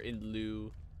 or in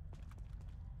lieu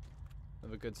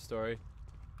of a good story.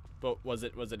 But was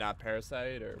it not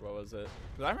Parasite, or what was it?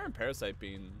 Because I don't remember Parasite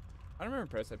being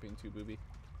too booby.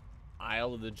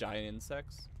 Isle of the Giant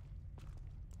Insects.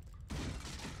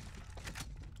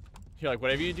 You're like,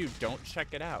 whatever you do, don't check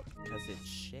it out, because it's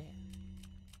shit.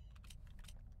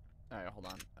 Alright, hold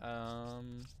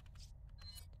on.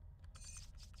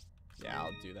 Yeah,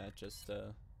 I'll do that, just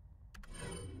get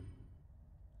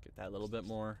that a little bit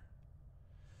more.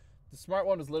 The smart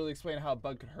one was literally explaining how a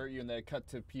bug could hurt you, and then it cut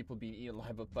to people being eaten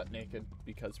alive but butt naked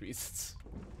because reasons.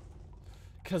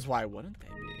 Because why wouldn't they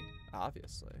be?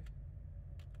 Obviously.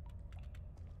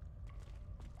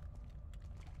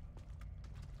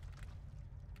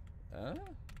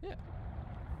 Yeah.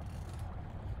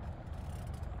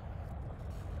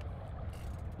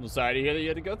 I'm sorry to hear that you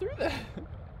had to go through that.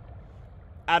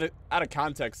 Out of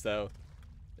context, though,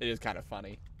 it is kind of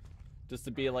funny. Just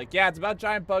to be like, yeah, it's about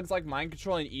giant bugs like mind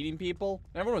controlling and eating people.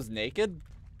 Everyone was naked.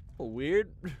 A little weird.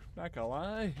 Not gonna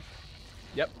lie.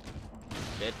 Yep.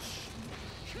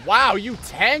 Bitch. Wow, you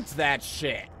tanked that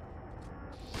shit.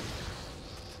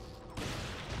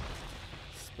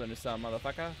 Splinter Cell,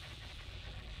 motherfucker.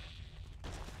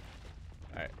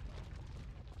 Alright.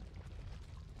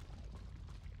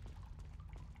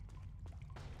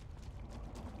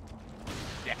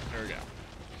 Yeah, there we go.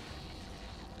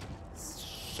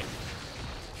 Shit.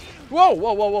 Whoa,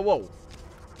 whoa, whoa, whoa, whoa.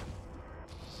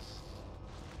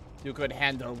 You could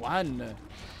handle one.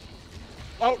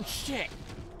 Oh, shit.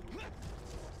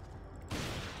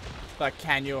 But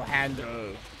can you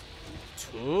handle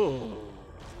two?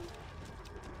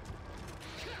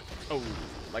 Oh,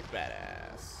 like badass.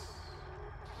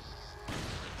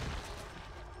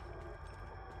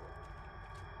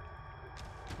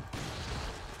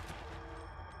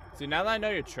 See, now that I know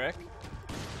your trick,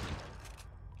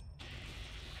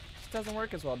 it doesn't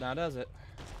work as well now, does it?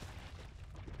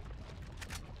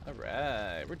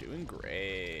 Alright, we're doing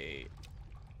great.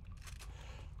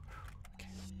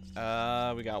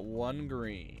 Okay. We got one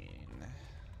green.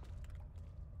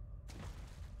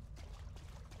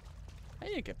 I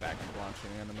need to get back to launching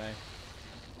anime.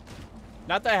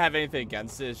 Not that I have anything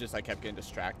against it, it's just I kept getting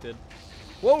distracted.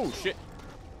 Whoa, shit.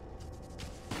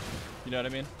 You know what I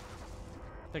mean?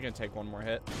 I think I can take one more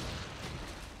hit.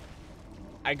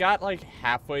 I got like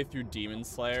halfway through Demon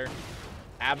Slayer.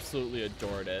 Absolutely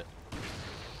adored it.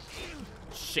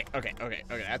 Shit. Okay, okay,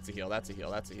 okay. That's a heal. That's a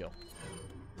heal. That's a heal.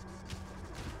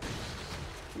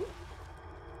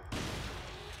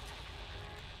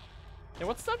 Yeah,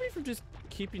 what's stopping me from just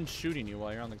keeping shooting you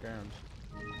while you're on the ground?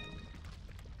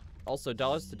 Also,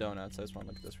 dollars to donuts. I just want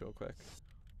to look at this real quick.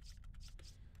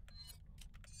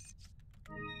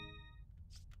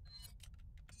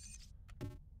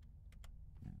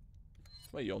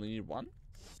 Wait, you only need one?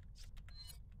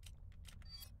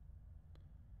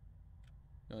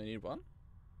 You only need one?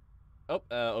 Oh,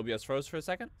 OBS froze for a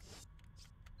second.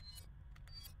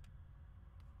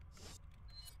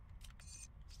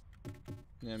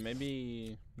 Yeah,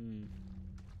 maybe.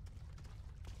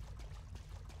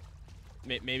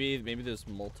 Maybe there's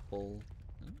multiple.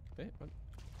 Wait, what?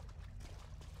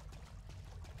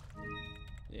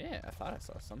 Yeah, I thought I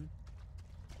saw some.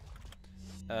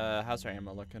 How's our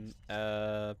ammo looking?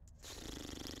 They'd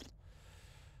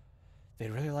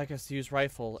really like us to use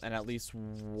rifle and at least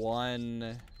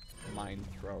one mine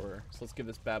thrower. So let's give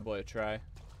this bad boy a try.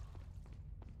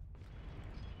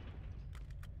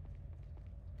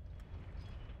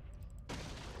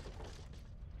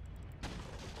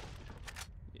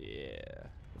 Yeah,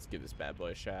 let's give this bad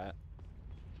boy a shot.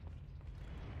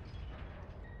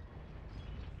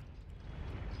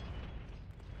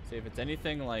 See if it's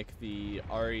anything like the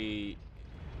RE.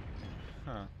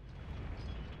 Huh.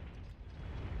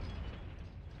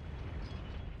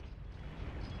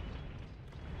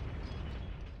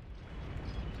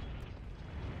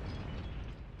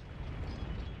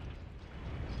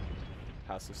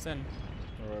 House of Sin,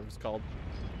 or whatever it's called.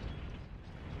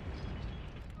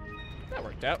 That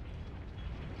worked out.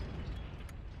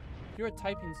 You are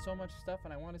typing so much stuff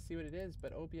and I want to see what it is,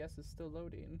 but OBS is still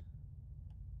loading.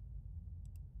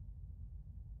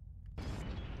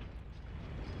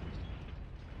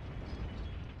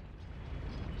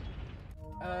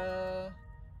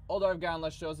 older I've gotten,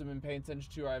 less shows I've been paying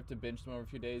attention to, or I have to binge them over a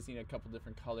few days. Need a couple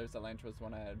different colors. Atlanta was the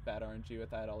one I had bad RNG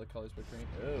with. I had all the colors but green.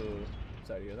 Oh,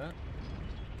 sorry to hear that.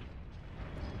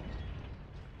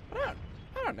 I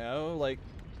don't know. Like,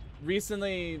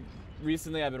 recently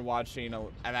I've been watching.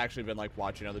 I've actually been like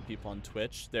watching other people on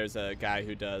Twitch. There's a guy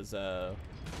who does. There's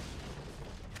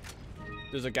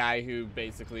a guy who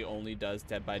basically only does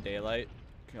Dead by Daylight,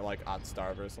 kind of like Odd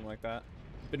or something like that.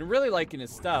 Been really liking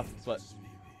his stuff, but.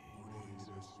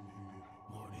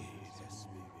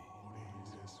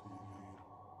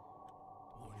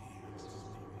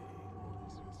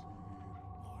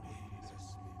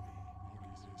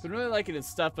 Been really liking his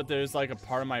stuff, but there's like a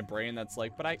part of my brain that's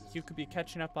like, but you could be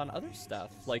catching up on other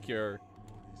stuff, like your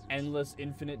endless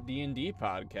infinite D&D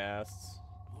podcasts.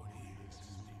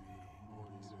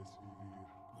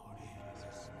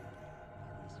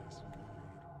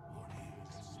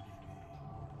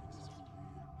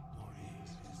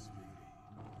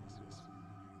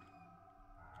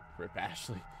 Rip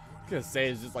Ashley. I was gonna say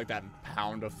it's just like that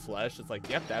pound of flesh. It's like,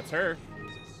 yep, that's her.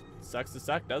 Sucks to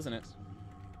suck, doesn't it?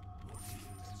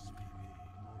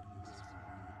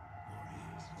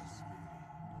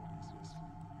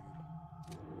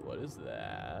 What is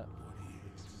that?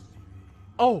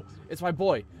 Oh, it's my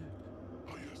boy.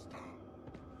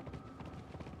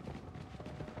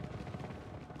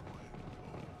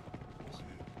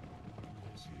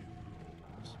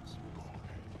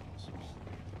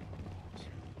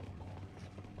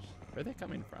 Where are they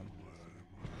coming from?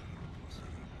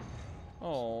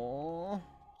 Oh.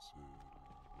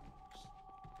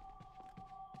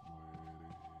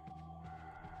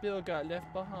 Bill got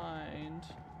left behind.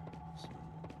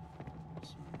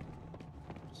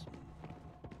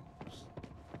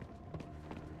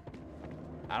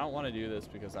 I don't want to do this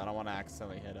because I don't want to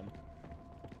accidentally hit him.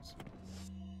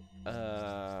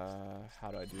 How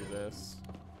do I do this?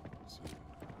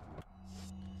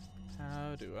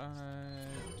 How do I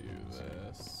do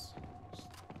this?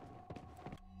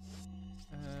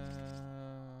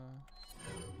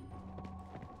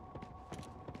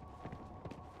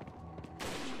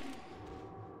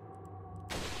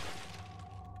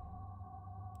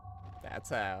 That's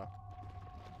how.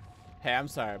 Hey, I'm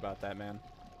sorry about that, man.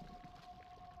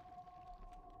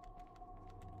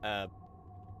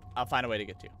 I'll find a way to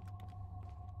get to you.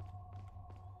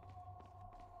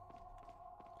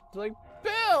 It's like,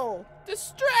 Bill,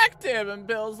 distract him. And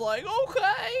Bill's like,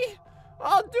 okay,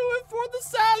 I'll do it for the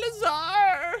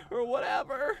Salazar or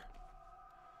whatever.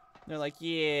 And they're like,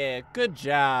 yeah, good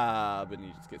job. And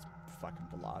he just gets fucking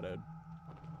blotted.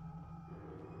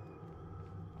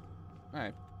 All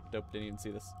right, dope. Didn't even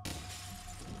see this.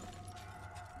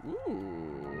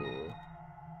 Ooh.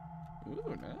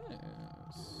 Ooh, nice.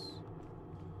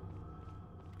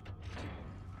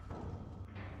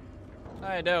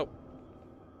 Hi, dope.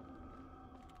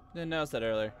 Didn't notice that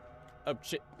earlier. Oh,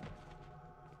 shit.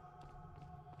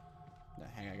 Nah,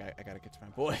 hang on, I gotta get to my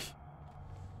boy. I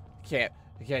can't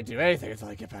do anything until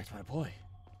I get back to my boy.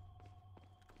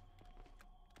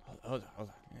 Hold on.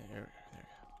 Yeah, there we go.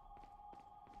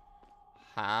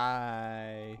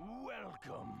 Hi.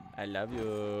 Welcome. I love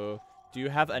you. Do you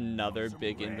have another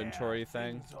big inventory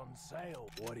thing? On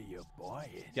sale. What are you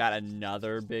buying? Got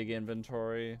another big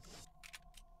inventory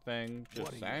thing?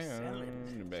 Just What are you saying.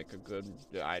 selling? To make a good.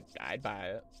 I'd buy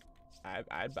it.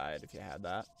 I'd buy it if you had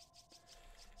that.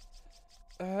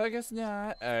 I guess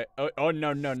not. Oh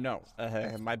no.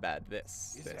 My bad.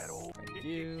 This. Is that all? Thank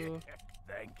you.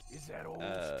 Is that all?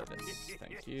 This.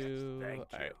 Thank you. Thank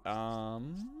All right.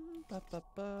 What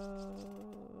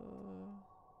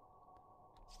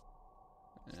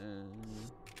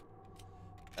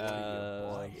are you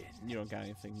buying? You don't got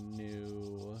anything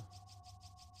new.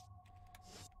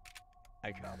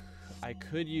 I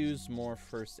could use more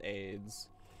first aids.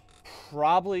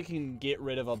 Probably can get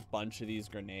rid of a bunch of these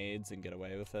grenades and get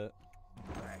away with it.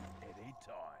 Back any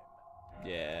time.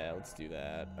 Yeah, let's do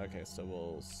that. Okay, so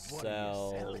we'll What are you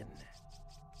sell. selling?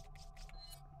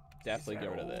 Definitely Is get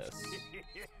that rid of all? this.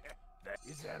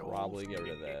 Is that all? Probably get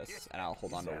rid of this, and I'll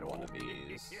hold Is on to that one all? of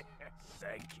these.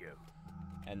 Thank you.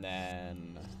 And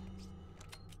then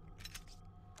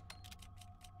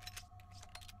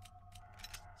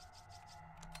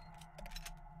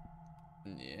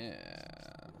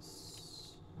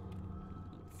yes.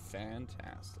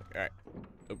 Fantastic. Alright.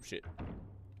 Oh shit.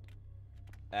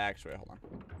 Actually, hold on.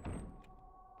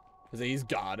 Cause he's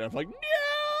gone, and I'm like, no!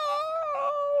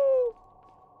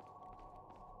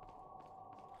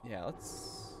 Yeah,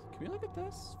 let's. Can we look at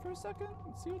this for a second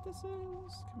and see what this is?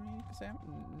 Can we? Cause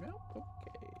nope.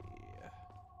 Okay.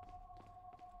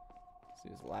 Let's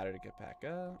use the ladder to get back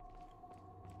up.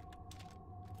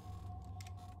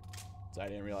 So I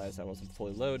didn't realize I wasn't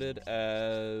fully loaded.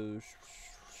 This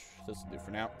will do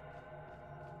for now.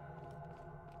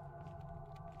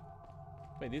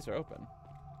 Wait, these are open.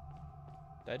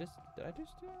 Did I just do it?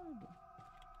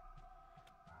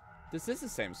 This is the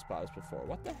same spot as before.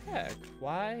 What the heck?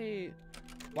 Why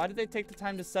did they take the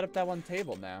time to set up that one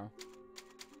table now?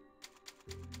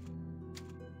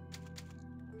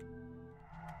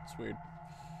 It's weird.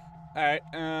 Alright,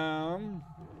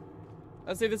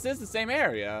 let's see, this is the same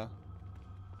area.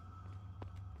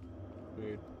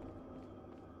 Weird.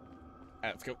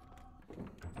 Alright, let's go.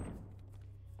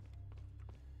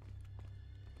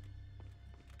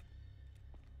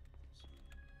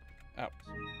 Oh.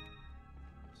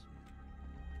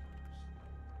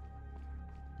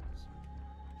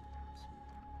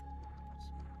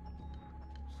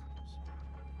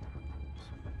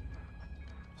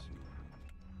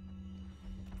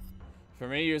 For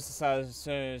me, use the size.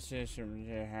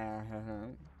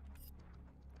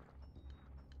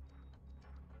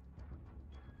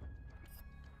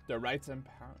 The rights and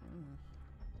power.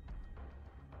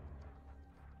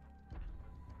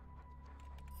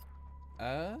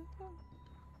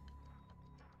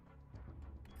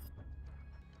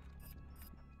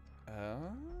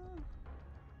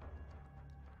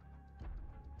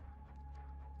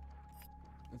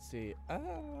 Let's see.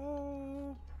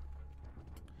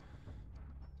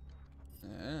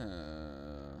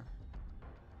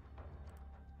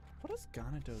 What does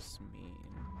Ganados mean?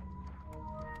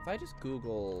 If I just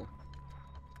Google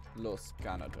Los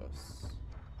Ganados.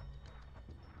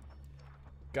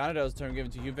 Ganados, term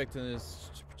given to you victims,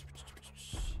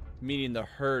 meaning the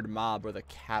herd, mob, or the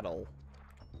cattle.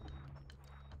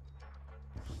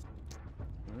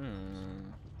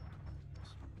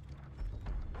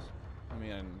 I mean,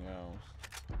 you know,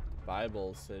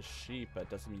 Bible says sheep, but it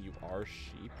doesn't mean you are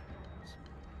sheep.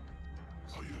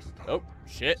 Oh,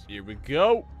 shit. Here we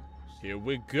go. Here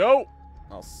we go.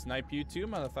 I'll snipe you too,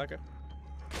 motherfucker.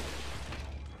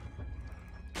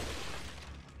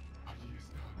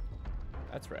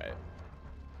 That's right.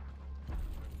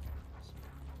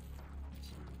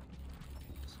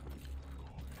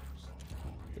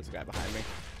 There's a guy behind me.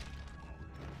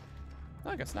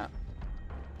 No, I guess not.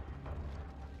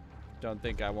 Don't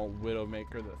think I won't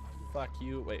Widowmaker the fuck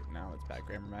you. Wait, no, it's bad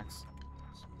grammar, Max.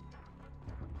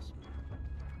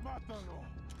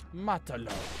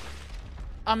 Matalo.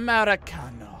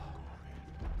 Americano.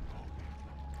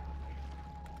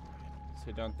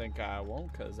 So don't think I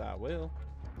won't, cause I will.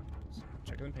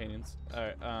 Checking the paintings.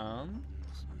 Alright,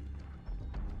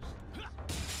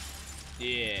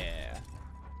 yeah.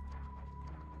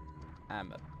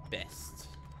 I'm a best.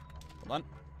 Hold on.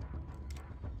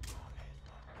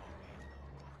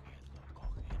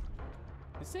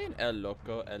 He's saying El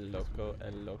Loco, El Loco,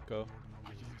 El Loco.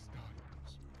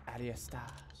 Ahí está.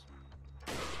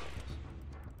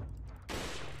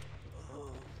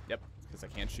 Yep, because I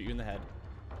can't shoot you in the head.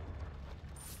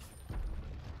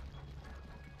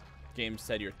 Game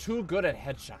said you're too good at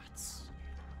headshots.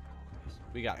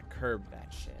 We gotta curb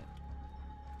that shit.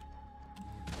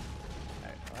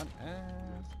 Alright, hold on.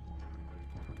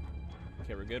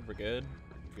 Okay, we're good, we're good.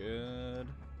 We're good.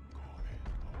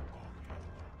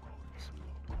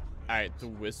 Alright, the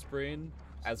whispering,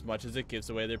 as much as it gives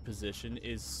away their position,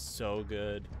 is so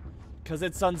good. Because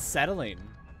it's unsettling.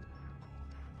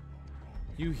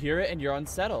 You hear it and you're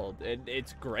unsettled.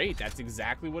 It's great. That's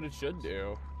exactly what it should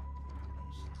do.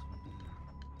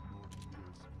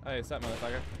 Hey, what's up,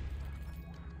 motherfucker?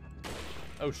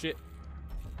 Oh, shit.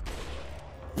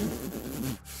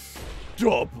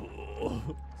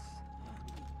 Double.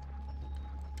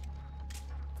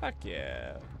 Fuck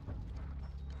yeah.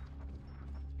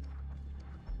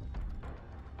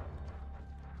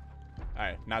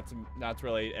 Alright, not to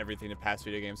relate everything to past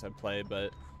video games I've played,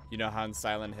 but you know how in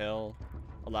Silent Hill,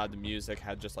 a lot of the music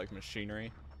had just like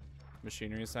machinery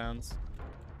sounds?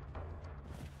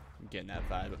 I'm getting that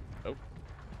vibe. Oh.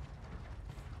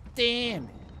 Damn it.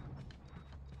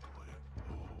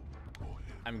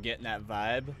 I'm getting that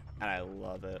vibe, and I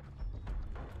love it.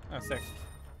 Oh, sick.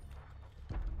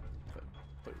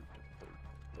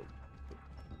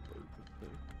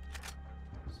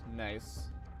 It's nice.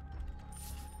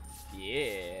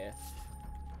 Yeah.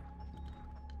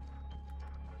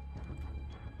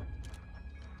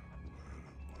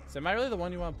 So am I really the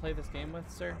one you want to play this game with,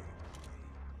 sir?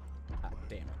 Ah,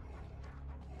 damn it.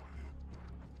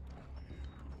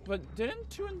 But didn't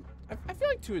 2 and... I feel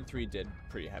like 2 and 3 did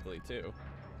pretty heavily, too.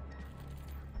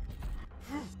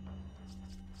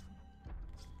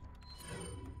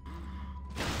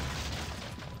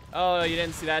 Oh, you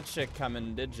didn't see that shit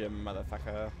coming, did you,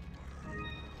 motherfucker?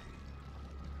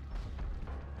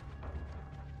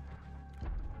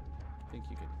 Think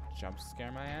you could jump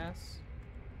scare my ass?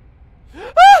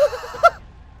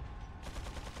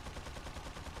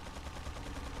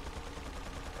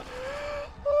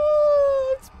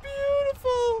 Oh, it's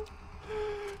beautiful.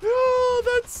 Oh,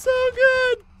 that's so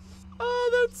good.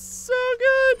 Oh, that's so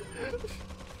good.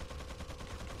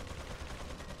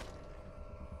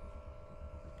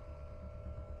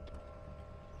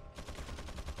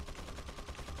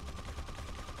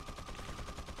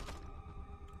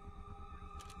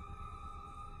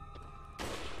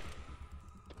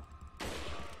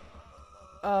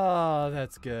 Oh,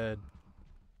 that's good.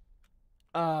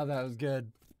 Oh, that was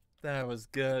good. That was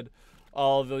good.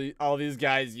 All these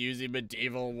guys using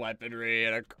medieval weaponry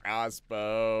and a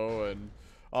crossbow and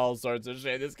all sorts of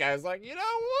shit. This guy's like, you know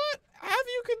what? Have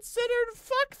you considered?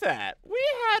 Fuck that. We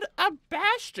had a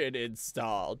bastion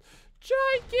installed.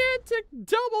 Gigantic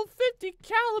double 50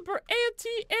 caliber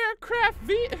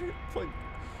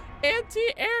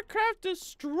anti-aircraft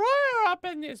destroyer up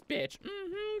in this bitch.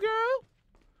 Girl.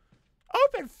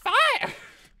 Open fire!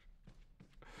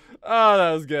 Oh,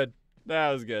 that was good.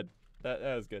 That was good. That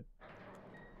was good.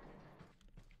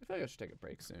 I feel like I should take a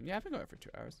break soon. Yeah, I've been going for 2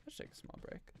 hours. I should take a small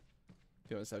break.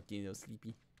 Feel myself getting a little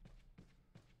sleepy.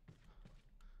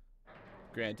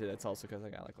 Granted, that's also because I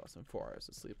got like less than 4 hours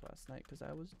of sleep last night because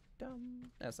I was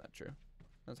dumb. That's not true.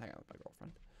 I was hanging out with my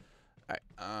girlfriend. Alright,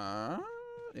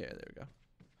 yeah, there we go.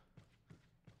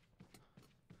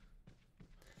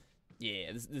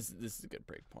 Yeah, this is a good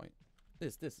break point.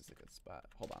 This is a good spot.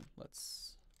 Hold on,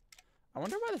 let's... I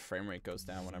wonder why the frame rate goes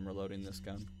down when I'm reloading this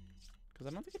gun. Because I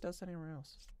don't think it does anywhere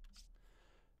else.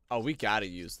 Oh, we gotta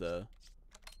use the...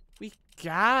 We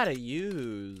gotta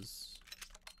use...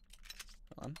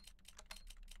 Hold on.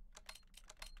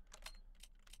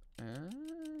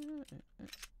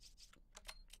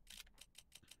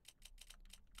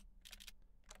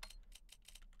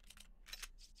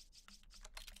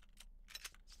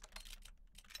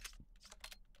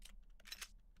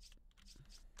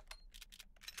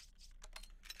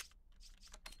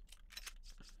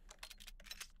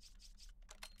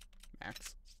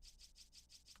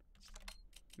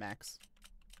 Max.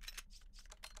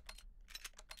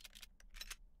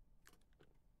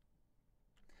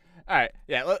 All right,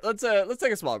 yeah. Let's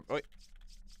take a small. Wait.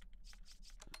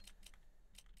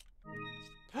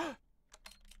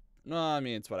 No, I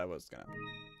mean it's what I was gonna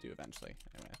do eventually.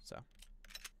 Anyway, so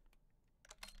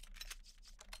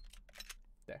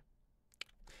there.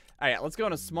 All right, let's go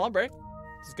on a small break.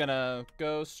 Just gonna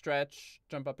go stretch,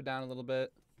 jump up and down a little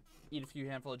bit, eat a few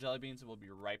handful of jelly beans, and we'll be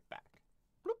right back.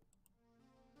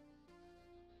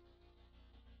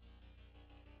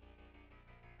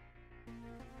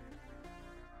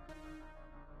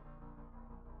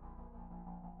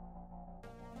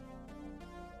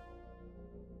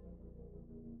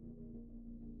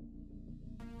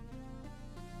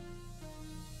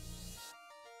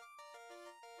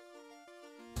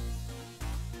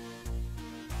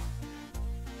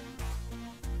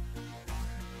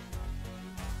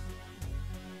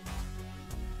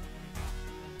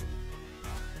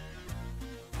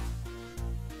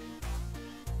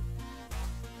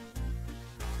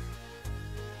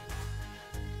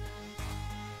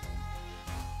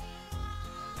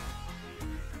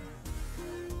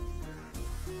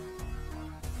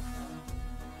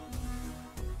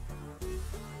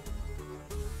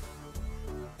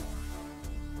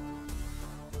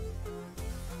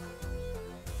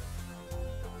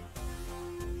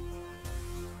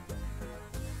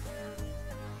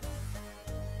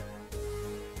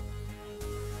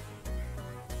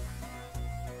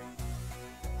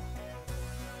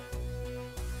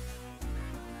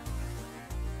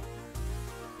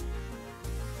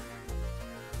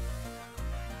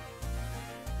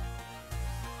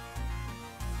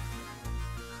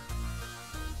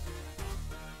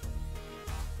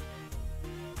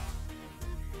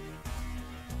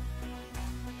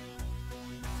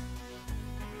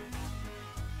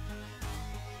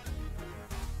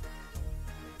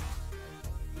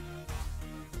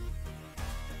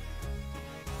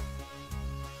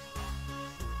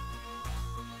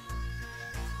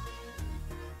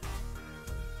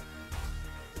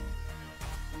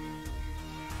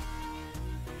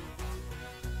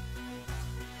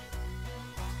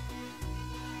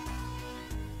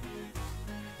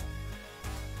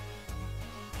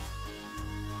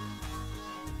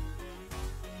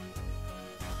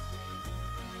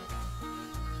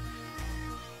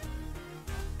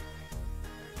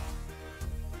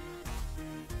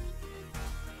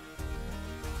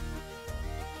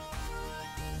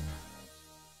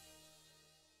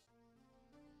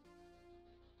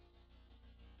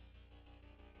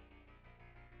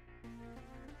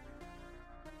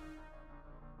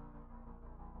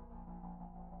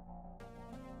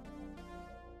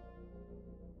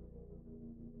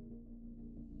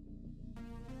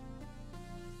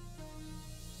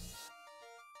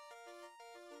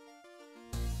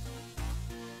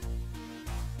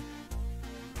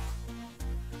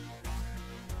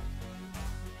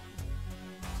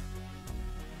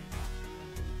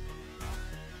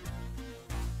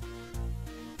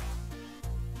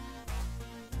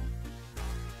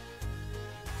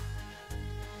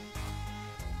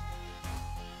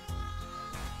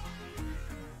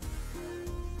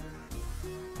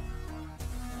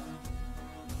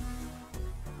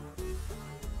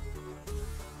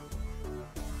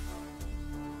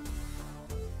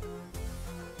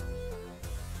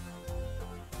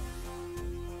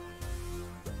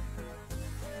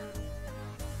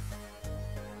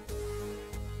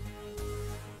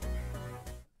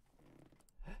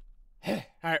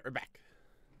 Alright, we're back.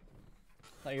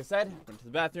 Like I said, went to the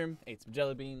bathroom, ate some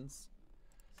jelly beans.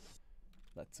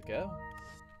 Let's go.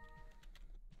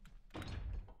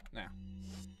 Now.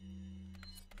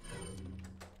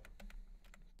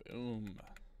 Boom.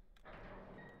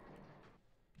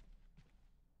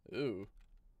 Ooh.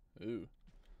 Ooh.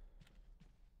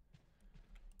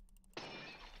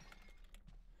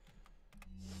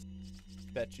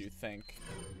 Bet you think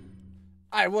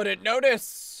I wouldn't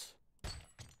notice.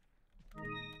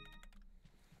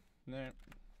 No.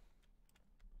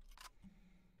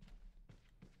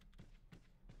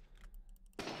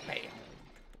 Bam.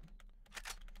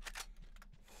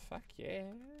 Fuck yeah.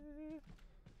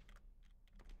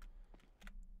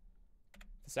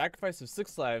 The sacrifice of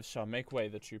 6 lives shall make way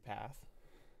the true path.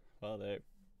 Well,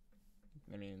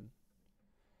 I mean,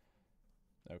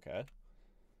 okay.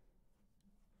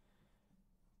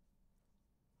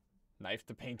 Knife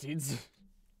the paintings.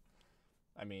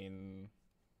 I mean,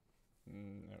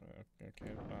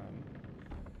 okay,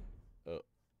 fine.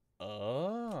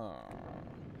 Oh,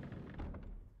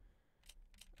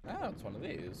 it's one of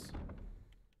these.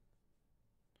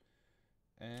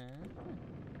 And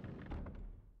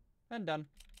done.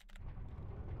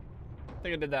 I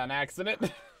think I did that on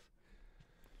accident.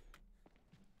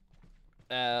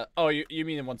 Oh, you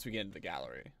mean once we get into the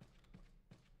gallery?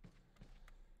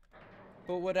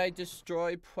 But would I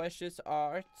destroy precious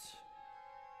art?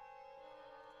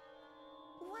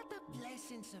 What a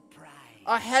pleasant surprise.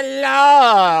 Oh,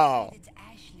 hello! It's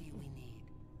Ashley we need.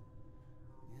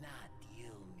 Not you,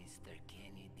 Mr.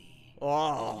 Kennedy.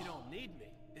 Oh. You don't need me.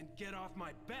 Then get off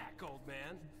my back, old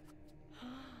man.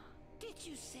 Did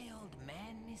you say old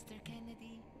man, Mr.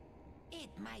 Kennedy? It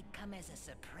might come as a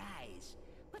surprise,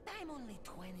 but I'm only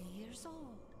 20 years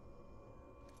old.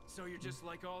 So you're just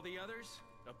like all the others?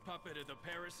 A puppet of the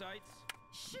parasites?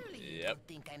 Surely you don't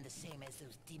think I'm the same as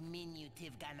those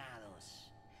diminutive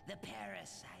ganados. The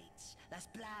parasites, las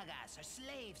plagas, are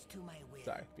slaves to my will.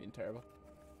 Sorry, being terrible.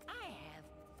 I have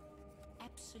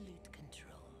absolute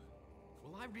control.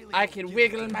 Well, I really I don't can give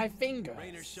wiggle a my fingers.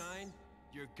 Rain or shine,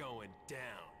 you're going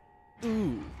down.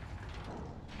 Ooh.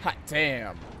 Hot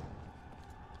damn.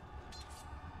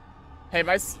 Hey,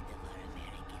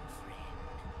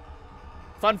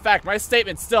 fun fact, my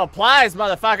statement still applies,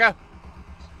 motherfucker.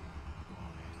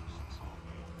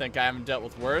 Think I haven't dealt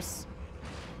with worse?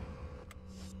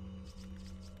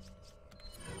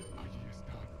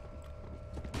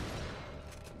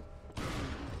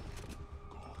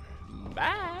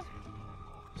 Bye.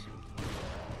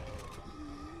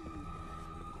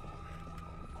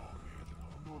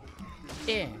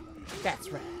 Yeah, that's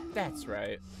right. That's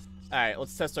right. All right,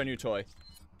 let's test our new toy.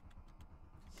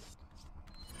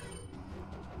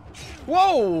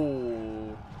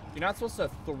 Whoa! You're not supposed to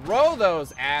throw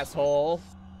those, asshole.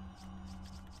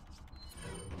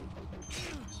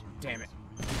 Damn it.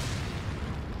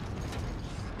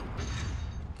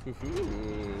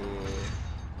 Woohoo.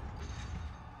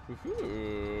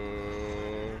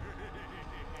 Woohoo.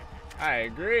 I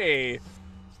agree.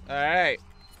 All right.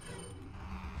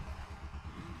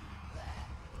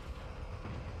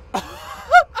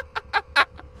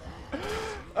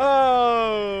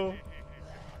 Oh.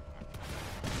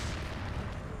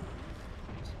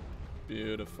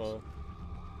 Beautiful.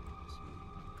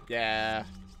 Yeah.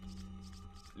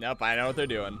 Nope, I know what they're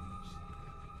doing.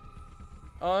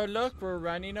 Oh, look, we're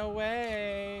running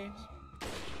away.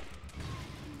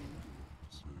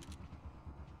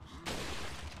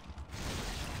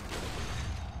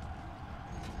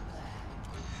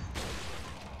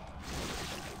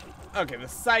 Okay, the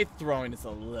scythe throwing is a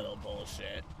little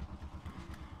bullshit.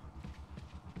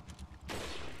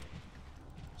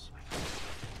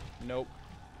 Nope.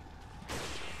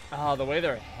 Oh, the way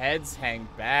their heads hang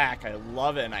back. I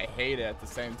love it and I hate it at the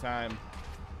same time.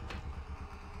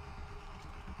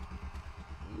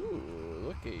 Ooh,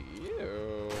 look at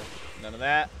you. None of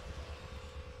that.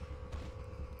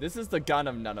 This is the gun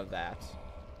of none of that.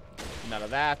 None of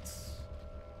that.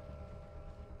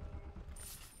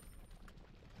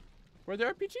 Where'd the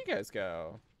RPG guys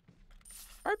go?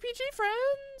 RPG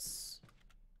friends?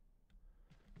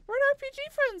 Where'd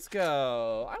RPG friends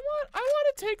go? I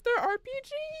want to take their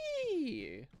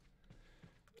RPG.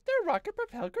 Their rocket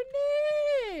propelled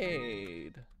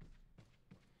grenade.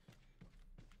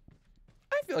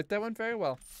 I feel like that went very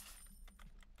well.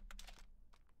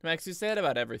 Max, you say it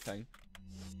about everything.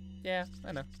 Yeah,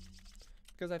 I know.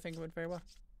 Because I think it went very well.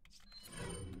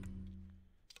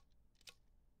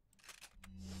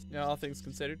 Yeah, all things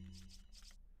considered.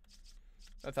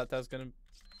 I thought that was gonna...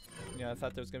 Yeah, I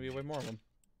thought there was gonna be way more of them.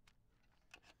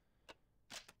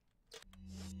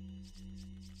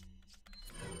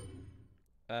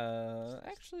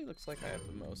 actually looks like I have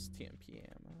the most TMP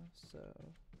ammo, so.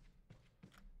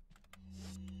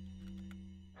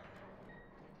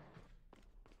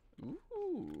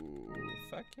 Ooh,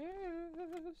 fuck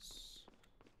yes.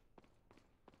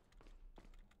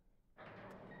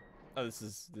 Oh, this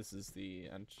is the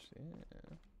yeah.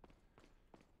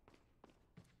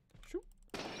 Shoot.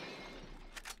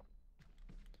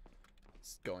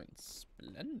 It's going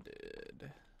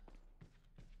splendid.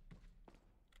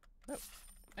 Oh,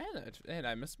 and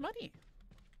I missed money.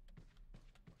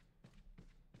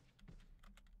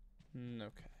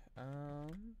 Okay.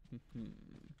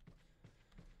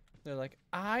 They're like,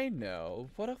 I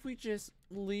know. What if we just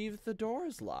leave the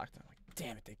doors locked? I'm like,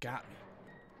 damn it, they got me.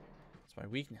 It's my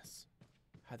weakness.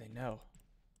 How'd they know?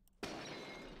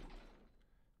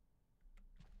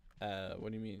 What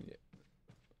do you mean?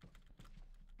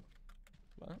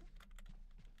 What?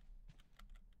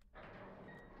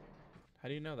 How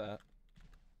do you know that?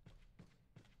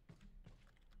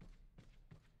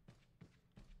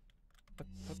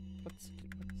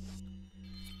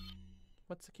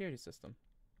 What security system?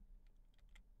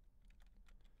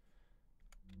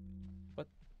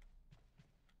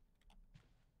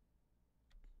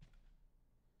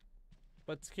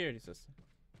 What security system?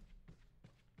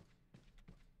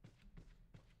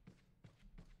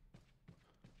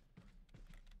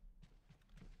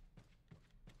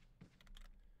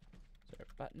 Is there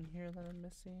a button here that I'm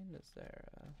missing? Is there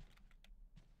a...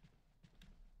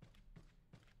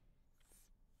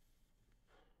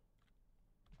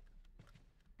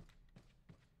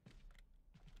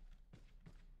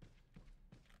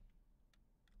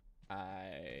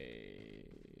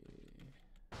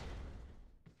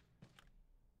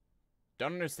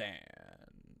 don't understand.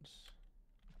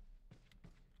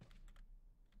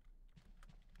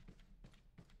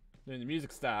 Then the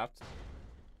music stopped.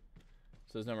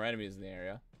 So there's no more enemies in the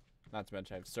area. Not to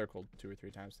mention I've circled 2 or 3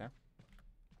 times now.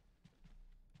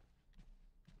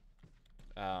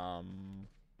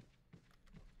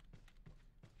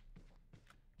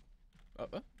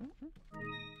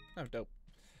 Oh, dope.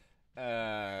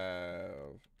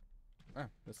 Oh,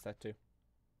 missed that too.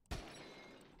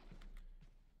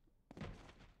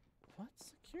 What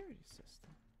security system?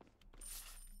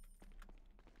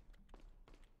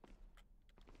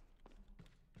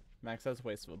 Max, that's a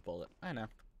waste of a bullet. I know.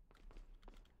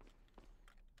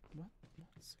 What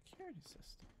security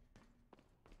system?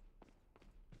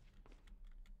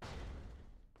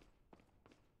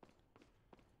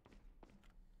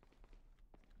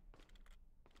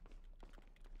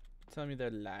 Telling me their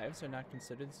lives are not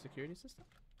considered the security system?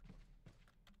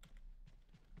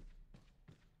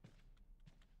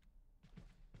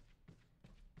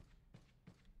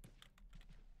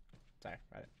 Sorry,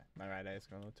 my right eye is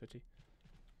going a little twitchy.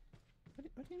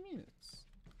 What do you mean it's...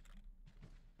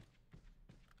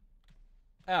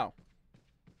 Oh.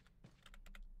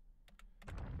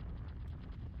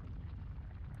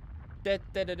 Da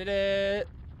da da da da.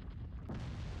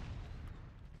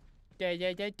 Da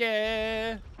da da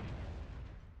da.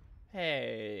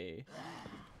 Hey.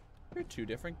 You're 2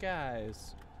 different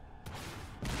guys.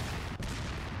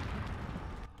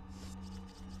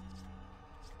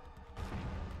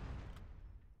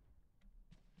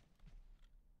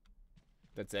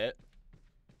 That's it?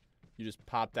 You just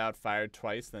popped out, fired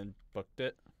twice, then booked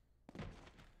it?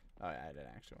 Oh, yeah, I didn't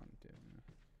actually want to do that.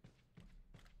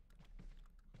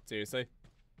 Seriously?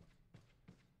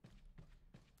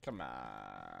 Come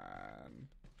on.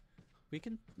 We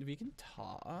can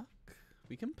talk.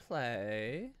 We can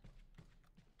play.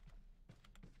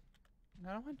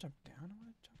 I don't want to jump down. I want to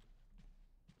jump.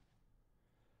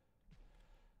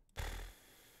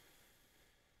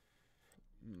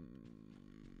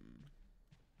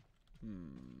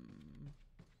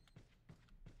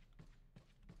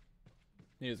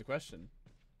 Here's the question.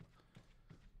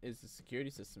 Is the security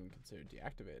system considered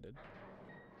deactivated?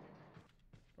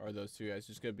 Or are those 2 guys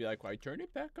just gonna be like, why turn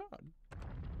it back on?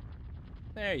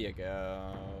 There you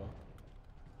go.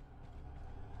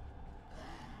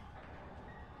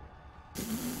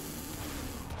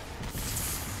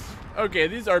 Okay,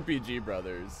 these RPG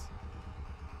brothers.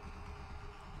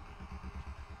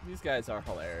 These guys are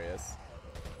hilarious.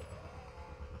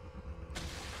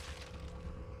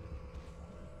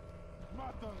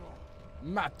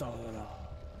 Matalo.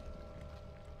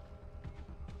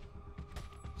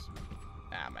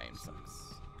 Ah, my aim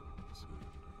sucks.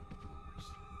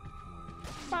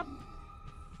 Bop.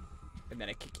 And then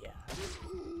I kick ya.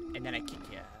 And then I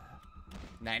kick ya.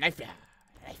 Knife ya.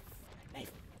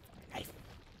 Knife.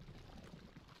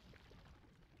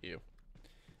 Ew.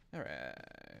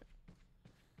 Alright.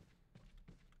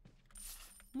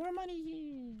 More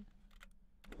money.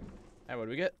 Alright, what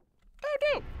do we get? Oh,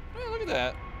 dope. Oh, look at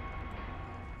that.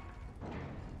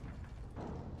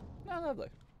 Oh, lovely.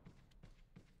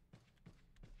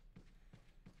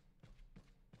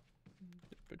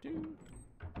 Put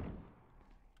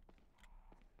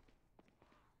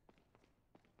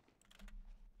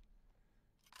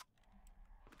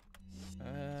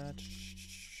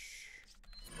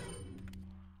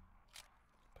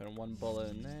one bullet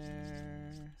in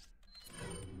there.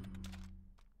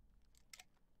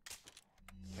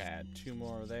 Add 2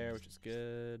 more there, which is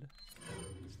good.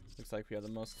 Looks like we have the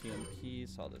most TMP,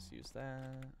 so I'll just use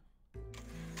that.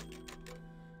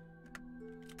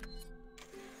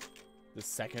 The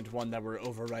second one that we're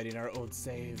overwriting our old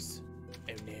saves.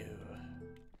 Oh no.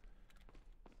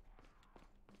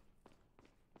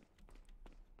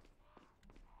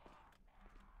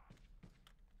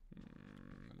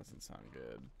 That doesn't sound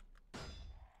good.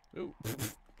 Ooh.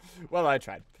 Well, I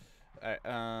tried.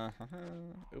 Alright,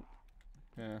 Oop.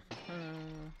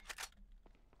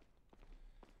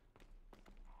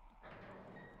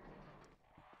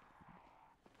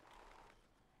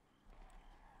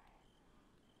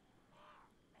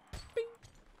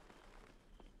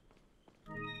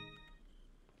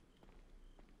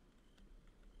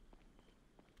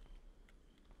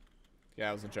 Yeah,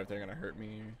 I wasn't sure if they're gonna hurt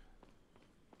me.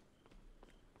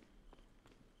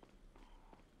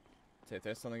 See, if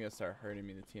there's something gonna start hurting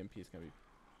me, the TMP is gonna be.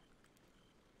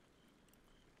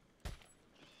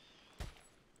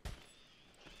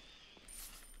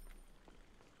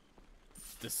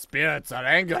 The spirits are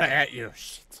angry at you.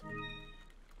 Shit.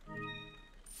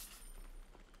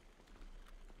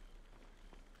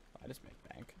 I just made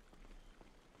bank.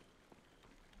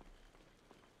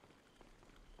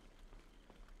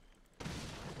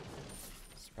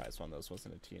 Surprised one of those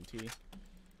wasn't a TNT.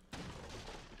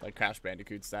 Like Crash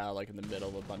Bandicoot style, like in the middle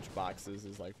of a bunch of boxes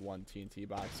is like one TNT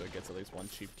box, so it gets at least one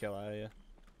cheap kill out of you.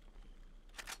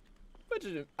 Which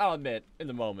is, I'll admit, in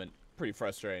the moment, pretty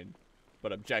frustrating.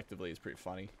 But objectively, it's pretty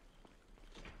funny.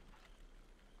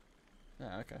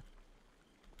 Oh, okay.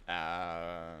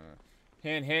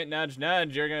 Hint, hint, nudge,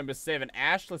 nudge. You're gonna be saving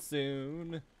Ashla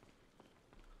soon.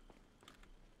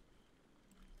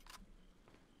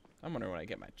 I'm wondering when I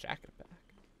get my jacket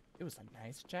back. It was a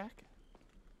nice jacket.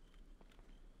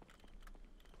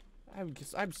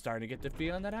 I'm starting to get the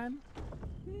feeling that I'm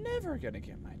never gonna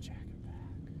get my jacket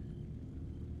back.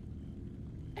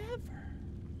 Ever.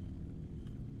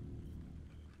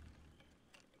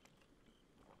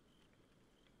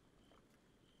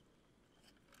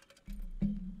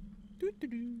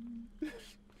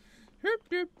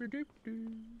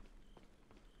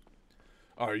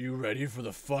 Are you ready for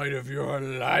the fight of your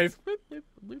life?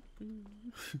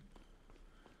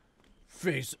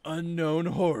 Face unknown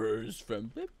horrors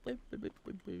from.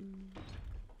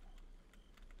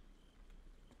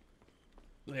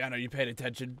 Leon, are you paying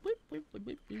attention?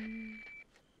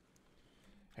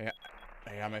 Hey,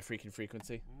 are you on my freaking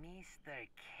frequency? Mr.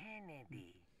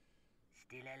 Kennedy.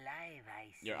 Still alive,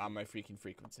 I see. You're on my freaking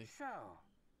frequency. So,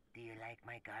 do you like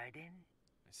my garden?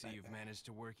 I see you've managed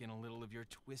to work in a little of your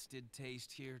twisted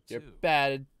taste here, too. You're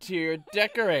bad tier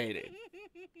decorating.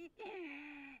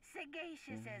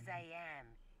 Sagacious as I am,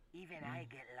 even I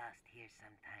get lost here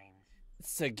sometimes.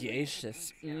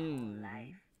 Sagacious. It's your whole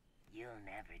life. You'll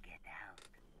never get out.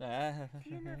 Do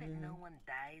you know that no one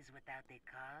dies without a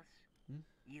cause?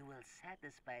 You will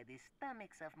satisfy the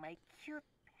stomachs of my cute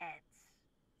pets.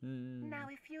 Now,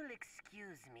 if you'll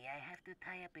excuse me, I have to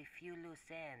tie up a few loose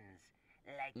ends,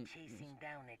 like chasing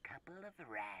down a couple of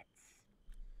rats.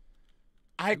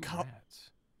 Rats.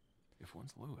 If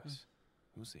one's Lewis,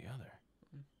 who's the other?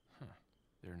 Huh.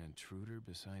 They're an intruder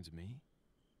besides me?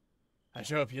 I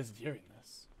sure hope he isn't hearing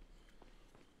this.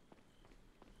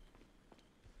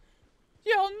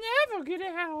 You'll never get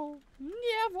out.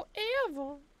 Never,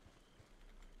 ever.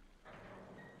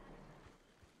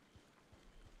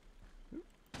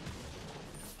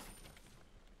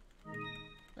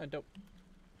 Dope.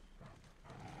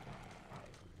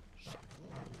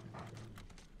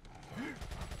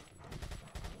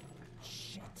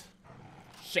 Shit.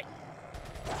 Shit.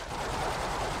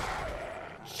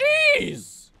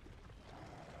 Jeez!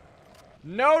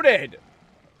 Noted!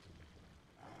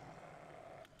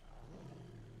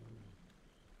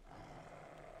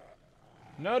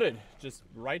 Noted. Just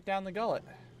right down the gullet.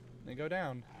 They go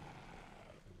down.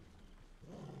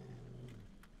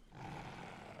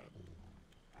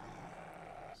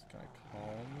 Just gotta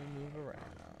calmly move around.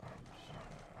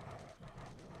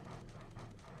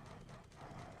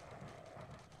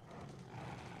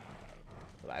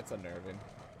 Well, that's unnerving.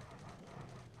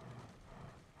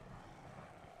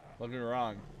 Don't get me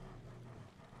wrong.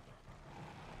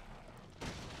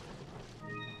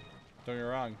 Don't Don't get me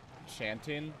wrong.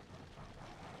 Chanting.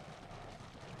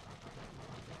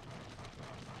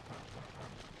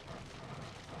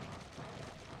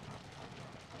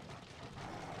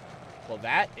 Well,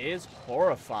 that is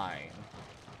horrifying.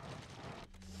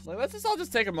 Like, let's just all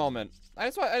just take a moment. I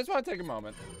just want to take a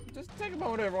moment. Just take a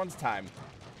moment of everyone's time.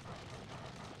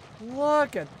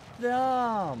 Look at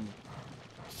them.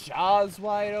 Jaws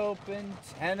wide open,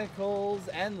 tentacles,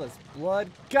 endless blood.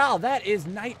 God, that is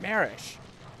nightmarish.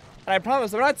 And I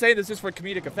promise, I'm not saying this just for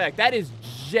comedic effect. That is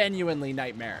genuinely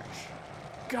nightmarish.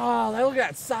 God, look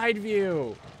at that side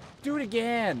view. Do it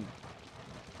again.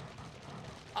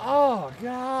 Oh,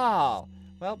 God.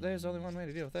 Well, there's only one way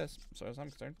to deal with this, as far as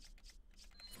I'm concerned.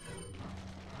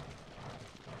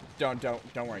 Don't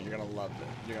worry. You're gonna love this.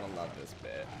 You're gonna love this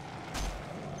bit.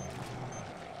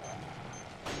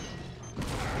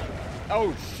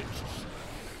 Oh, shit.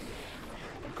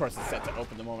 Of course, it's set to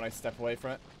open the moment I step away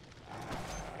from it.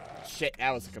 Shit,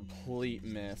 that was a complete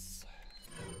miss.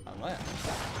 Unless.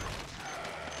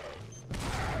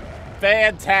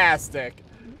 Fantastic.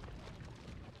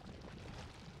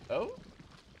 Oh?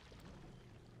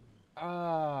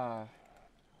 I'm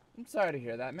sorry to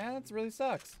hear that, man. That really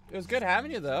sucks. It was good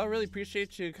having you, though. I really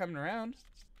appreciate you coming around.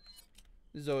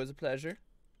 It's always a pleasure.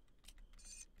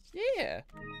 Yeah.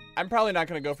 I'm probably not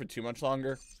going to go for too much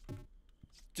longer.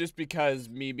 Just because,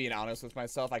 me being honest with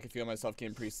myself, I can feel myself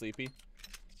getting pretty sleepy.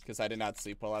 Because I did not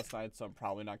sleep well last night, so I'm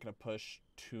probably not going to push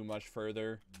too much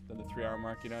further than the 3-hour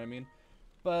mark, you know what I mean?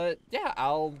 But, yeah,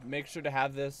 I'll make sure to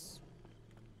have this.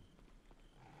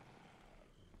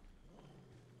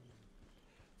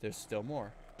 There's still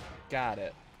more. Got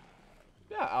it.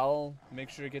 Yeah, I'll make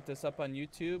sure to get this up on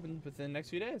YouTube and within the next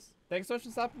few days. Thanks so much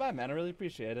for stopping by, man. I really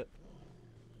appreciate it.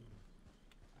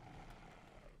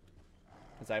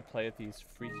 As I play with these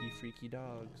freaky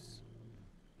dogs.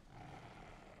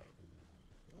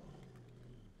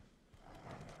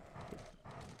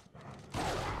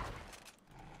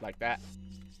 Like that.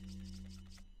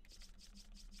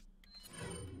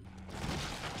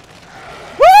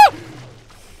 Woo!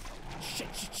 Shit.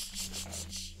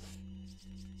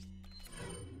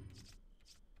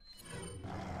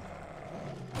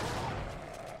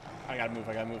 I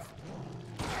gotta move.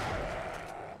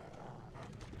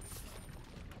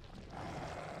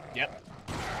 Yep.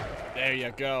 There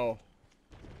you go.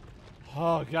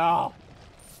 Oh, God.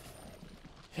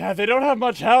 Yeah, they don't have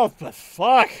much health, but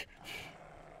fuck.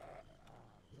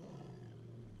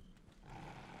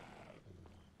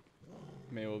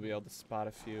 Maybe we'll be able to spot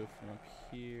a few from up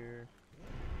here.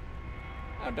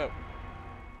 Oh, dope.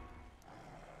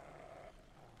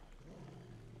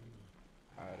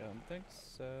 I don't think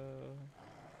so.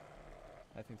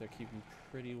 I think they're keeping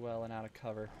pretty well and out of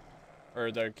cover.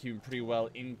 Or they're keeping pretty well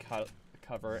in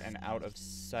cover and out of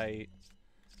sight.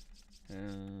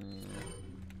 And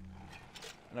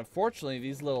unfortunately,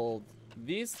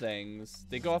 these things,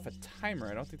 they go off a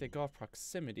timer. I don't think they go off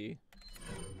proximity,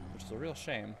 which is a real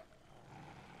shame.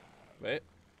 Wait.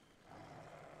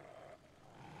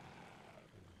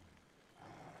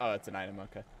 Oh, it's an item.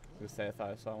 Okay. I was gonna say I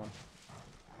thought I saw one.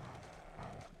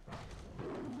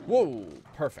 Whoa!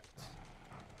 Perfect.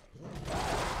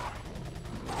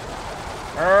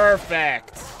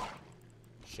 Perfect.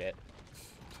 Shit.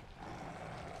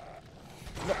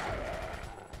 No.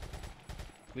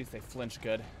 At least they flinch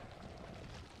good.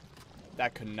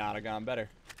 That could not have gone better.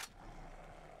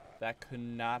 That could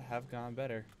not have gone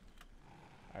better.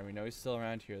 Alright, we know he's still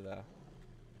around here, though.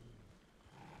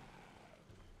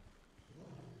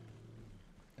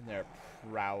 And they're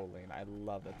prowling. I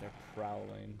love that they're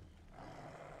prowling.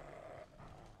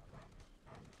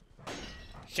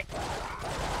 Shit.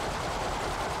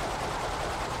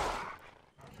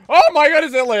 Oh my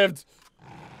goodness, it lived!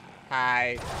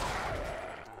 Hi.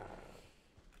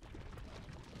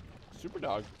 Super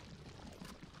dog.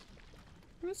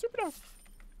 Super dog.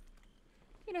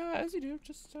 You know, as you do,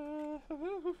 just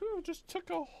took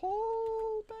a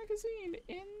whole magazine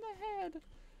in the head.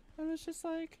 And was just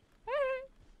like, alright,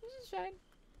 this is fine.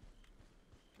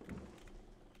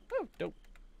 Oh, dope.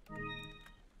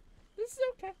 This is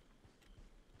okay.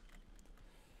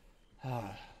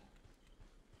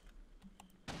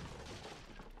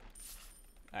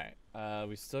 Alright,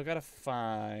 we still gotta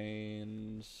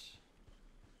find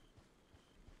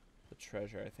the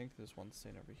treasure. I think there's one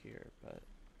staying over here, but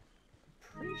I'm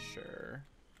pretty sure.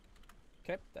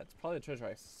 Okay, that's probably the treasure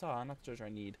I saw, not the treasure I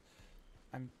need.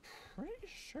 I'm pretty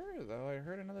sure, though, I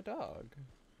heard another dog.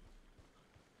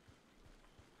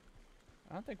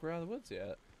 I don't think we're out of the woods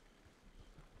yet.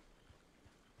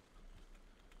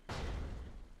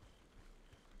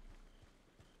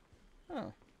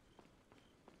 Oh.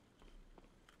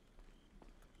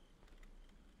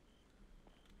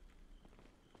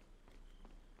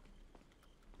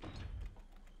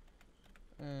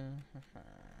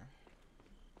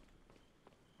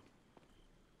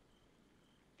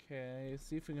 Okay,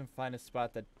 see if we can find a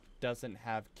spot that doesn't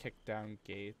have kick down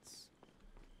gates.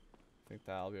 I think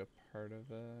that'll be a part of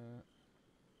it.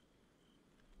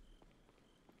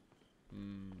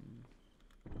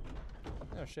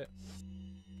 Oh shit.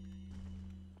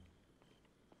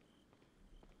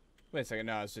 Wait a second,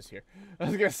 no, it's just here. I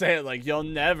was gonna say, like, you'll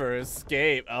never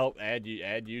escape. Oh, and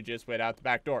you just went out the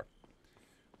back door.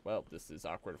 Well, this is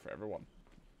awkward for everyone.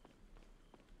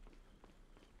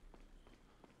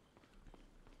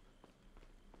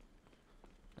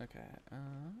 Okay,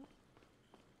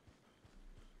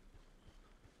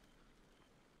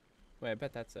 wait, I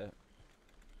bet that's it.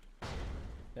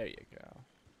 There you go.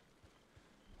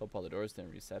 Hope all the doors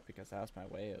didn't reset because that was my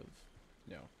way of,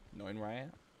 you know, knowing where I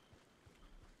am.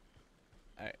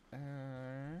 Alright,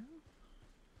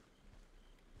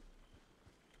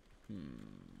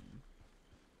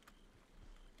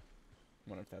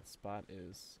 wonder if that spot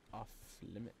is off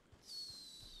limits.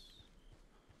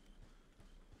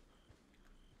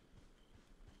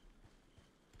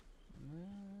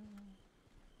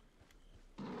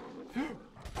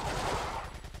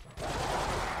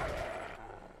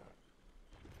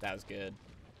 That was good.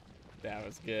 That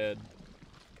was good.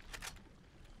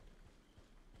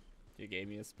 You gave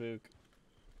me a spook.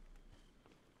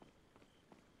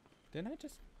 Didn't I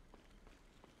just...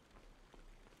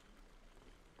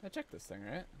 I checked this thing,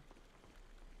 right?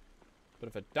 But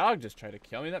if a dog just tried to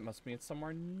kill me, that must mean it's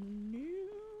somewhere new.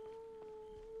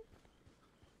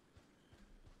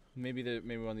 Maybe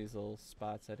one of these little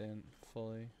spots I didn't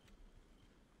fully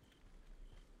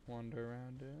wander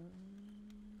around in.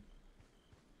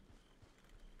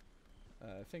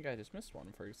 I think I just missed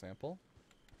one, for example.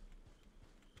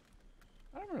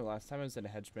 I don't remember the last time I was in a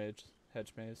hedge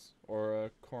maze, or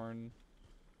a corn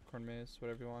maze,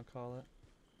 whatever you want to call it.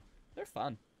 They're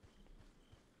fun.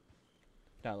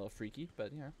 Not a little freaky,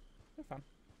 but yeah, they're fun.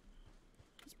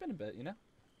 It's been a bit, you know.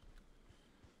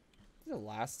 This is the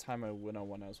last time I went on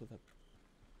one I was with a.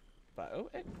 But oh,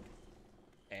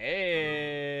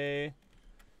 hey,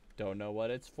 don't know what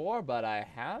it's for, but I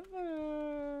have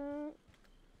it.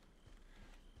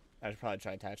 I should probably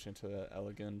try attaching it to the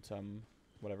elegant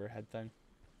whatever head thing.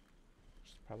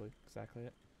 Which is probably exactly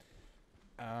it.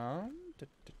 Oh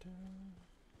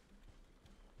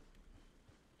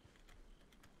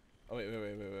wait.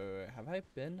 Have I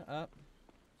been up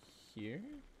here?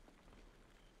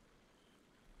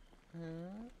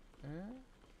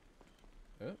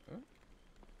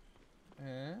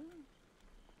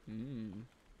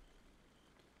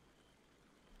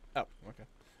 Oh, okay.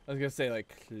 I was gonna say,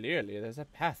 like, clearly there's a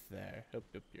path there. Oh,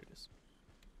 here it is.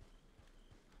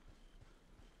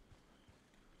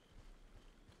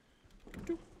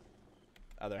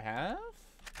 Other half.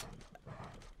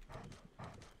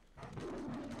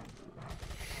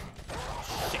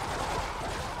 Shit.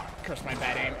 Curse my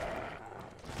bad aim.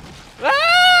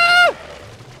 Ah!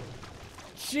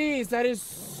 Jeez, that is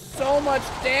so much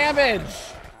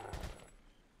damage.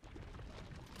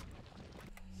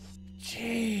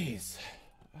 Jeez.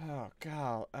 Oh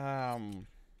god.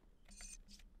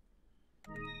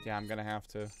 Yeah, I'm gonna have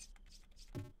to.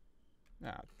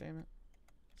 Ah, damn it.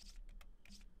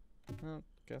 Well,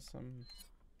 guess I'm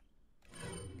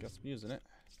using it.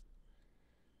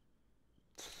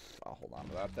 I'll hold on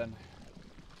to that then.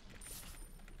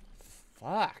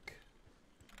 Fuck.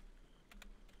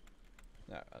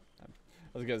 No,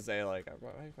 I was gonna say, like,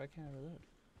 why can't I reload?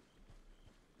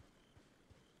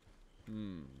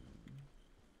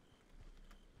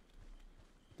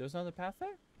 There's another path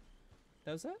there?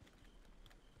 That was it?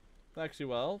 Actually,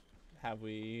 well, have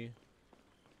we...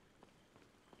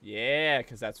 Yeah,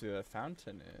 because that's where the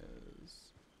fountain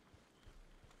is.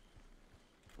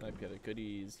 Might be other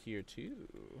goodies here, too.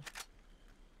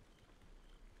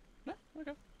 No?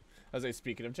 Okay. I was like,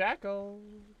 speaking of Jackal.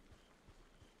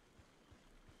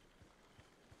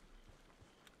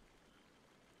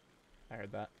 I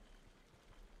heard that.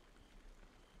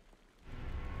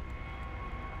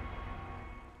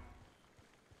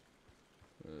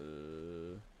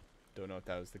 Don't know if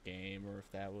that was the game or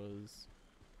if that was...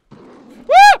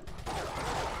 Woo!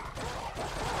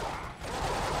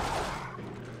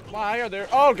 Why are there...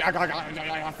 Oh,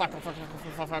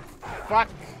 fuck.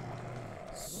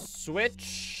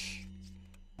 Switch.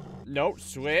 No,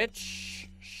 switch.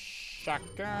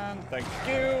 Shotgun. Thank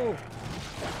you.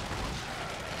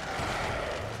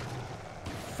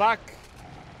 Fuck.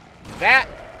 That.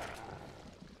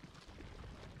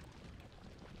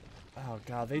 Oh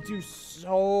god, they do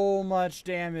so much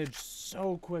damage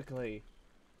so quickly.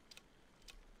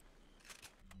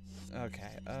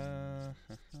 Okay,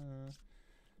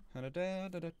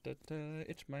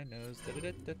 Itch my nose.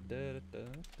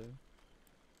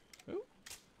 Ooh.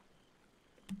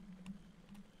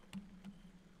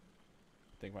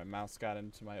 I think my mouse got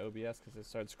into my OBS because it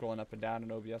started scrolling up and down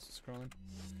and OBS was scrolling.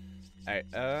 Alright,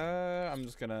 I'm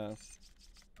just gonna...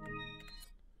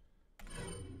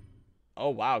 Oh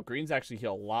wow, greens actually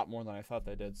heal a lot more than I thought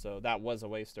they did, so that was a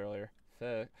waste earlier.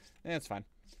 It's fine.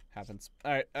 Happens.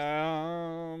 Alright,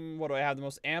 what do I have the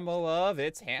most ammo of?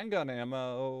 It's handgun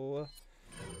ammo.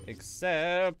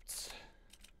 Except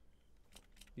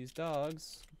these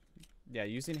dogs. Yeah,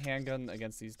 using handgun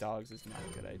against these dogs is not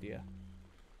a good idea.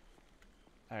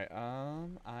 Alright,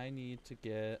 I need to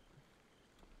get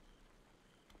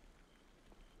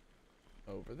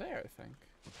over there, I think.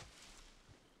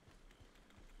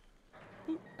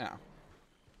 Ooh, ow.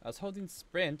 I was holding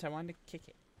sprint, I wanted to kick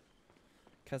it.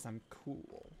 Because I'm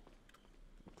cool.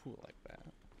 I'm cool like that.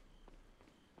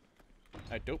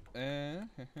 Alright, dope. Yeah.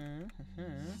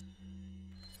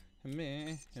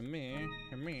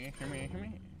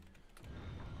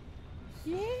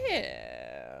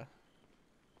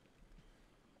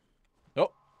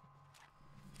 Oh.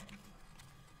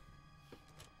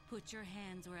 Put your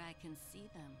hands where I can see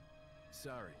them.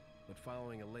 Sorry, but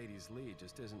following a lady's lead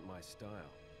just isn't my style.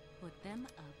 Put them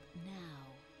up now.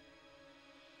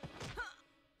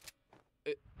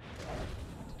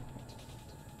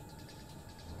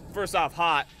 First off,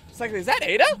 hot. Secondly, is that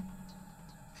Ada?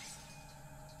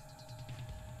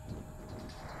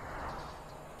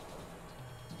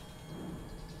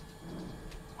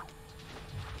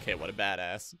 Okay, what a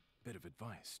badass. Bit of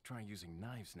advice, try using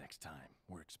knives next time.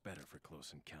 Works better for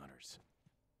close encounters.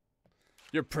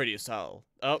 You're pretty solid.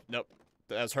 Oh, nope.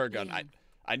 That's her gun. Liam.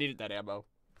 I needed that ammo.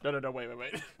 No, wait.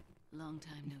 Long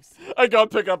time no see. I go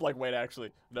pick up like, wait,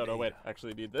 actually. No, wait.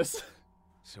 Actually need this.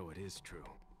 So it is true.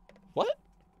 What?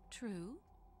 True?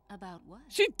 About what?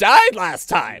 She died last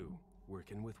time. You,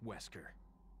 working with Wesker.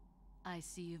 I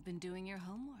see you've been doing your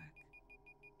homework.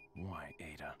 Why,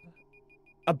 Ada?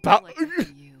 About... What's it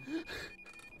for you?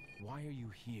 Why are you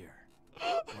here?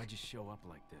 Why'd you show up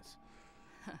like this?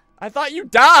 I thought you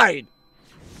died.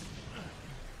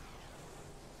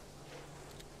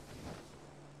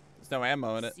 There's no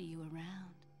ammo in it. See you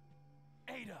around.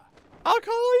 Ada! I'll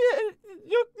call you.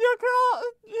 You call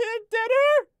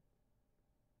dinner?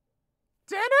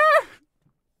 Dinner?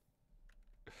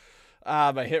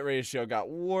 My hit ratio got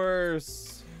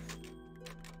worse.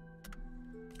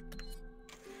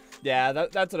 Yeah,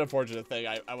 that's an unfortunate thing.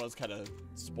 I was kind of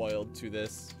spoiled to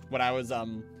this. When I was,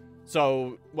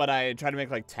 so when I try to make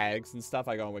like tags and stuff,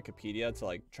 I go on Wikipedia to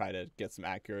like try to get some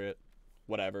accurate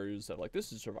whatevers of like,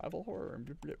 this is survival horror,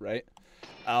 right?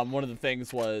 One of the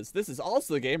things was, this is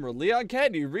also the game where Leon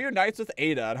Kennedy reunites with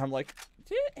Ada. And I'm like,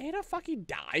 did Ada fucking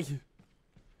die?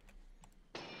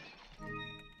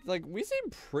 Like, we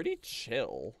seem pretty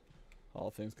chill,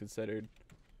 all things considered.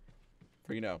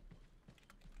 For, you know,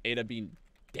 Ada being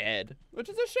dead, which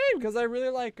is a shame because I really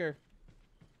like her.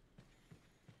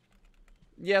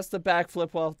 Yes, the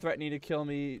backflip while threatening to kill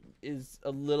me is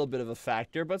a little bit of a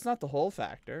factor, but it's not the whole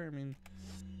factor. I mean,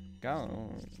 God,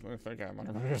 I think I'm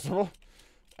unreasonable.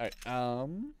 Alright,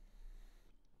 alright,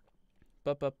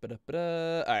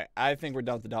 I think we're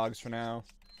done with the dogs for now.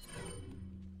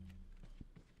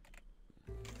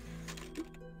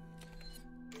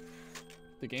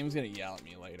 The game's gonna yell at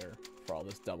me later for all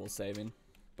this double saving,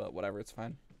 but whatever, it's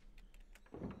fine.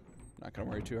 Not gonna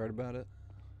worry too hard about it.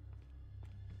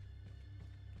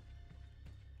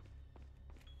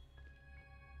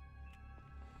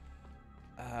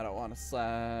 I don't want to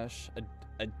slash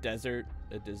a dessert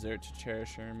to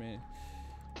cherish me.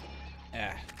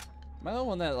 Am I the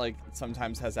one that like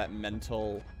sometimes has that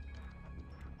mental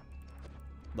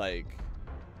like,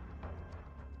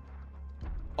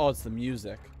 oh, it's the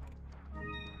music.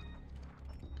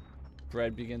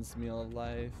 Bread begins the meal of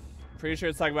life. Pretty sure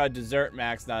it's talking about a dessert,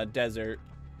 Max, not a desert.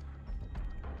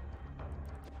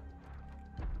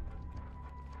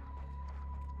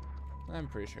 I'm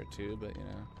pretty sure too, but you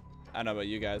know. I don't know about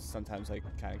you guys. Sometimes I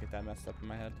kind of get that messed up in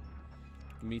my head.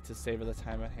 Meat to savor the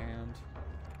time at hand.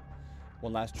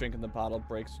 One last drink in the bottle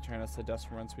breaks, return us to dust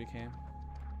from whence we came.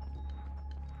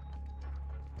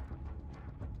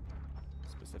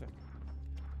 Specific.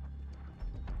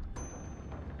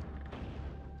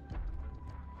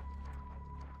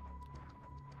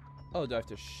 Oh, do I have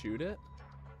to shoot it?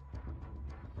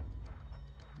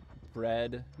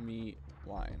 Bread, meat,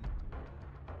 wine.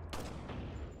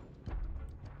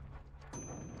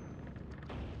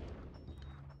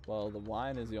 Well, the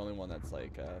wine is the only one that's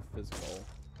like physical.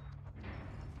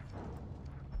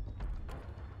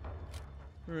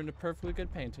 Ruined a perfectly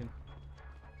good painting.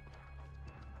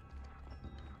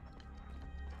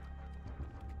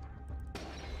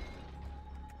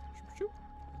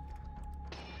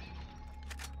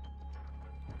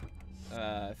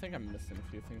 think I'm missing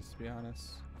a few things, to be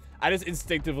honest. I just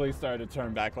instinctively started to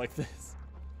turn back like this.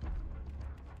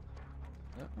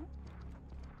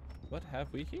 What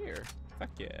have we here? Fuck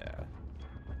yeah.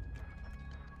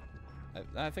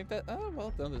 I think that, oh,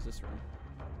 well, no, there's this room.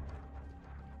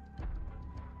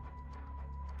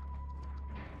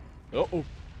 Uh-oh.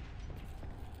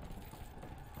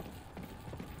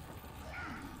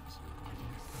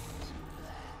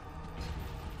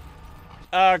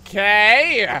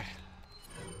 Okay.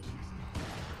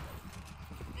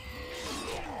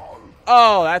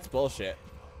 Oh, that's bullshit.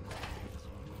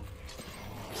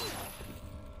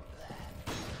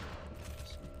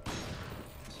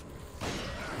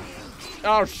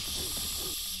 Oh,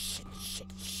 shit, shit,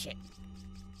 shit.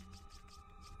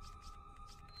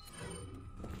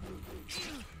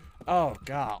 Oh,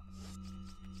 God.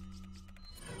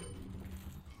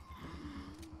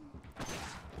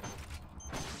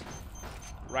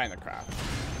 Right in the crowd.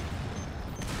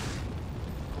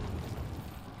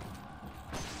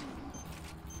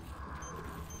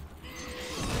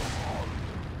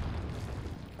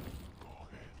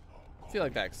 I feel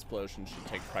like that explosion should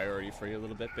take priority for you a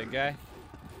little bit, big guy.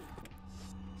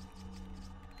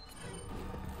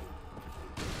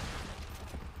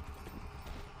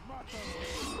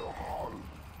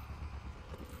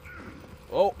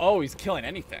 Oh, oh, he's killing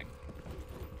anything.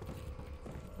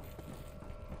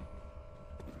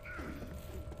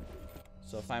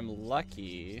 So if I'm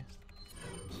lucky...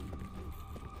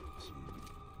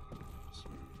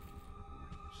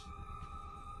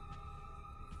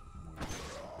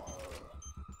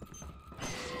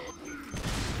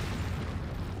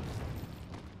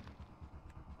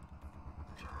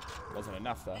 Wasn't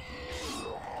enough, though.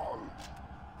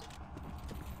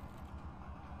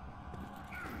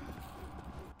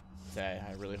 Say,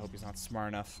 I really hope he's not smart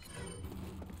enough.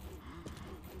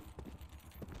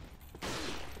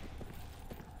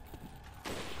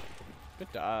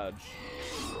 Good dodge.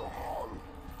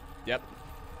 Yep.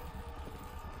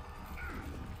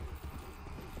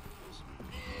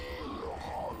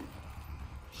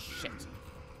 Shit.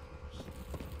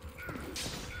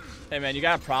 Hey man, you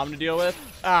got a problem to deal with?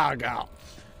 Oh god.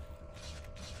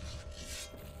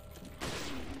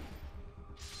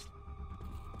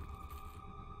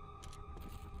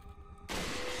 I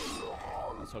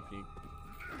was hoping you...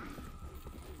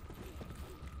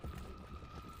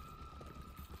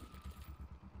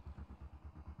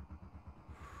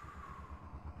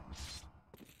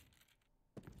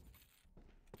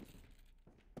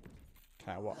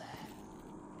 Can I walk?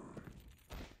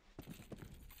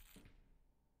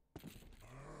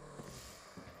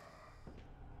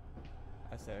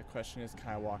 I said the question is, can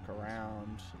I walk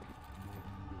around?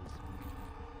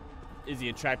 Is he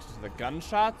attracted to the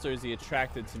gunshots or is he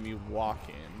attracted to me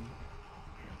walking?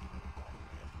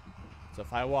 So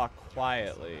if I walk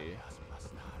quietly,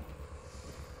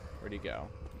 where'd he go?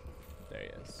 There he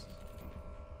is.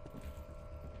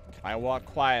 Can I walk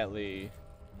quietly,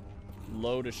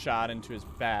 load a shot into his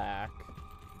back?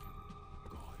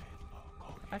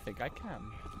 I think I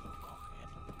can.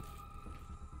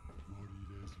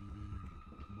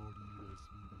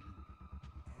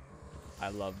 I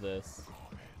love this.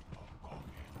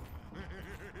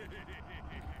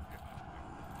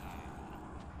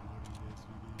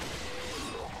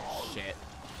 Shit.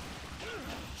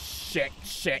 Shit,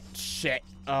 shit, shit.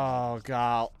 Oh,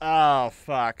 God. Oh,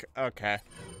 fuck. Okay.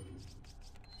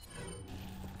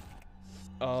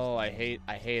 Oh, I hate it,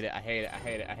 I hate it, I hate it, I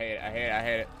hate it, I hate it, I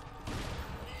hate it.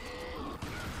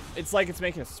 It's like it's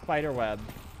making a spider web.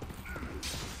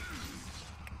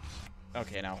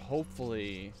 Okay, now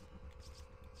hopefully...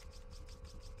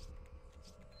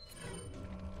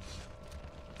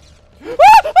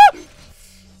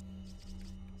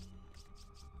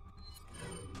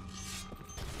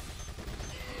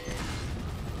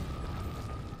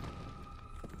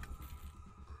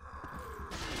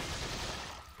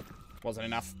 Wasn't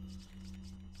enough.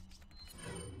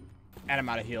 And I'm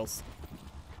out of heals.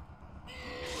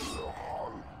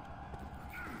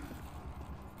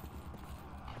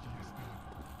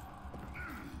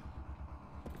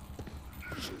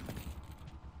 I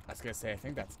was gonna say, I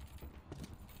think that's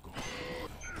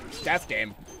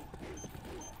game.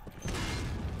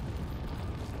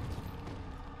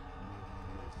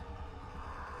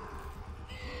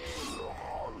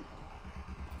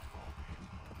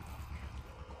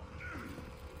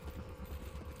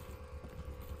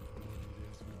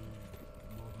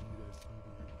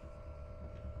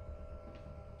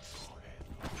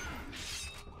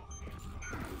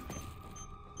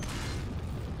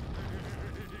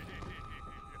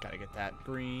 Gotta get that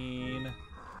green.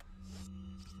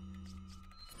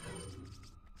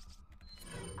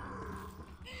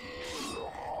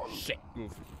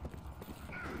 Oof.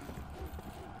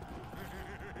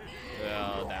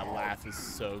 Oh, that laugh is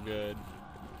so good.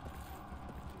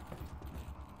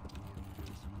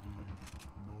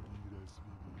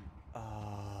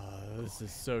 This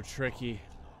is so tricky.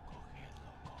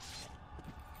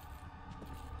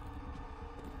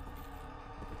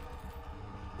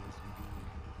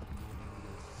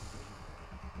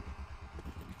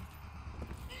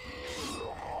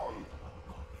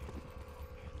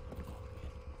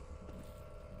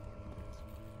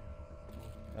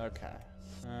 Okay.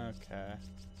 Okay.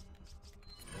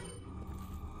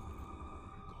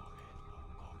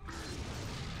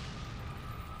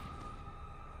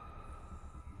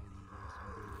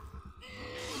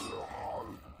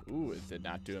 Ooh, it did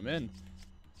not do him in.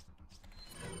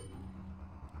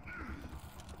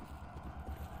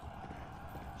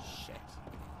 Shit.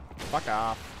 Fuck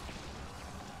off.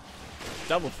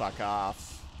 Double fuck off.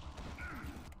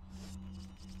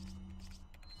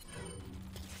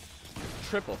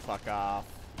 Triple fuck off.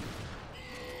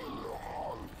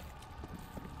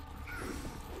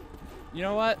 You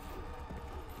know what?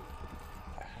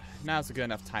 Now's a good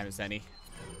enough time as any.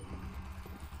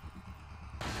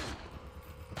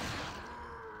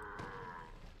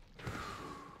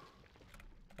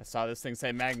 I saw this thing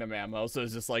say Magnum ammo, so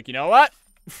it's just like, you know what?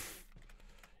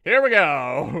 Here we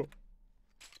go.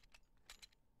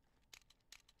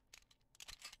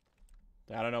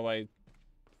 I don't know why it's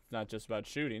not just about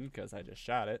shooting, because I just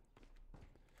shot it.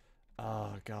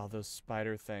 Oh, God, those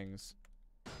spider things.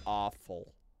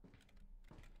 Awful.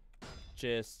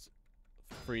 Just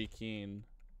freaking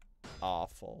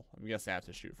awful. I'm guessing I have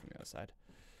to shoot from the other side.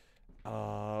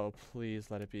 Oh,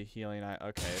 please let it be a healing.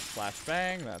 Okay,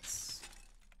 flashbang. That's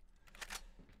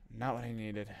not what I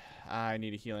needed. I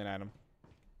need a healing item.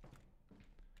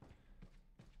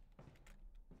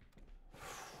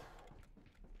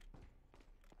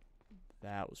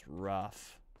 That was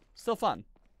rough. Still fun,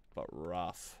 but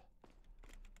rough.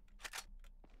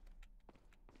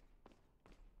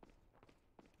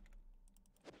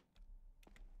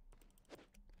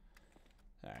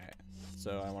 Alright,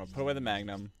 so I want to put away the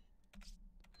Magnum.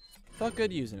 Felt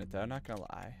good using it though, not gonna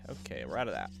lie. Okay, we're out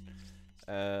of that.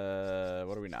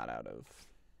 What are we not out of?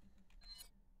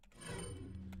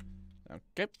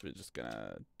 Okay, we're just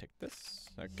gonna take this.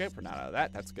 Okay, we're not out of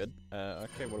that, that's good.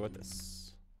 Okay, what about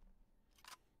this?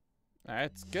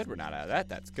 Alright, it's good, we're not out of that,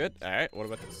 that's good. Alright, what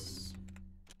about this?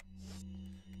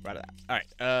 We're out of that.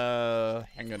 Alright,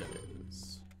 handgun it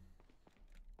is.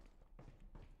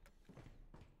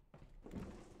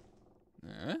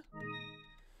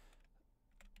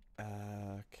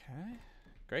 Okay,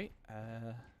 great.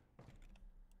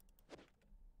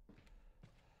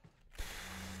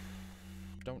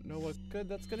 Don't know what good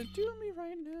that's gonna do me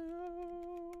right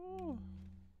now.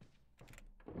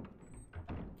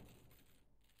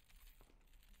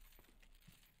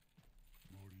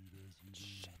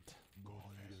 Shit.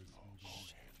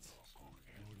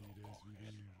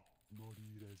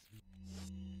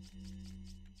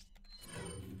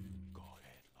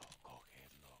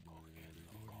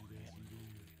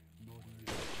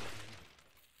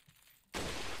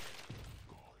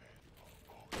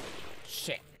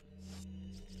 Shit.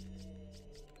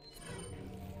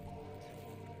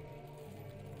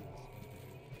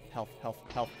 Health, health,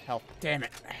 health, health. Damn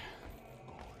it.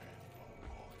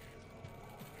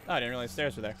 Oh, I didn't realize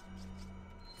stairs were there.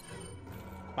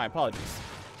 My apologies.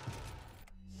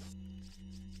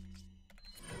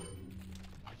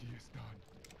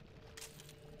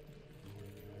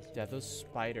 Yeah, those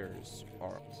spiders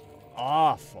are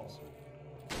awful.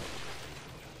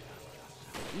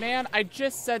 Man, I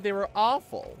just said they were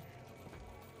awful.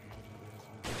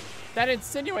 That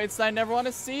insinuates that I never want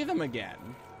to see them again.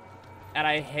 And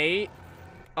I hate...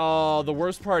 Oh, the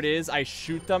worst part is I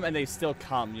shoot them and they still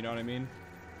come, you know what I mean?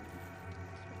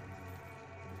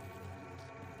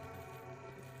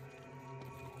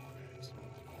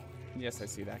 Yes, I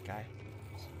see that guy.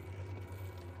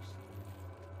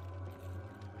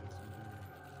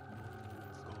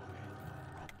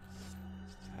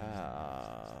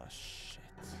 Shit.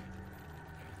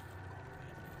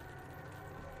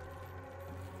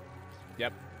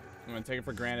 Yep. I'm gonna take it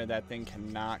for granted that thing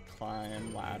cannot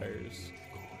climb ladders.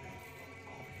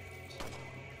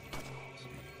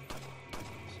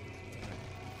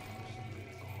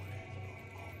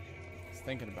 I was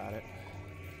thinking about it.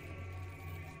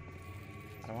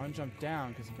 I don't want to jump down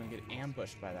because I'm gonna get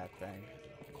ambushed by that thing.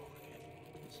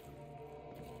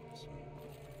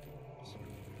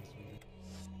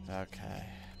 Okay.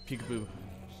 Peekaboo.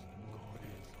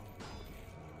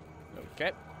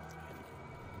 Okay.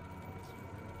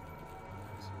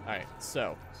 Alright,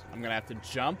 so I'm gonna have to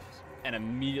jump and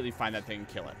immediately find that thing and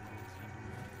kill it.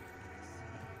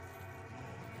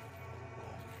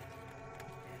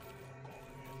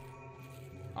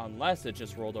 Unless it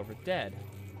just rolled over dead.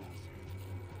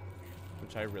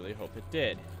 Which I really hope it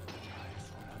did.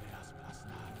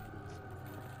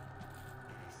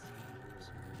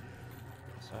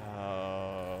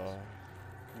 I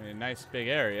mean, nice big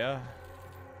area.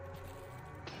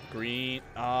 Green.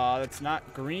 Oh, that's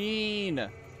not green.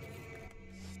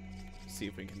 See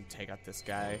if we can take out this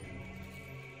guy.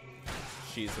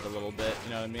 Cheese it a little bit,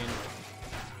 you know what I mean?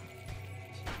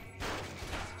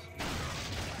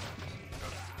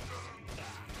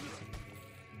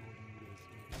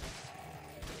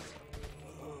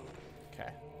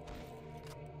 Okay.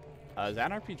 Is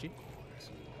that an RPG?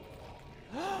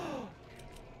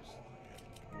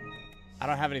 I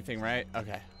don't have anything, right?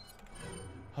 Okay.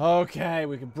 Okay,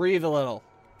 we can breathe a little.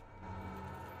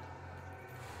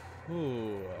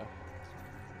 Ooh.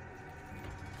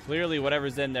 Clearly,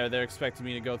 whatever's in there, they're expecting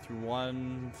me to go through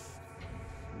one.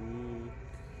 Ooh.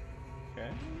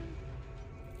 Okay.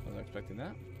 Wasn't expecting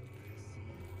that.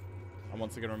 I'm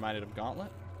once again reminded of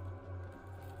Gauntlet.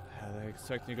 They're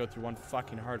expecting to go through one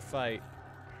fucking hard fight.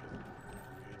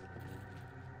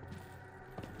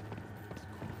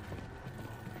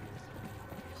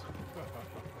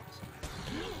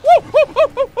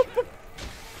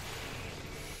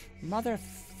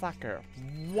 Motherfucker.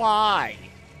 Why?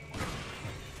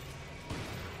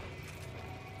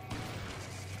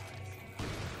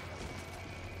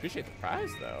 Appreciate the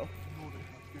prize, though.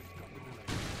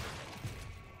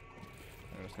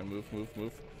 I'm just gonna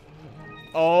move.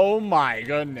 Oh my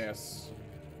goodness.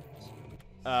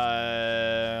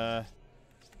 Yeah,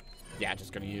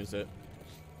 just gonna use it.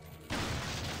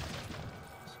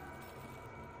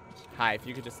 Hi, if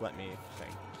you could just let me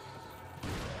think.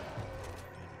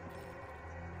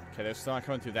 Okay, they're still not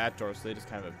coming through that door, so they just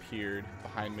kind of appeared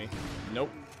behind me. Nope.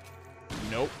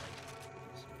 Nope.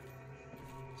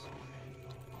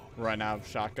 Run out of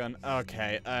shotgun.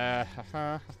 Okay.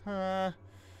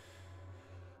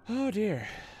 Oh dear.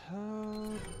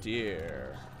 Oh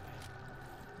dear.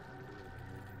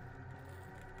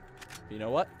 You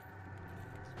know what?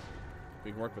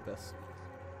 We can work with this.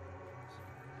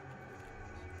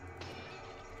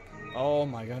 Oh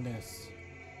my goodness.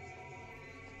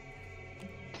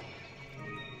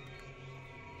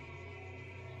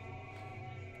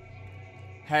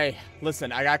 Hey,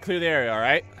 listen, I gotta clear the area,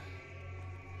 alright?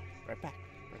 Right back.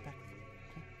 Okay.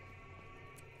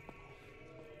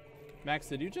 Max,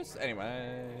 did you just...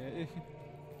 Anyway.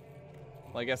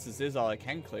 Well, I guess this is all I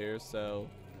can clear, so...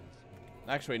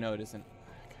 Actually, no, it isn't.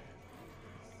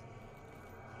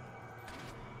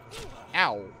 Okay.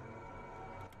 Ow.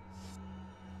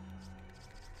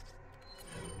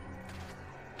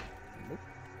 Nope.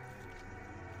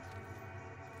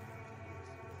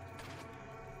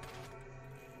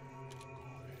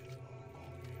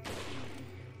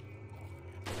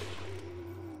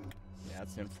 Yeah,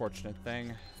 that's the unfortunate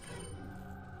thing.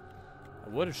 I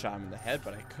would have shot him in the head,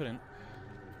 but I couldn't.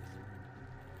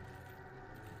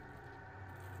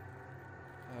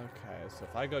 Okay, so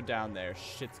if I go down there,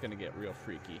 shit's gonna get real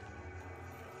freaky.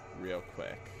 Real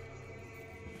quick.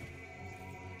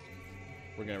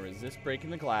 We're gonna resist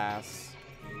breaking the glass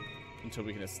until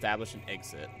we can establish an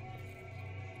exit.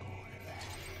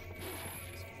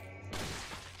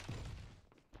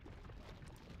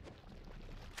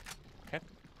 Okay.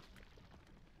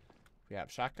 We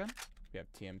have shotgun. We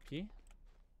have TMP.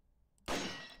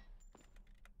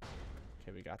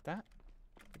 Okay, we got that.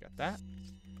 We got that.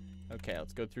 Okay,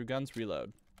 let's go through guns,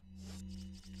 reload.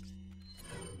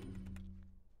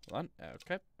 Hold on.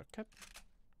 Okay, okay.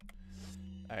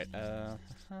 Alright,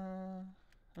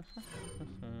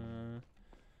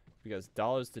 because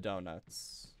dollars to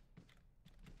donuts.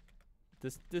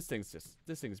 This thing's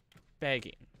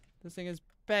begging. This thing is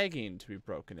begging to be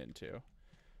broken into.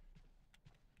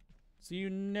 So you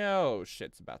know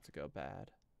shit's about to go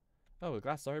bad. Oh, the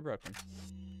glass is already broken.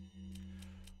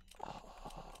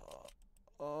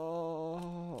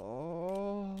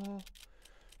 Oh,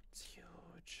 it's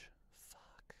huge.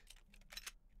 Fuck.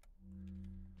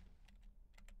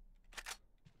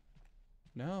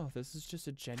 No, this is just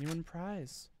a genuine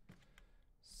prize.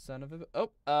 Son of a... Oh,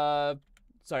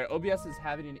 sorry, OBS is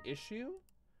having an issue.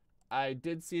 I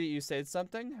did see that you said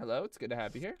something. Hello, it's good to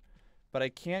have you here. But I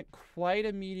can't quite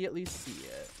immediately see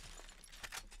it.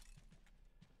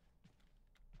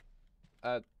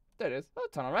 There it is. Oh,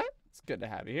 tunnel, right? It's good to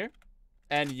have you here.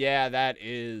 And yeah, that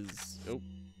is... Oh.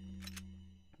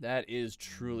 That is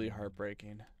truly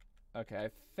heartbreaking. Okay, I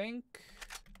think...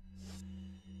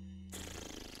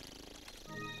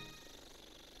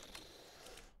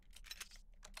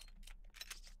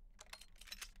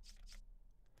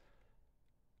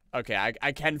 Okay,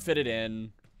 I can fit it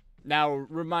in. Now,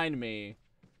 remind me.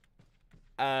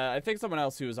 I think someone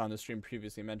else who was on the stream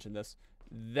previously mentioned this.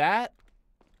 That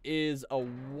is a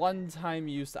one-time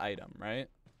use item, right?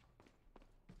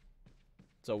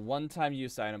 It's a one-time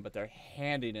use item, but they're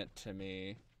handing it to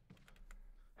me.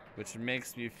 Which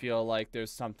makes me feel like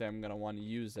there's something I'm going to want to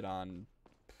use it on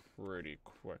pretty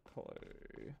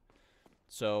quickly.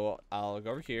 So, I'll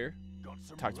go over here.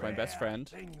 Talk to my best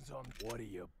friend. What are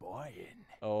you buying?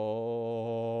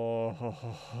 Oh.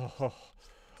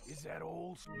 Is that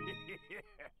all?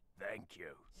 Thank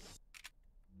you.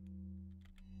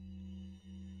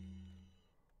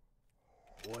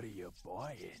 What are you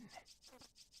buying?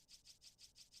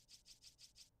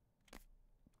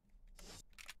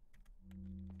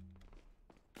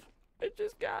 I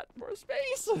just got more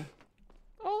space. All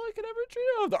I could ever dream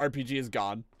of. The RPG is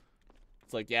gone.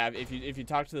 It's like, yeah, if you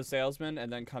talk to the salesman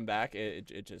and then come back,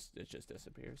 it just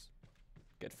disappears.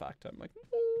 Get fucked. I'm like,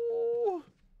 oh.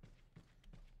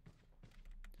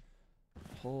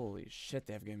 Holy shit,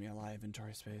 they have given me a lot of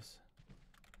inventory space.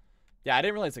 Yeah, I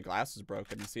didn't realize the glass was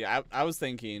broken. See, I was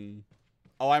thinking,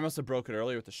 oh, I must have broke it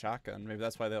earlier with the shotgun. Maybe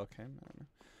that's why they all came. I don't know.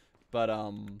 But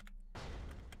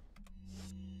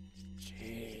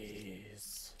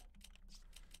jeez.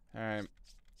 All right.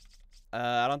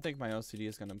 I don't think my OCD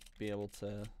is gonna be able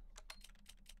to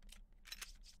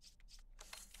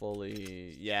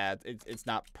fully. Yeah, it's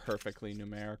not perfectly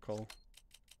numerical.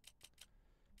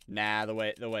 Nah, the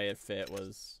way it fit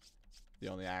was the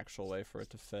only actual way for it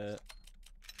to fit.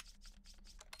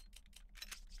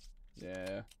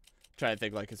 Yeah. Trying to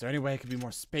think, like, is there any way it could be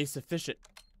more space efficient?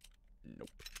 Nope.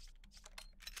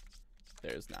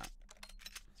 There's not.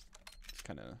 Just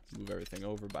kind of move everything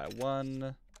over by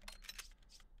one.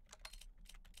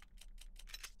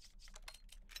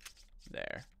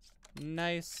 There.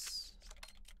 Nice.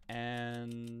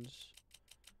 And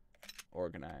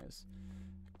organize.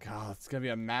 God, it's gonna be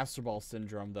a Master Ball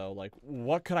syndrome, though. Like,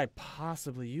 what could I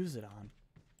possibly use it on?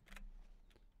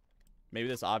 Maybe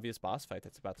this obvious boss fight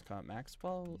that's about to come at Max.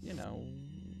 Well, you know,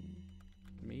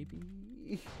 maybe.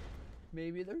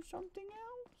 Maybe there's something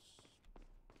else.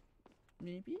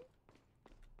 Maybe.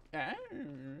 I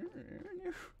don't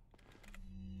know.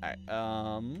 Alright,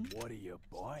 What are you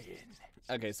buying?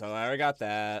 Okay, so I already got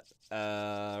that.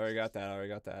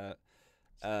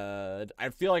 I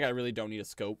feel like I really don't need a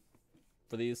scope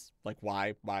for these. Like,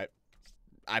 why?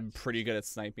 I'm pretty good at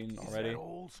sniping already.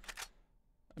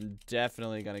 I'm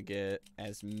definitely gonna get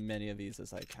as many of these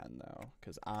as I can, though,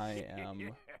 because I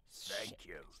am. Thank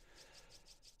you.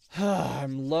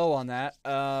 I'm low on that.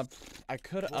 I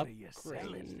could What are you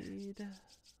upgrade.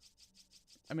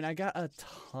 I mean, I got a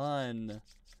ton.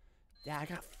 Yeah, I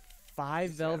got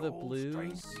 5 velvet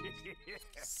blues,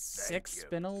 6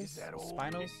 spinels,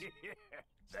 spinals.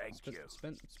 Thank you.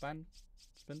 Spin.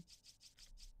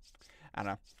 I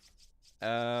don't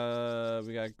know.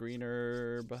 We got green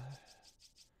herb.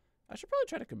 I should probably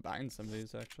try to combine some of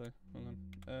these, actually. Hold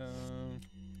on.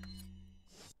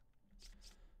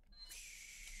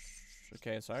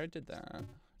 Okay, so I already did that.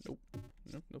 Nope.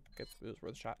 Okay, it was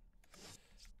worth a shot.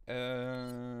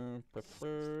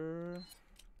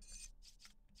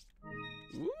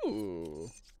 Ooh.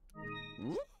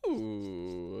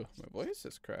 My voice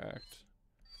is cracked.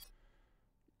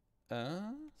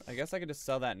 I guess I could just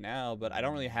sell that now, but I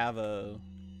don't really have a...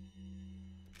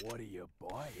 What are you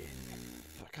buying?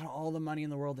 I got all the money in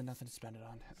the world and nothing to spend it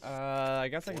on. I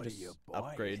guess I could just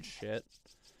upgrade shit.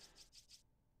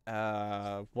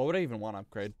 What would I even want to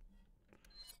upgrade?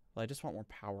 Well, I just want more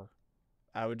power.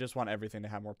 I would just want everything to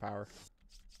have more power.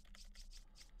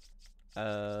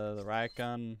 The riot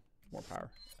gun, more power.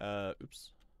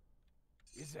 Oops.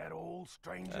 Is that all,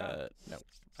 stranger? No.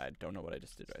 I don't know what I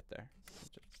just did right there.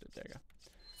 There you go.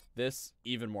 This,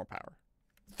 even more power.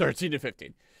 13 to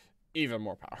 15. Even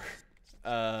more power.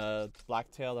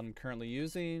 Blacktail that I'm currently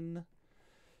using.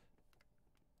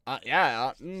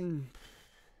 Yeah.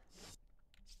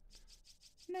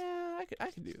 Nah, I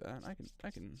can do that.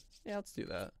 I can. Yeah, let's do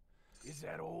that. Is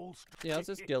that all? Yeah, let's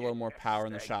just get a little more power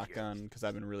in the shotgun because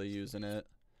I've been really using it.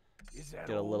 Get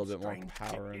a little bit more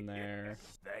power in there.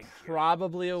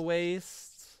 Probably a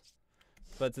waste,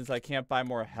 but since I can't buy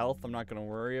more health, I'm not gonna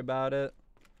worry about it.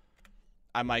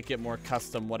 I might get more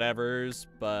custom whatevers,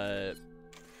 but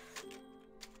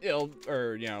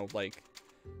like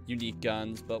unique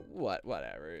guns. But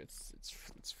whatever. It's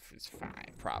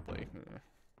fine. Probably.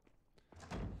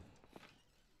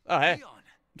 Oh hey. Leon,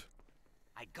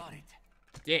 I got it.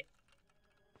 Yeah.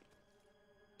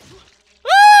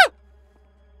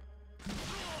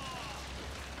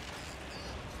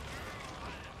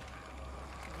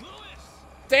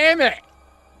 Damn it!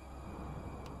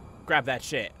 Grab that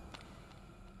shit.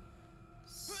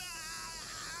 Son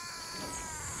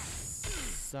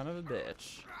of a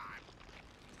bitch.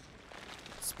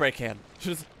 Spray can.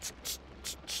 Just.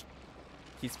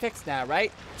 He's fixed now,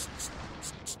 right?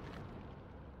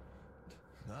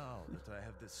 Now that I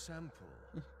have the sample,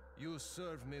 you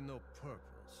serve me no purpose.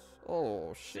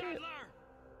 Oh, shit.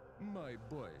 My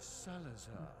boy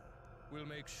Salazar will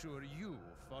make sure you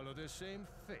follow the same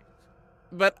fate.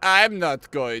 But I'm not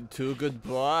going to.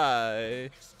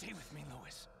 Goodbye. Stay with me,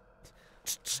 Louis.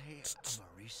 I am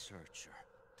a researcher,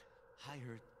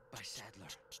 hired by Sadler.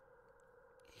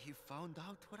 He found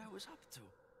out what I was up to.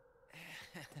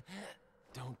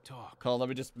 Don't talk. Hold on, let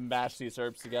me just mash these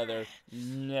herbs together.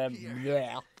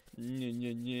 It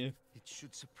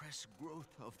should suppress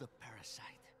growth of the parasite.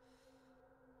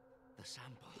 The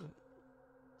sample.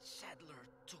 Sadler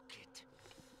took it.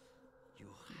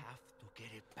 You have to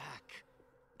get it back.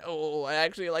 Oh, I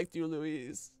actually liked you,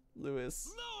 Louis.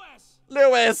 Louis.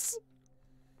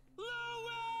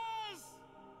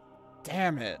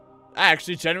 Damn it. I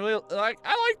actually genuinely I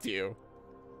liked you.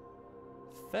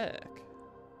 Feck.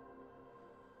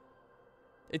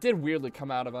 It did weirdly come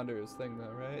out of under his thing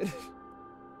though, right?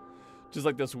 Just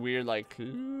like this weird like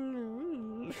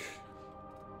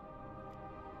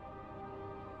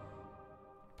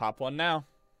Pop one now.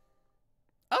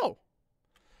 Oh.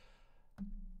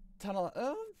 Tunnel.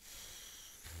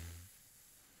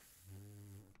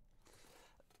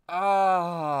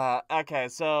 Okay,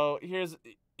 so here's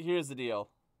the deal.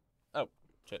 Oh,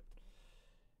 shit.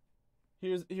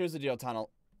 Here's the deal, Tunnel.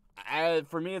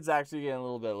 For me, it's actually getting a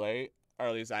little bit late, or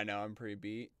at least I know I'm pretty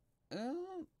beat.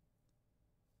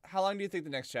 How long do you think the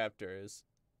next chapter is?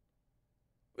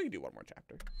 We can do one more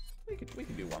chapter. We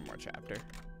can do one more chapter.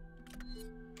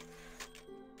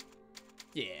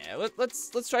 Yeah, let's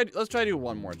try to do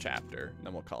one more chapter, and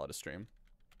then we'll call it a stream.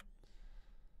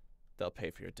 They'll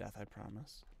pay for your death, I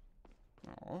promise.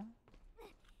 Aww.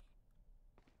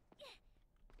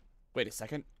 Wait a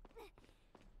second.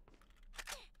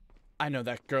 I know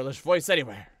that girlish voice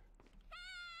anywhere.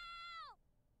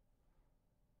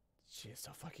 She is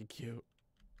so fucking cute.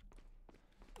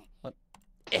 What?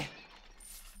 Eh.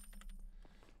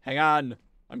 Hang on.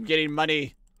 I'm getting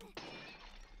money.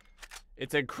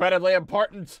 It's incredibly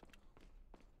important.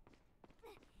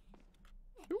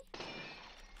 Oop.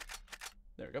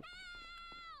 There we go.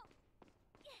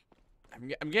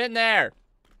 I'm getting there.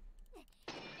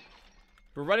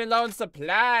 We're running low on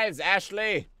supplies,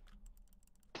 Ashley.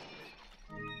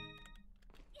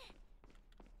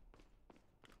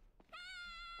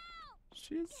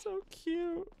 She's so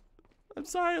cute. I'm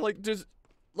sorry,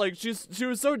 she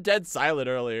was so dead silent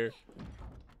earlier.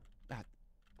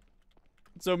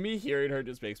 So me hearing her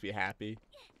just makes me happy.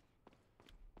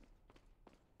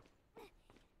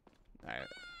 Alright.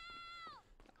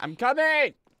 I'm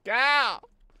coming! Go!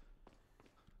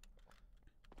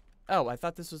 Oh, I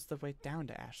thought this was the way down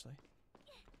to Ashley.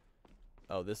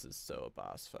 Oh, this is so a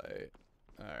boss fight.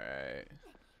 Alright.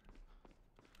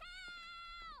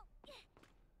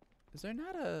 Is there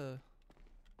not a...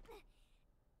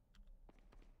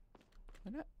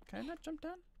 Can I not jump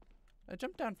down? I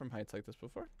jumped down from heights like this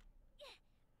before.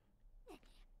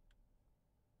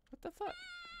 What the fuck?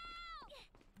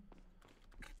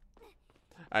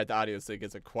 Alright, the audio sync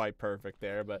isn't quite perfect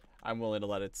there, but I'm willing to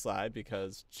let it slide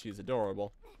because she's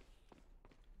adorable.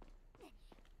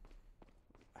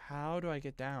 How do I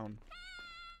get down?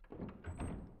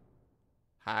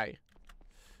 Hi.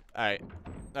 Alright.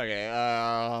 Okay,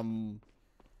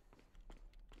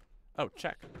 oh,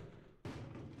 check.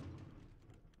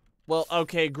 Well,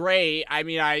 okay, great. I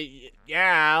mean,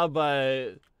 yeah,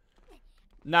 but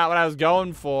not what I was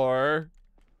going for.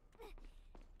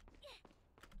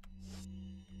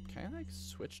 Can I, like,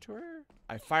 switch to her?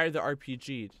 I fired the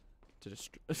RPG to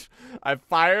destroy. I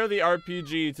fire the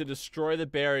RPG to destroy the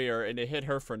barrier and to hit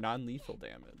her for non-lethal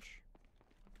damage.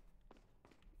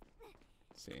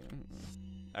 Let's see.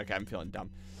 Okay, I'm feeling dumb.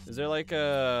 Is there like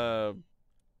a...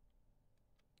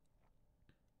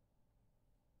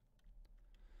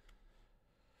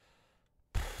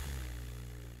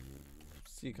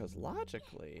 See, because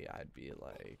logically, I'd be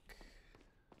like...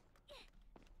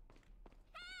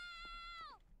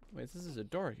 Wait, this is a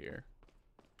door here.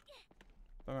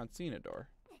 I'm not seeing a door.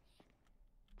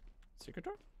 Secret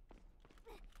door?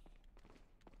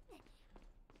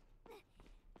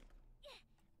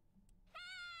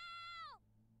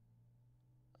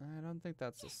 I don't think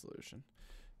that's the solution.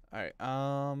 Alright,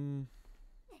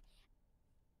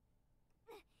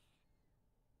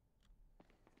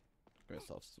 give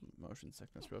myself some motion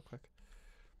sickness real quick.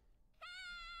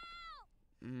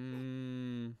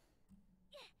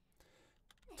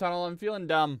 Tunnel, I'm feeling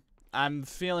dumb. I'm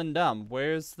feeling dumb.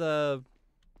 Where's the...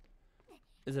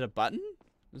 Is it a button?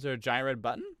 Is there a giant red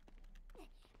button?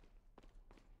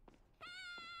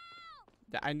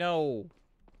 I know.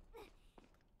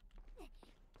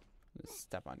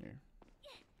 Step on your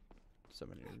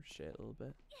shit a little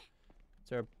bit. Is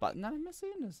there a button that I'm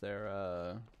missing? Is there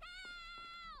a...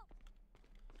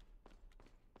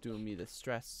 Doing me the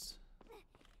stress?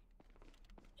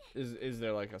 Is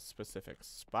there like a specific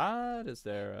spot? Is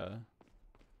there a...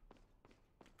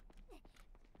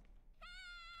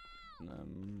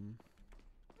 I'm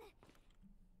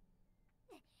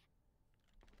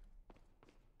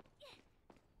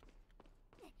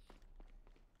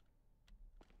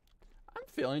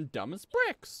feeling dumb as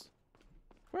bricks.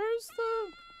 Where's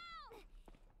the...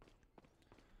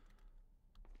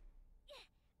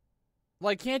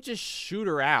 Well, I can't just shoot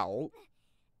her out.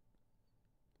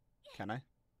 Can I?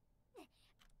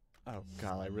 Oh,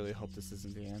 God, I really hope this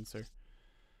isn't the answer.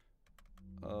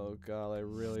 Oh, God, I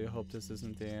really hope this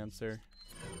isn't the answer.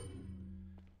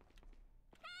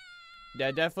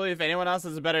 Yeah, definitely, if anyone else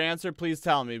has a better answer, please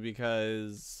tell me,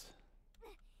 because...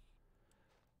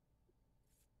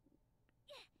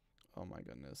 Oh, my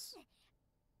goodness.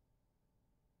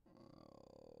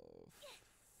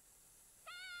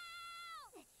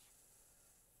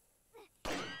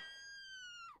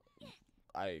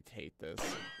 I hate this.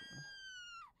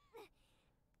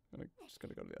 I'm just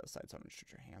gonna go to the other side so I don't shoot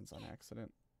your hands on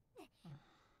accident.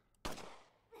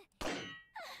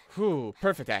 Whew,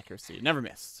 perfect accuracy. Never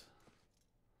missed.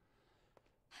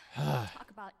 Talk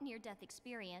about near-death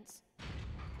experience.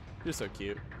 You're so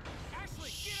cute. Ashley,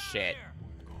 get Shit. out of there!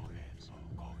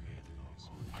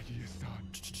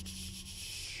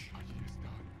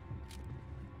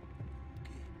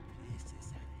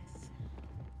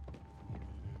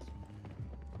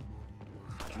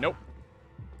 Nope.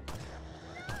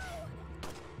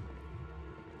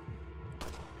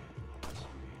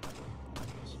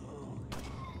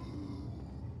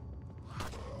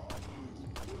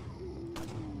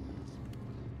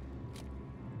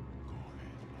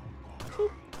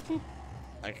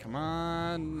 Like, come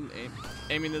on.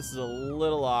 Aiming this is a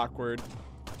little awkward.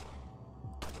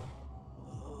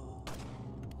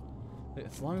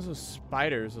 As long as those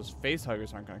spiders, those face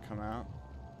huggers aren't gonna come out.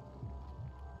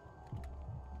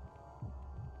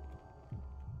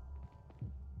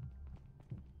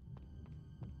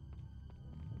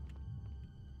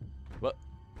 What?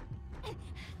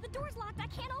 The door's locked. I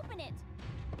can't open it.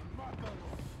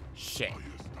 Shit.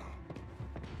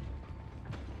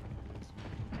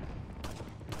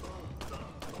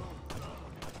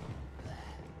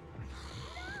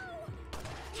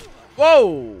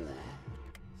 Whoa!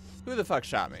 Who the fuck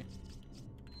shot me?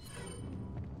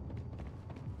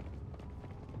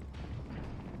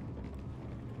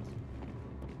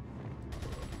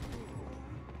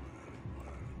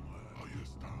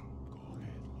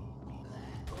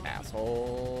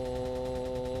 Asshole.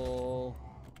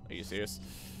 Are you serious?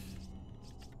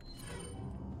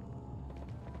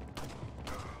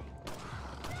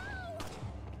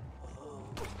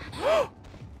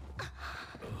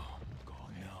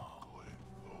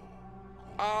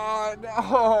 Oh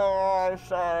no!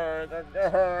 Sorry.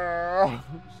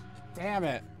 Damn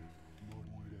it.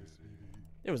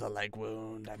 It was a leg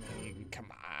wound. I mean, come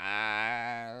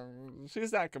on.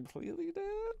 She's not completely dead.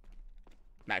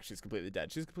 No, she's completely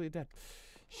dead. She's completely dead.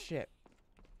 Shit.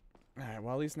 Alright,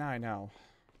 well, at least now I know.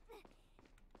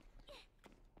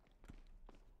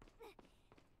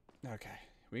 Okay.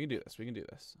 We can do this. We can do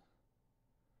this.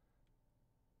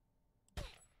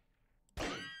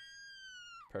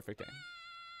 Perfect aim.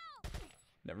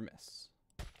 Never miss.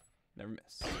 Never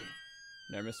miss.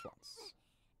 Never miss once.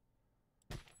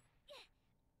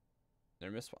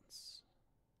 Never miss once.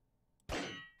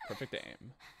 Perfect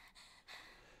aim.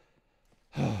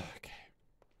 Okay.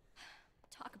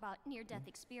 Talk about near-death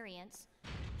experience.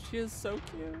 She is so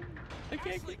cute. I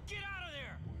can't Ashley, get out of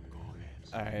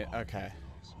there! Alright, okay.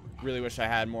 Really wish I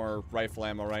had more rifle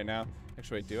ammo right now.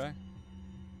 Actually, wait, do I?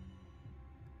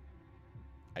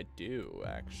 I do,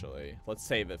 actually. Let's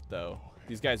save it, though.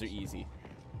 These guys are easy.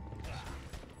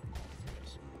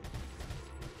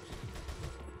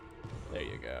 There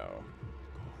you go.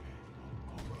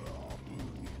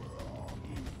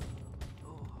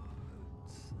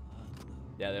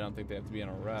 Yeah, they don't think they have to be in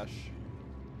a rush.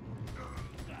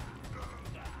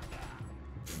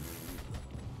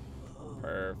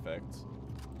 Perfect.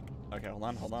 Okay, hold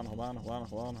on.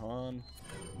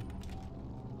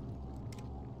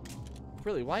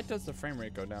 Really, why does the frame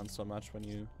rate go down so much when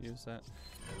you use that?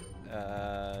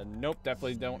 Nope,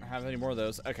 definitely don't have any more of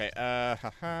those. Okay,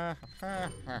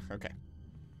 okay.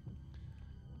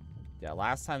 Yeah,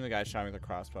 last time the guy shot me with a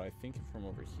crossbow, I think from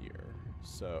over here.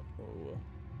 So,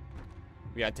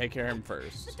 we gotta take care of him The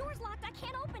first. door's locked. I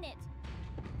can't open it.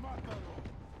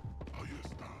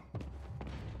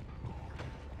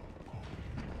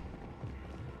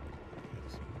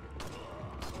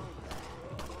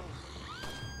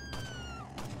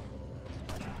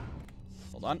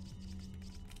 Hold on.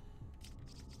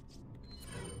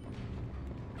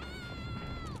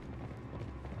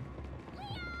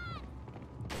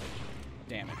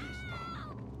 Damn it.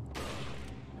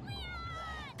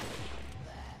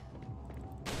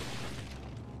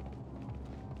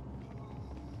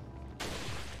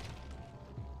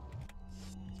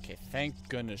 Okay, thank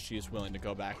goodness she's willing to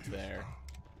go back there.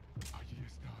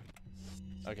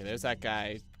 Okay, there's that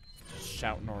guy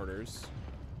shouting orders.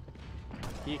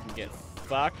 He can get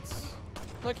fucked.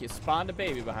 Look, you spawned a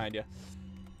baby behind you.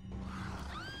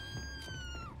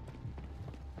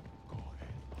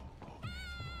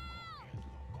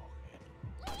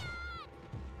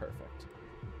 Perfect.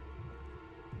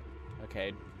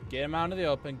 Okay, get him out into the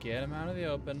open. Get him out of the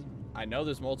open. I know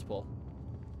there's multiple.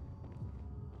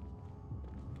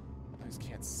 I just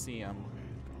can't see him.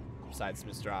 Besides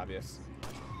Mr. Obvious.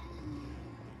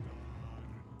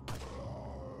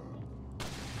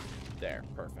 There,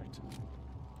 perfect.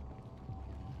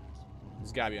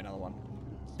 There's gotta be another one.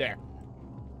 There.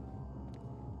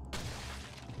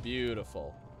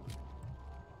 Beautiful.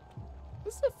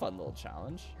 This is a fun little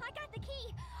challenge. I got the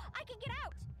key. I can get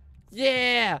out.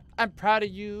 Yeah! I'm proud of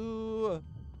you!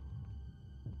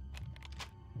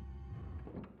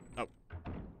 Oh.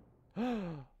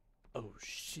 Oh,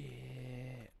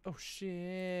 shit. Oh,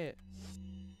 shit.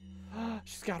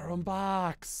 She's got her own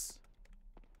box.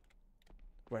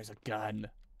 Where's a gun?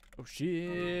 Oh,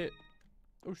 shit.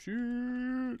 Oh,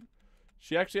 shit.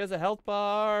 She actually has a health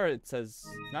bar. It says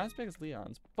it's not as big as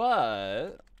Leon's,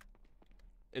 but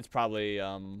it's probably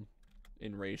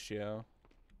in ratio.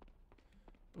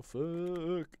 Oh,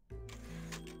 fuck.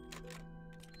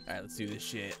 Alright, let's do this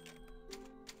shit.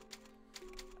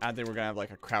 I don't think we're gonna have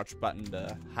like a crouch button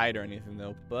to hide or anything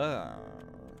though, but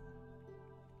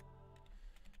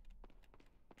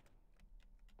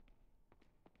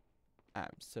I'm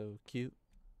so cute.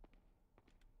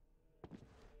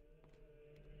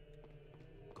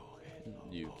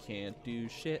 You can't do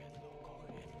shit.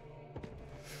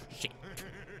 Shit.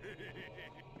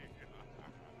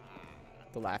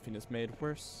 The laughing is made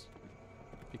worse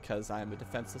because I'm a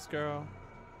defenseless girl.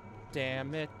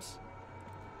 Damn it.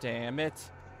 Damn it.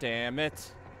 Damn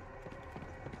it.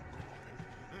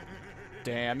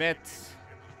 Damn it.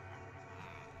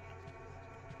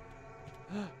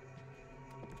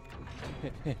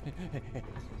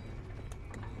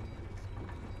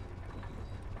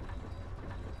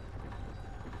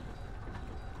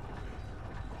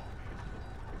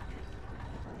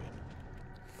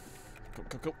 Go,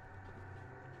 go, go.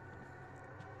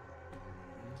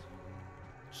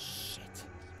 Shit.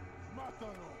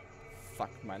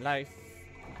 Fuck my life.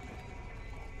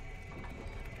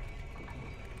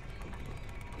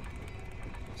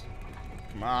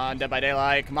 Come on, Dead by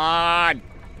Daylight, come on!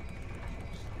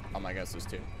 Oh my gosh, there's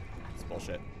two. It's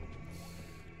bullshit.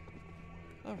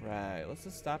 Alright, let's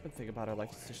just stop and think about our life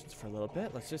decisions for a little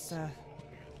bit. Let's just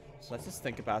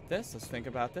think about this. Let's think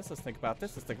about this. Let's think about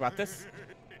this. Let's think about this.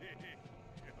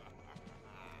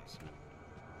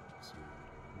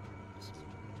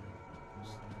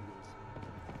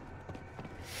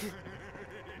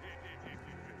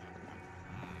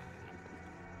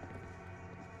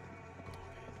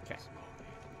 Okay.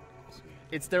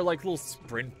 It's their like little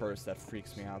sprint burst that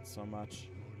freaks me out so much.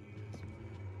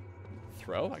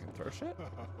 Throw? I can throw shit?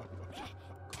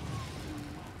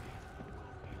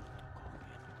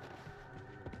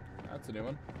 That's a new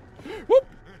one. Whoop!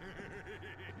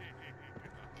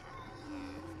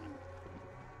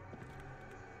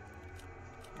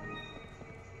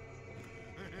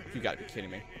 You gotta be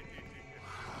kidding me.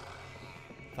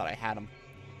 Thought I had him.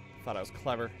 Thought I was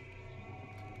clever.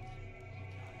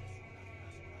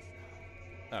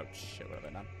 Oh shit, what have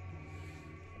I done?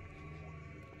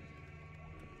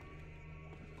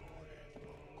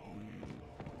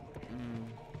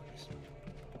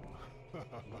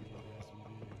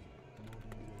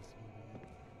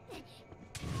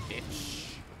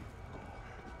 Bitch.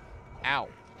 Ow.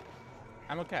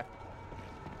 I'm okay.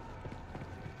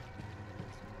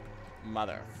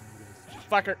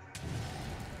 Motherfucker.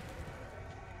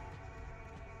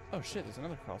 Oh shit, there's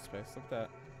another crawl space. Look at that.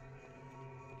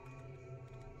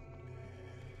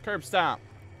 Curb stomp.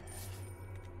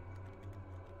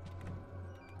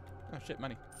 Oh shit,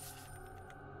 money.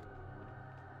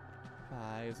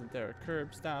 Why isn't there a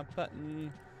curb stomp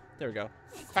button? There we go.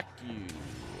 Fuck you.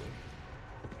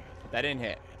 That didn't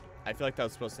hit. I feel like that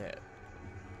was supposed to hit.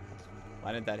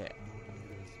 Why didn't that hit?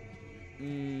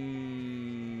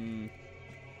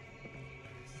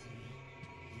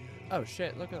 Oh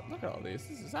shit, look at all these.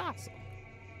 This is awesome.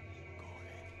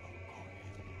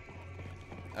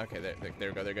 Okay, there we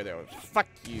go, there we go. Fuck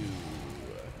you.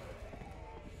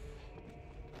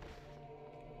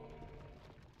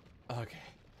 Okay.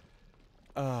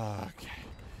 Okay.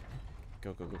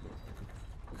 Go, go, go, go,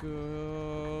 go, go.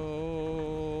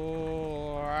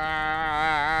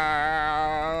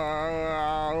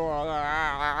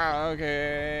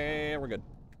 Okay, we're good.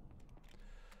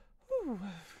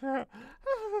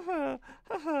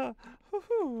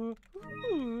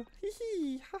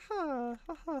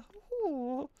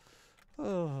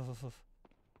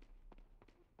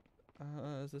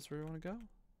 Is this where we want to go?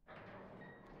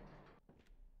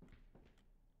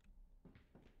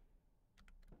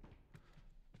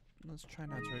 Let's try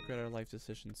not to regret our life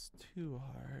decisions too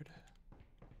hard.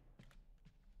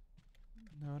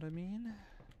 Know what I mean?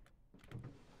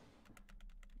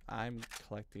 I'm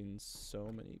collecting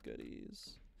so many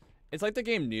goodies. It's like the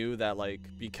game knew that, like,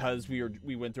 because we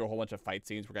went through a whole bunch of fight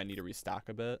scenes, we're gonna need to restock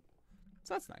a bit.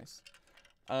 So that's nice.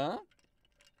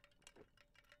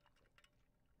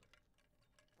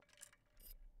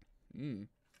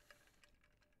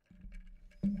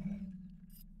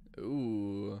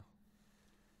 Ooh.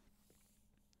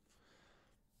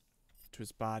 To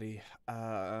his body.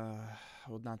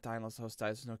 Will not die unless the host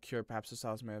dies. There's no cure. Perhaps the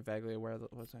cells may have vaguely aware of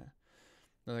what's that.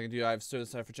 Nothing I can do. I've stood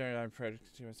aside for generating. I'm prepared to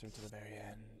continue to the very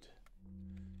end.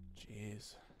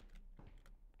 Jeez.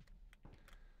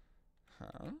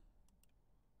 Huh?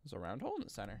 There's a round hole in the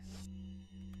center.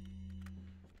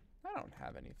 I don't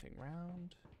have anything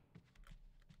round.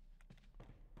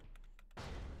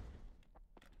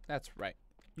 That's right.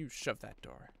 You shove that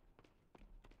door.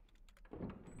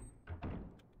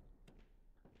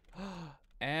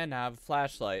 And I have a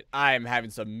flashlight. I'm having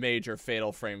some major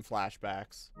Fatal Frame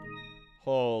flashbacks.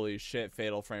 Holy shit,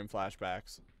 Fatal Frame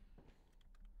flashbacks.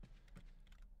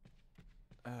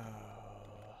 Oh.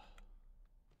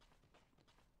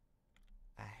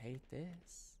 I hate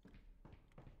this.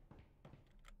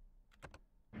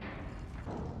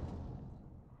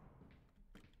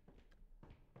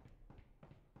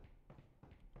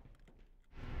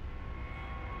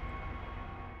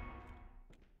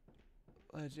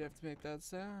 Why'd you have to make that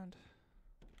sound?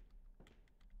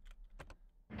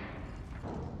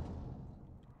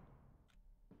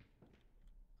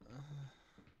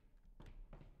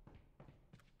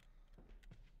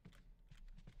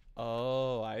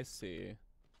 Oh, I see.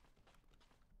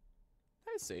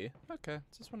 I see. Okay,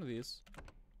 it's just one of these.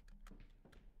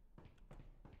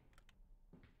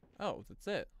 Oh, that's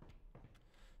it.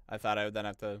 I thought I would then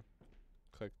have to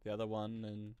click the other one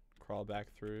and crawl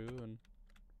back through and...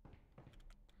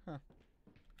 Huh.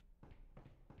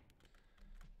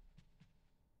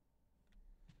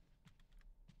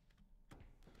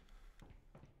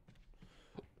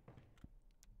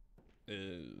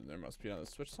 There must be another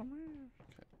switch somewhere.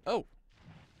 Okay. Oh!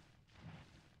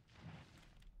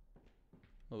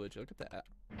 Oh, would you look at that?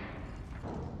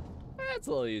 That's a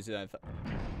little easier than I thought.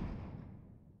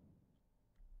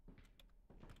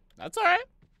 That's alright.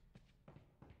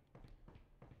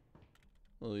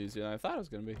 A little easier than I thought it was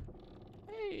gonna be.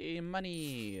 Hey,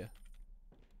 money!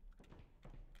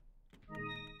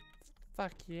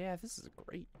 Fuck yeah, this is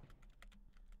great.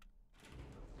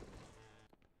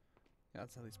 Yeah,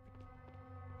 that's how these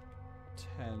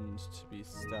tend to be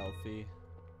stealthy.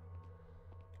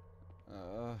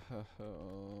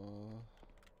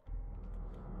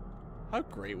 How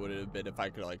great would it have been if I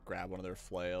could like grab one of their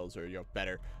flails or, you know,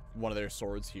 better, one of their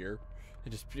swords here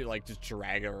and just be like, just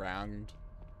drag it around.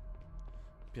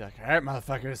 Be like, all right,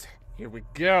 motherfuckers, here we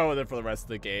go. And then for the rest of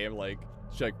the game, like,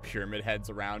 just like pyramid heads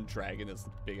around dragging this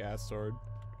big ass sword.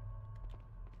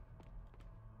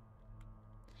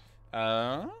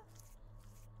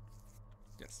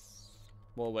 Yes.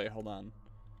 Well, wait, hold on.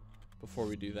 Before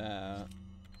we do that.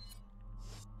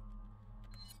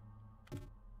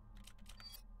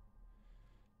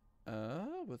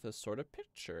 With a sort of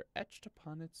picture etched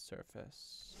upon its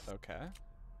surface. Okay.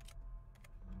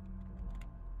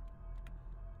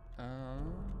 Huh.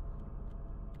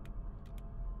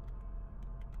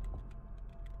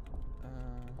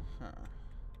 Huh.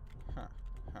 Huh.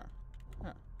 Huh.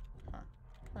 Huh.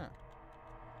 Huh.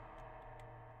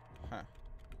 Huh.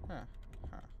 Huh.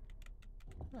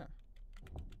 Huh.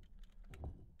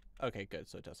 Okay, good.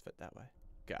 So it does fit that way.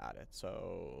 Got it.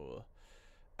 So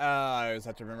I always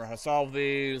have to remember how to solve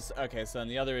these. Okay, so then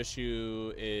the other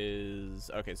issue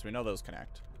is... Okay, so we know those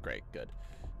connect. Great, good.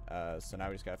 So now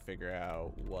we just gotta figure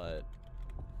out what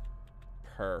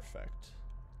Perfect.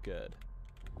 Good.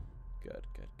 Good,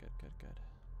 good, good, good, good.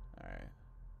 Alright.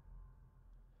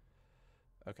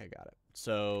 Okay, got it.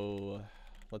 So,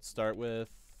 let's start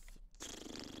with...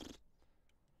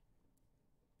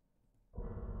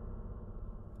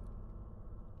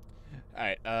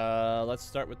 Alright, let's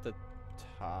start with the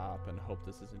top and hope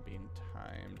this isn't being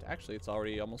timed. Actually, it's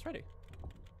already almost ready.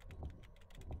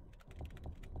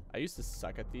 I used to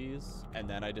suck at these, and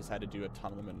then I just had to do a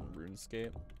ton of them in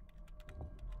RuneScape.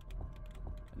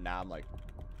 And now I'm like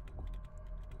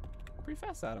pretty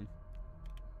fast at them.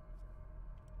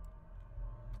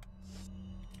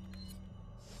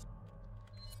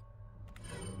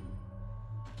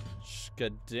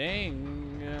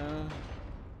 Skading.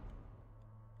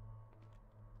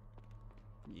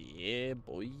 Yeah,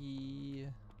 boy.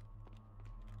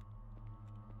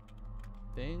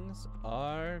 Things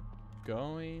are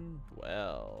going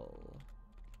well.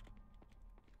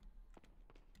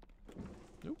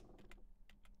 Nope.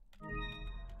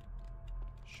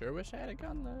 Sure wish I had a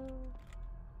gun though.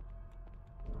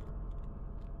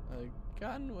 A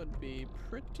gun would be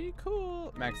pretty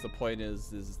cool. Max, the point is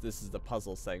this is the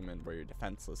puzzle segment where you're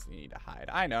defenseless and you need to hide.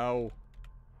 I know.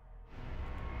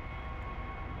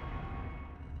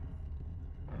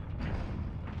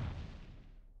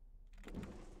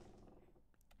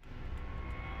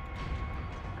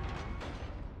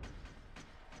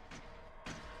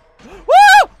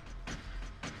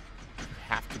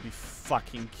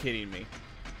 Fucking kidding me.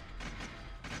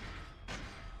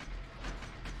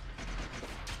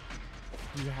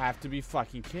 You have to be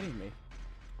fucking kidding me.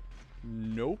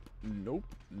 Nope, nope,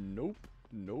 nope,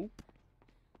 nope.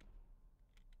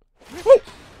 Woo!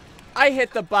 I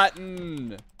hit the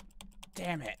button.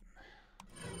 Damn it.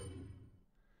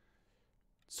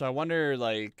 So I wonder,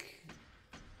 like...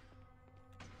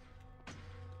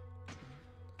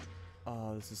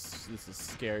 Oh, this is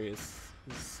scary as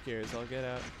scary as I'll get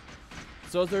out.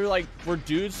 So is there like, were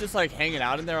dudes just like hanging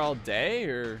out in there all day,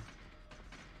 or?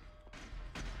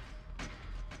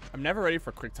 I'm never ready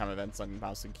for quick time events on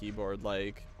mouse and keyboard.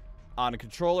 Like, on a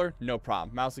controller, no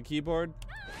problem. Mouse and keyboard,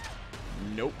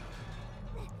 nope.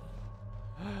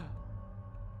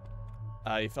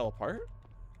 You fell apart?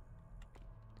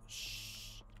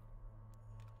 Shh.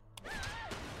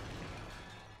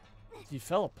 You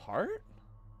fell apart?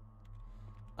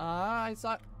 I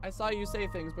saw you say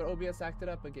things, but OBS acted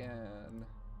up again.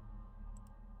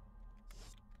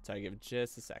 So I give it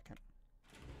just a second.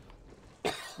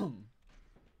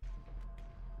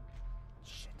 Shit.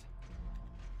 Shit.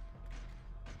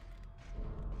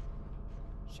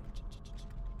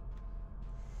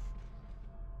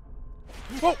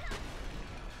 Whoa!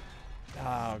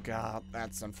 Oh god,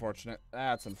 that's unfortunate.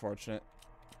 That's unfortunate.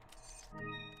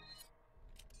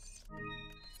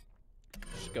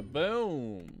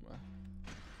 Kaboom!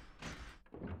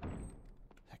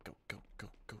 Go, go, go,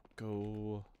 go,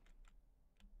 go.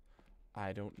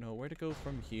 I don't know where to go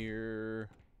from here.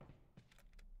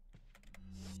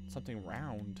 Something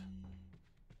round.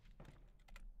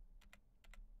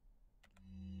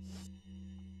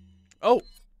 Oh!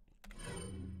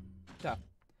 Yeah.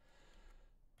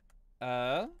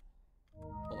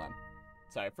 Hold on.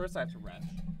 Sorry, first I have to rest.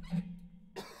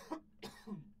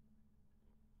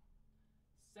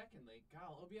 Secondly,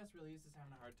 God, OBS release is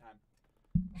having a hard time.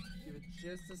 Give it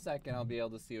just a second, I'll be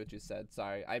able to see what you said.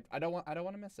 Sorry, I don't want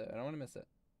to miss it. I don't want to miss it.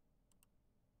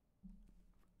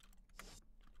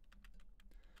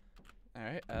 All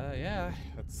right, yeah,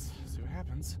 let's see what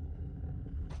happens.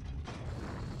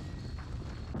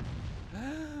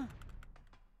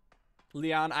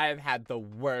 Leon, I have had the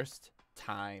worst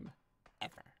time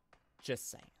ever.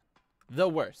 Just saying, the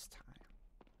worst time.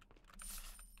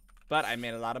 But I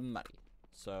made a lot of money.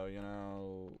 So, you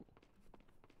know,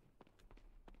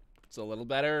 it's a little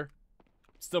better.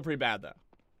 Still pretty bad, though.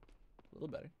 A little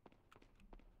better.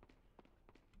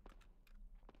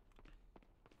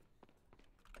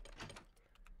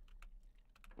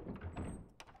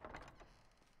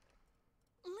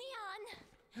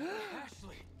 Leon!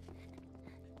 Ashley!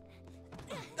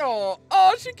 Oh,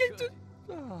 she kicked it.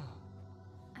 Oh.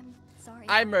 I'm sorry.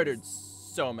 I murdered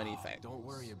so many things. Don't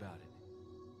worry about it.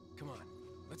 Come on,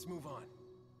 let's move on.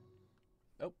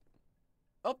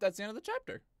 Oh, that's the end of the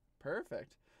chapter.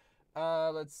 Perfect.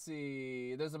 Let's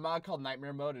see. There's a mod called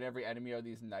Nightmare Mode, and every enemy are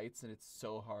these knights, and it's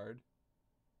so hard.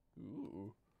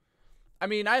 Ooh. I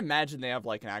mean, I imagine they have,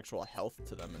 like, an actual health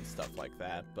to them and stuff like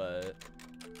that, but...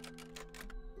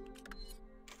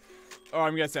 Oh,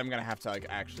 I'm guessing I'm gonna have to, like,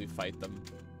 actually fight them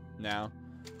now.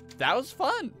 That was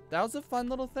fun. That was a fun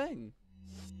little thing.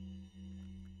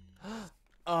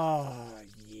 Oh,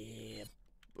 yeah.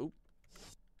 Oop.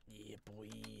 Yeah, boy.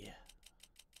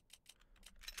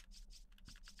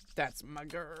 That's my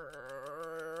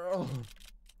girl.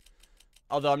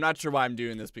 Although I'm not sure why I'm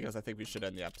doing this because I think we should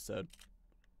end the episode.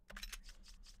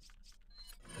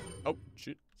 Oh,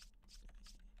 shoot.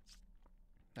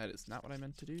 That is not what I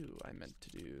meant to do. I meant to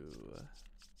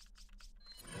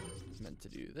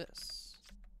do this.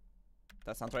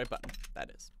 That's not the right button.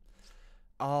 That is.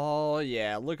 Oh,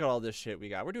 yeah. Look at all this shit we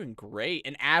got. We're doing great.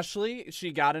 And Ashley,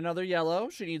 she got another yellow.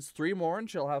 She needs 3 more, and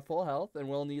she'll have full health. And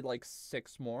we'll need, like,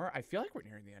 6 more. I feel like we're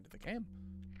nearing the end of the game.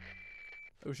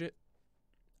 Oh, shit.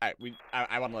 All right.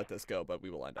 I want to let this go, but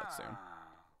we will end up soon.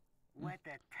 What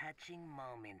a touching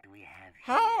moment we have here.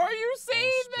 How are you saying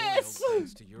All spoiled this?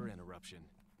 thanks to your interruption.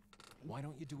 Why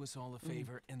don't you do us all a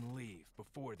favor and leave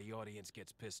before the audience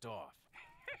gets pissed off?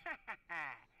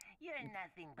 You're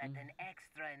nothing but an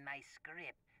extra in my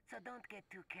script, so don't get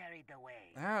too carried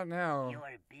away. I don't know. Your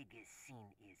biggest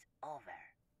scene is over.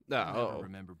 I No. never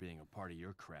remember being a part of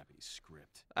your crappy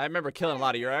script. I remember killing a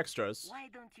lot of your extras. Why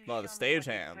don't you Well, show the me stage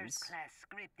what hands. a first-class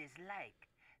script is like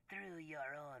through your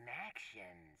own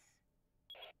actions?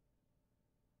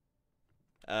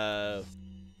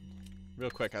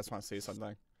 Real quick, I just want to see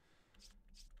something.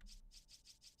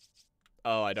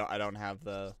 Oh, I don't have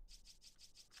the.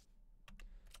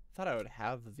 Thought I would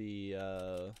have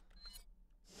the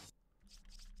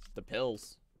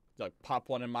pills. Like pop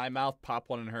one in my mouth, pop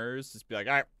one in hers. Just be like,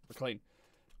 all right, we're clean.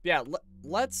 Yeah,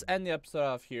 let's end the episode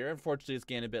off here. Unfortunately, it's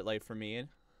getting a bit late for me.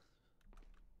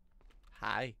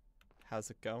 Hi, how's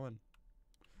it going?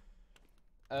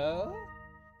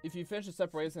 If you finish the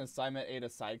separate ways in assignment 8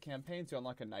 of side campaigns, you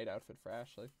unlock a night outfit for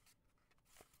Ashley.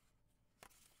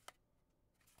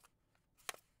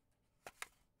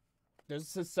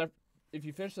 There's a if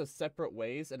you finish the separate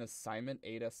ways in assignment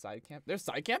 8 of side camp, there's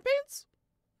side campaigns?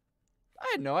 I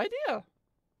had no idea.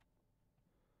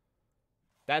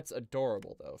 That's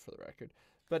adorable though, for the record.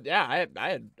 But yeah, I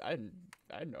had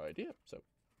no idea. So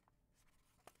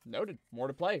noted. More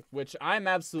to play, which I'm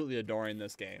absolutely adoring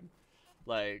this game.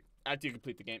 Like, after you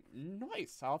complete the game,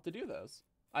 nice. I'll have to do those.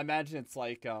 I imagine it's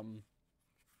like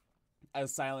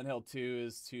as Silent Hill 2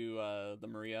 is to the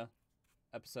Maria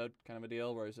episode kind of a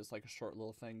deal, where it's just like a short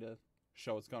little thing to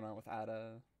show what's going on with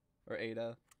Ada.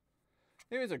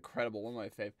 It was incredible. One of my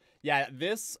fave. Yeah,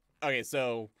 this. Okay,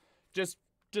 so just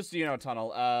so you know,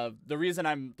 Tunnel. The reason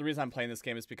I'm playing this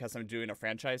game is because I'm doing a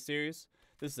franchise series.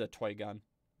 This is a toy gun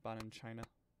bought in China,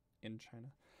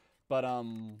 but I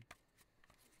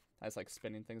was like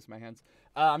spinning things in my hands.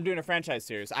 I'm doing a franchise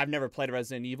series. I've never played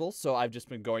Resident Evil, so I've just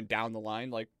been going down the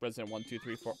line, like Resident 1, 2,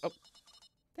 3, 4. Oh,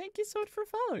 thank you so much for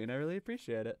following. I really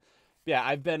appreciate it. Yeah,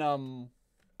 I've been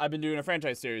doing a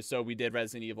franchise series. So we did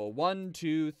Resident Evil 1,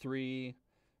 2, 3.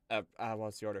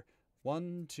 What's the order?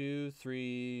 1, 2,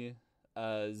 3,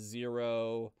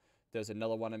 0. There's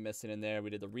another one I'm missing in there. We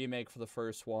did the remake for the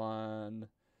first one.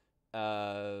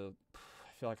 I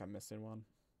feel like I'm missing one.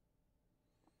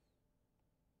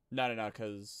 No,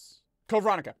 because Code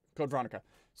Veronica.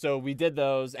 So we did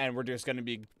those, and we're just going to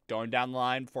be going down the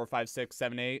line, 4, 5, 6,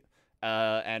 7, 8,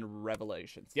 and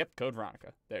Revelations. Yep, Code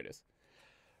Veronica. There it is.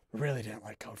 Really didn't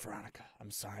like Code Veronica.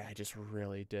 I'm sorry, I just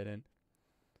really didn't.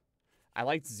 I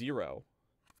liked Zero.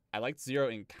 I liked Zero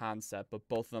in concept, but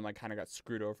both of them I kind of got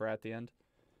screwed over at the end.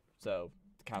 So,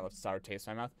 kind of left a sour taste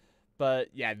in my mouth. But,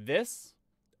 yeah, this...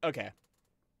 Okay.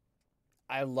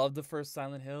 I love the first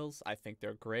Silent Hills. I think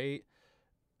they're great.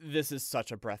 This is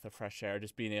such a breath of fresh air,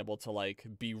 just being able to, like,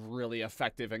 be really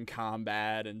effective in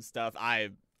combat and stuff.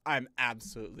 I'm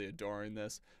absolutely adoring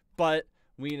this. But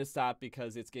we need to stop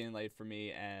because it's getting late for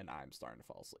me, and I'm starting to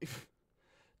fall asleep.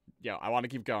 Yo, I want to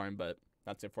keep going, but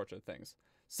that's the unfortunate things.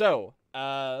 So,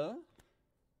 yeah,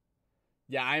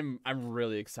 I'm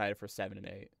really excited for 7 and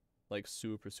 8. Like,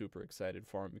 super excited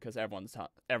for them because everyone's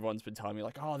been telling me,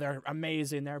 like, oh, they're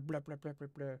amazing, they're blah, blah, blah, blah,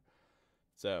 blah.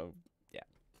 So, yeah,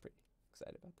 pretty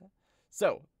excited about that.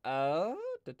 So,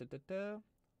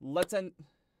 let's end.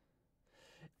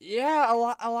 Yeah,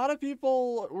 a lot of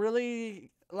people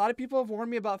have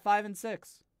warned me about 5 and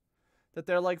 6. That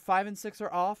they're like 5 and 6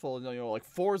 are awful. You know, like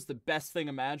 4 is the best thing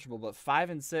imaginable, but 5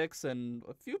 and 6, and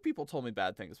a few people told me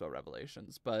bad things about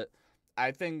Revelations, but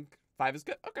I think 5 is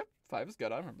good. Okay, 5 is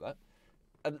good. I remember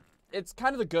that. It's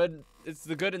kind of the good. It's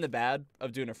the good and the bad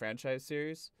of doing a franchise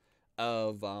series.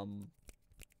 Of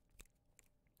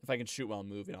if I can shoot while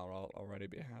moving, I'll already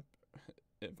be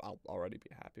happy. I'll already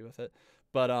be happy with it.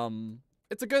 But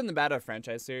it's a good and the bad of a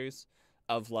franchise series.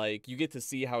 Of like you get to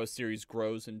see how a series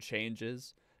grows and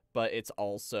changes. But it's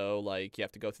also, like, you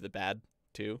have to go through the bad,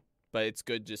 too. But it's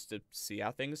good just to see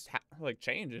how things,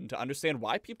 change and to understand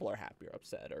why people are happy or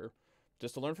upset or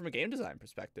just to learn from a game design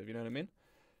perspective, you know what I mean?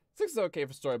 6 is okay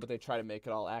for story, but they try to make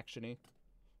it all action-y.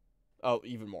 Oh,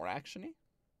 even more actiony?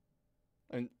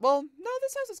 And well, no,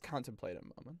 this has its contemplative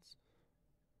moments.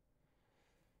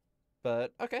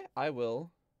 But okay, I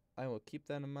will keep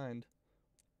that in mind.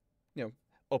 You know,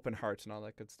 open hearts and all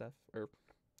that good stuff.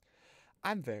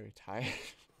 I'm very tired.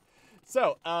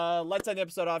 So, let's end the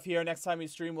episode off here. Next time we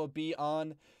stream will be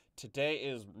on, today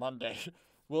is Monday.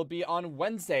 We'll be on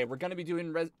Wednesday. We're going to be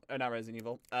doing, not Resident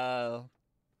Evil, Final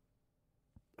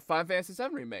Fantasy VII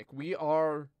Remake. We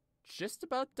are just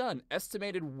about done.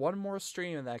 Estimated one more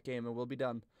stream in that game and we'll be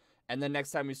done. And then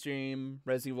next time we stream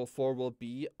Resident Evil 4 will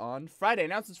be on Friday.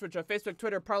 Announcements for Facebook,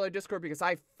 Twitter, Parler, Discord, because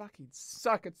I fucking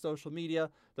suck at social media.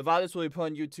 The VODs will be put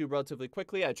on YouTube relatively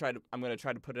quickly. I'm going to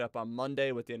try to put it up on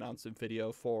Monday with the announcement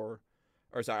video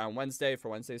on Wednesday for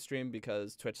Wednesday's stream,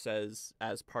 because Twitch says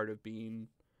as part of being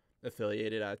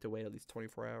affiliated, I have to wait at least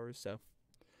 24 hours. So,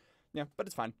 yeah, but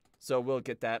it's fine. So we'll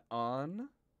get that on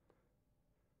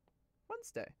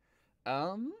Wednesday.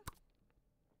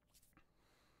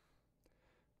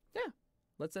 Yeah,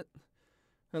 let's end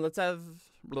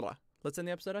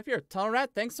the episode off here. Tunnel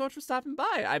Rat, thanks so much for stopping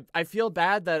by. I feel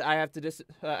bad that I have to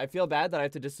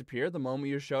disappear the moment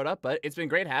you showed up, but it's been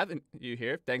great having you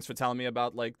here. Thanks for telling me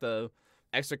about like the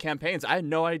extra campaigns. I had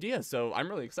no idea, so I'm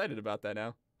really excited about that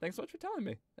now. Thanks so much for telling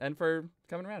me and for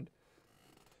coming around.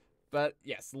 But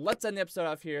yes, let's end the episode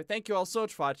off here. Thank you all so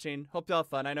much for watching. Hope you all had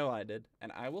fun. I know I did,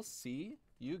 and I will see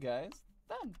you guys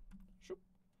then.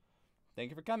 Thank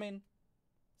you for coming.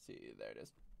 See, there it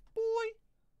is. Boy.